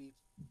we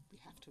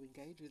have to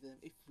engage with them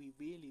if we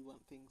really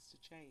want things to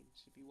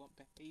change, if we want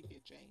behavior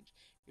change,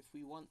 if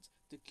we want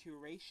the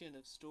curation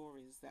of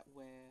stories that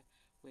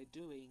we're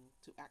doing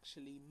to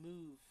actually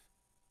move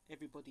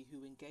everybody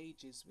who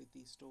engages with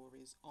these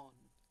stories on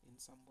in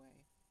some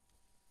way.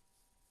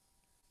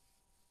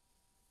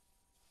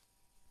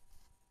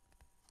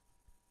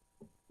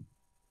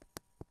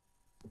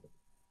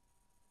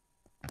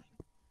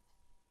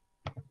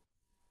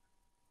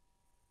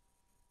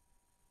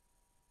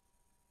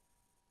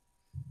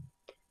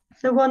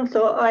 So one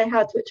thought I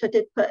had, which I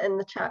did put in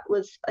the chat,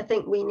 was I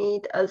think we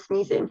need, as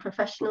museum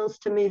professionals,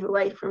 to move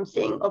away from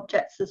seeing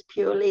objects as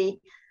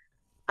purely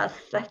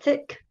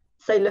aesthetic.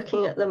 So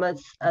looking at them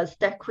as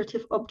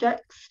decorative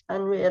objects,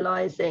 and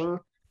realizing,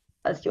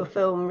 as your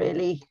film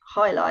really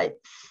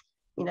highlights,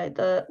 you know,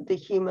 the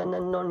human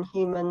and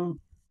non-human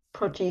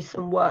produce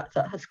and work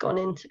that has gone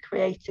into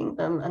creating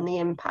them, and the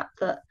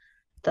impact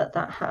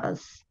that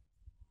has.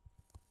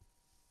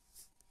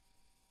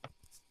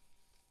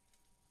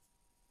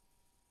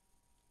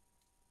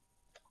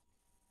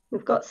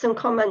 We've got some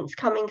comments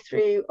coming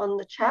through on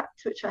the chat,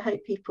 which I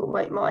hope people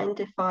won't mind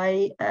if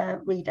I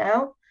read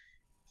out.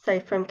 So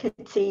from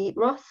Kitty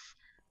Ross,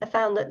 I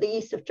found that the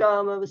use of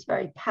drama was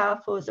very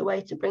powerful as a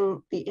way to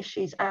bring the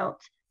issues out,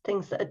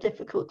 things that are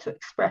difficult to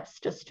express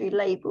just through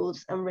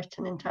labels and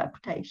written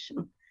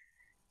interpretation.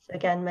 So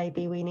again,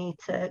 maybe we need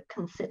to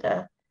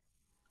consider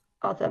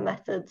other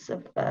methods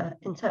of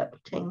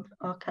interpreting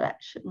our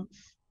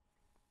collections.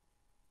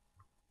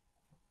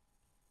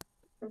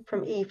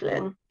 From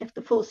Evelyn, if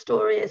the full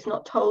story is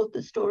not told,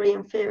 the story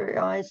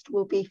inferiorized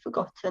will be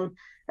forgotten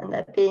and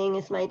their being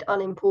is made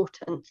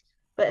unimportant.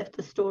 But if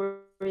the story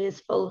is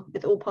full,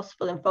 with all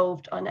possible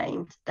involved are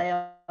named, they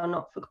are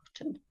not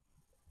forgotten.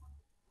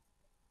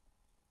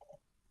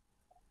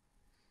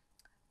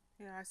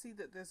 Yeah, I see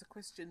that there's a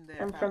question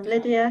there. And from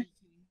Lydia.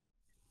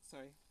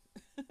 Sorry.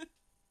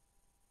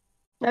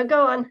 No,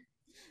 go on.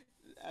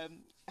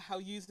 How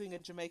using a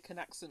Jamaican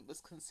accent was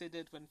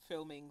considered when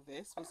filming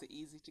this. Was it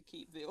easy to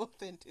keep the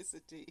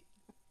authenticity?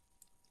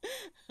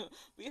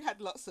 We had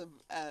lots of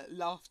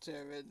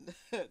laughter, and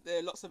there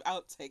are lots of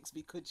outtakes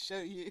we could show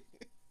you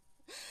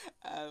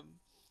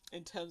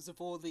in terms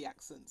of all the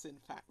accents, in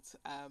fact.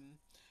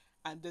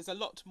 And there's a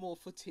lot more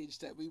footage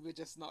that we were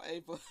just not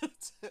able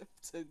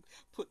to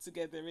put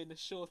together in a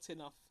short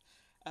enough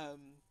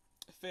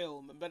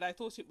film. But I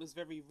thought it was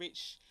very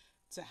rich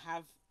to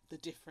have the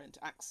different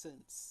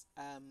accents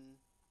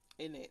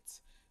in it,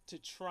 to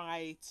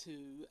try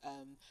to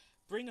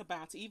bring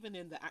about, even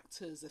in the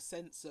actors, a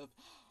sense of,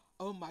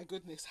 oh my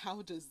goodness,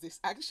 how does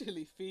this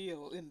actually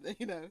feel in the,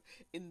 you know,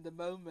 in the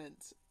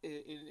moment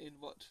in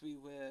what we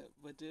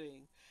were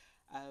doing.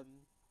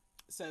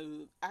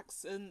 So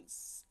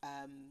accents,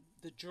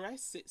 the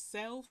dress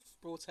itself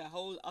brought a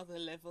whole other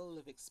level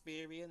of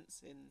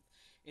experience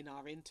in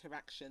our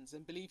interactions,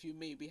 and believe you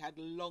me, we had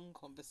long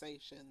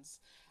conversations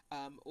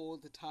all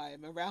the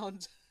time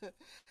around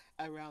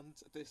around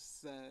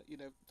this, you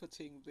know,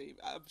 putting the,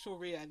 I'm sure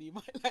Rhian, you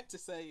might like to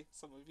say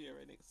some of your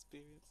own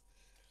experience.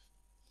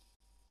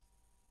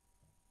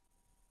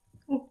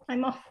 Oh,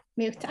 I'm off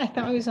mute. I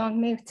thought I was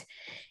on mute.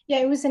 Yeah,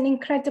 it was an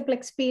incredible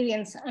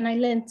experience and I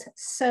learned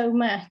so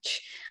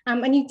much.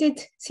 And you did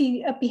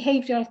see a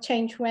behavioural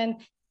change when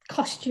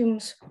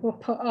costumes were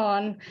put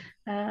on.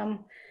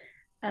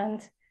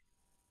 And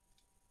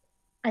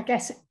I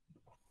guess,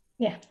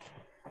 yeah.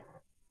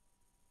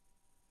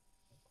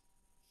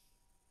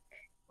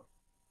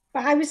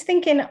 But I was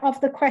thinking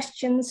of the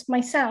questions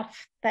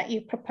myself that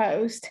you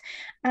proposed.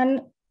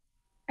 And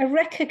we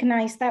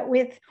recognize that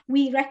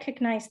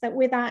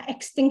with our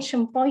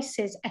Extinction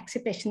Voices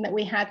exhibition that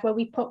we had, where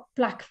we put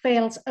black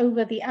veils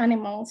over the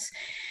animals,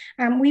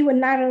 we were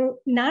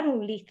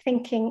narrowly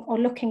thinking or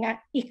looking at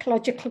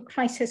ecological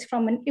crisis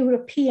from an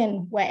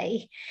European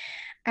way.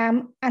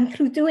 And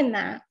through doing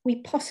that,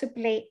 we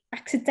possibly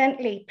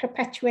accidentally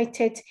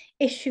perpetuated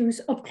issues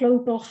of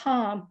global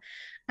harm.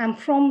 And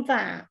from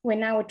that, we're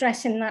now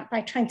addressing that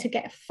by trying to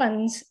get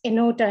funds in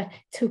order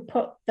to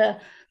put the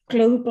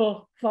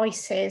global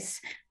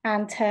voices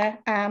and to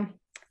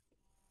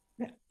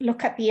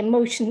look at the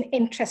emotion,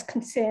 interest,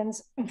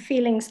 concerns, and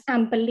feelings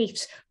and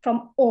beliefs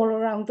from all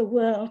around the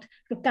world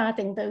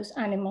regarding those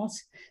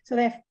animals. So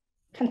they're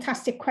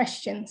fantastic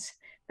questions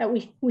that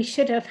we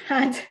should have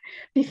had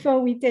before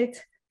we did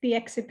the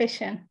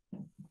exhibition.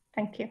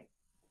 Thank you.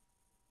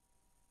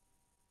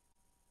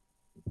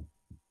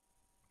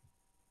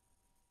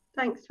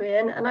 Thanks,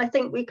 Rhian. And I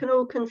think we can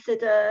all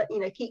consider,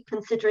 keep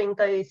considering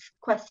those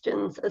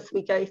questions as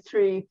we go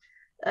through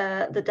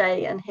the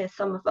day and hear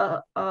some of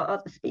our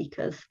other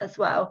speakers as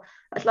well.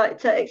 I'd like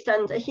to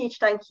extend a huge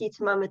thank you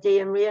to Mama Dee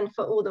and Rhian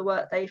for all the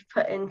work they've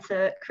put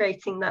into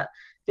creating that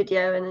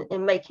video and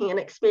in making an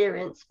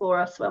experience for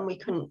us when we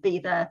couldn't be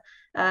there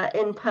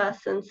in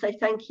person. So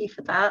thank you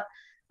for that.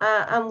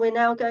 And we're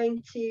now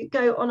going to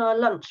go on our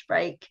lunch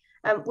break.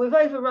 We've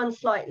overrun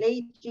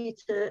slightly due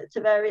to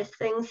various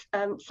things.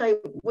 So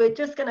we're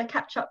just going to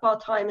catch up our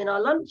time in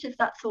our lunch, if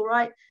that's all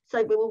right.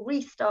 So we will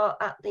restart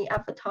at the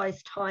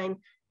advertised time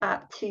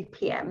at 2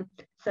 p.m.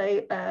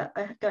 So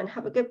go and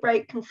have a good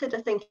break, consider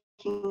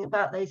thinking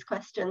about those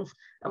questions,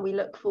 and we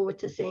look forward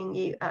to seeing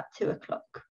you at 2 o'clock.